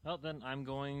 Well, then I'm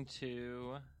going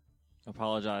to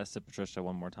apologize to Patricia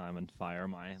one more time and fire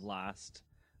my last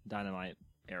dynamite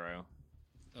arrow.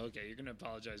 Okay, you're gonna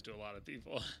apologize to a lot of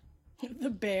people. the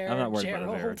bear, I'm not worried Gerald.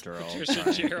 about the bear, Gerald.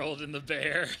 Patricia, Gerald, and the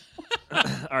bear.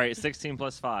 All right, 16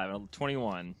 plus 5,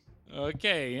 21.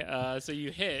 Okay, so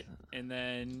you hit, and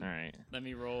then All right. let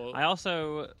me roll. I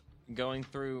also, going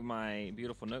through my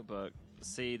beautiful notebook,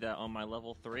 see that on my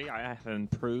level 3, I have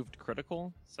improved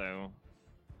critical. So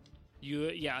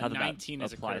how that 19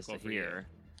 is a applies critical to for here.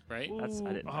 you, right? Ooh.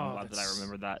 I didn't know. Oh, Glad that I that's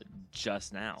remembered that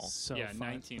just now. So yeah, fun.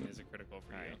 19 is a critical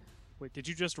for you. Alright. Wait, did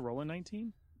you just roll a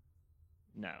 19?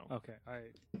 No. Okay, All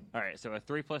right, so a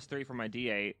 3 plus 3 for my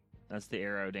D8, That's the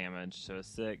arrow damage. So a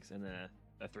 6 and then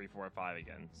a 3, 4, 5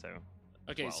 again. So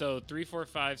Okay, 12. so 3, 4,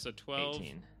 5, so 12.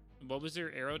 18. What was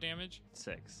your arrow damage?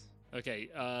 6. Okay,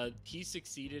 he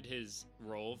succeeded his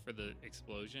roll for the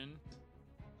explosion.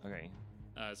 Okay.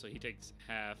 So he takes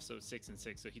half, so 6 and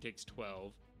 6, so he takes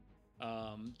 12.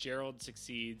 Gerald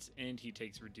succeeds and he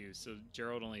takes reduced, so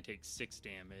Gerald only takes 6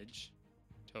 damage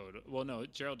total. Well, no,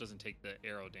 Gerald doesn't take the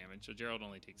arrow damage, so Gerald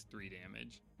only takes 3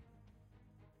 damage.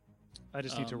 I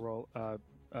just need to roll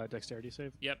dexterity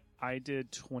save. Yep. I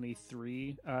did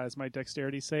 23 as my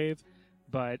dexterity save,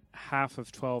 but half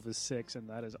of 12 is 6, and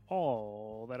that is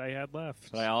all that I had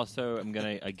left. But I also am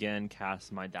going to again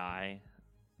cast my die.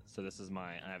 So this is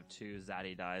I have 2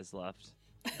 Zaddy dies left.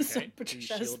 So Okay,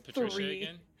 Patricia you has shield Patricia 3.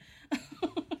 again.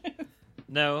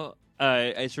 No,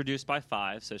 it's reduced by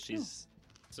 5, so she's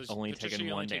So only Patricia, taken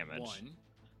you 1 only take damage.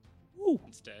 1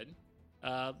 instead.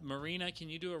 Marina, can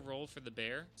you do a roll for the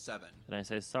bear? 7. And I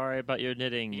say, sorry about your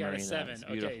knitting, You got Marina. a 7. It's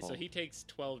Okay, beautiful. so he takes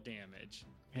 12 damage.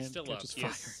 He's And still up. catches He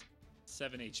has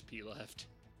 7 HP left.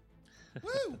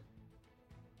 Woo!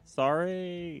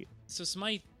 Sorry. So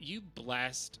Smythe, you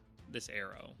blast this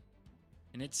arrow,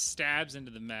 and it stabs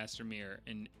into the master mirror,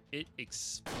 and it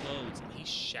explodes, and he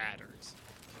shatters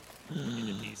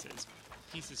into pieces.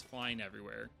 Pieces flying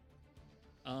everywhere.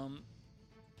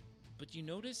 But you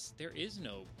notice there is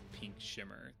no pink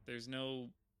shimmer. There's no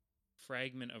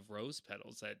fragment of rose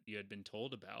petals that you had been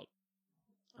told about.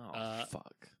 Oh,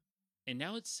 fuck. And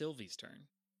now it's Sylvie's turn.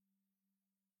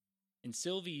 And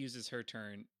Sylvie uses her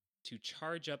turn to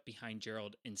charge up behind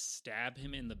Gerald and stab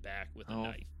him in the back with a Oh.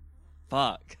 knife.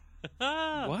 Fuck.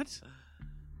 What?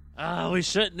 We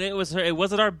shouldn't. It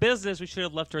wasn't our business. We should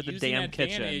have left her at the Using damn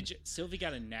advantage, kitchen. Sylvie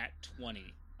got a nat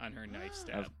 20 on her knife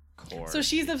stab. Of course. So she's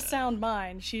she of did. sound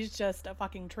mind. She's just a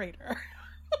fucking traitor.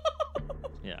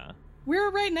 Yeah. We were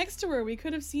right next to her. We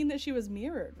could have seen that she was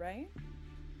mirrored, right?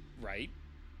 Right?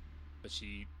 But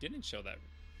she didn't show that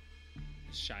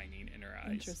shining in her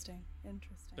eyes. Interesting.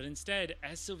 But instead,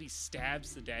 as Sylvie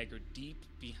stabs the dagger deep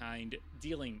behind,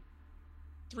 dealing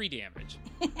 3 damage.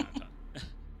 Not a ton.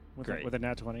 Great. With a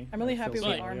nat 20. I'm really That happy feels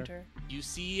we But- armed her. You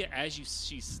see, as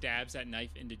she stabs that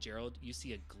knife into Gerald, you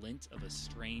see a glint of a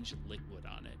strange liquid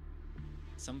on it.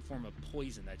 Some form of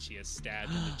poison that she has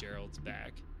stabbed into Gerald's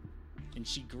back. And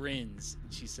she grins,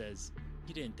 and she says,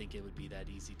 "You didn't think it would be that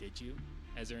easy, did you?"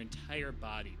 As her entire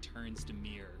body turns to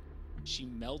mirror, she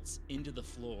melts into the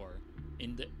floor,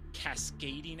 and the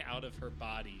cascading out of her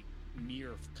body,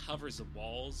 mirror covers the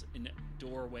walls and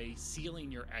doorway,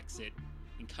 sealing your exit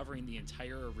and covering the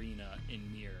entire arena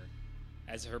in mirror.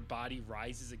 As her body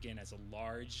rises again as a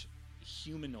large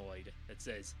humanoid that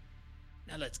says,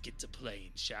 "Now let's get to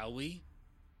playing, shall we?"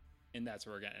 And that's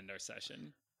where we're going to end our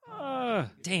session.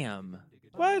 Damn.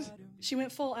 What? She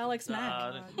went full Alex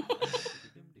Mack.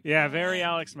 Yeah, very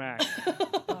Alex Mack.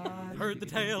 Heard the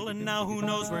tale, and now who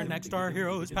knows where next our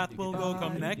hero's path will go.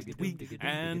 Come next week,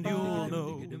 and you'll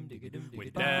know.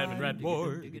 With Devin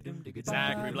Redward,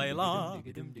 Zachary Blaylock,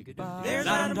 there's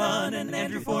Adam Dunn and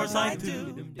Andrew Forsythe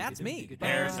too. That's me,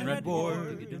 Harrison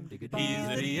Redward. He's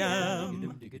the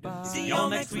DM. See y'all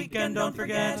next week, and don't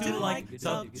forget to like,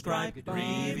 subscribe,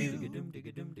 review.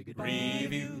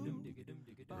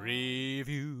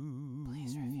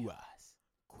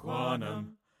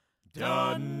 Quantum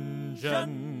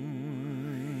Dungeon.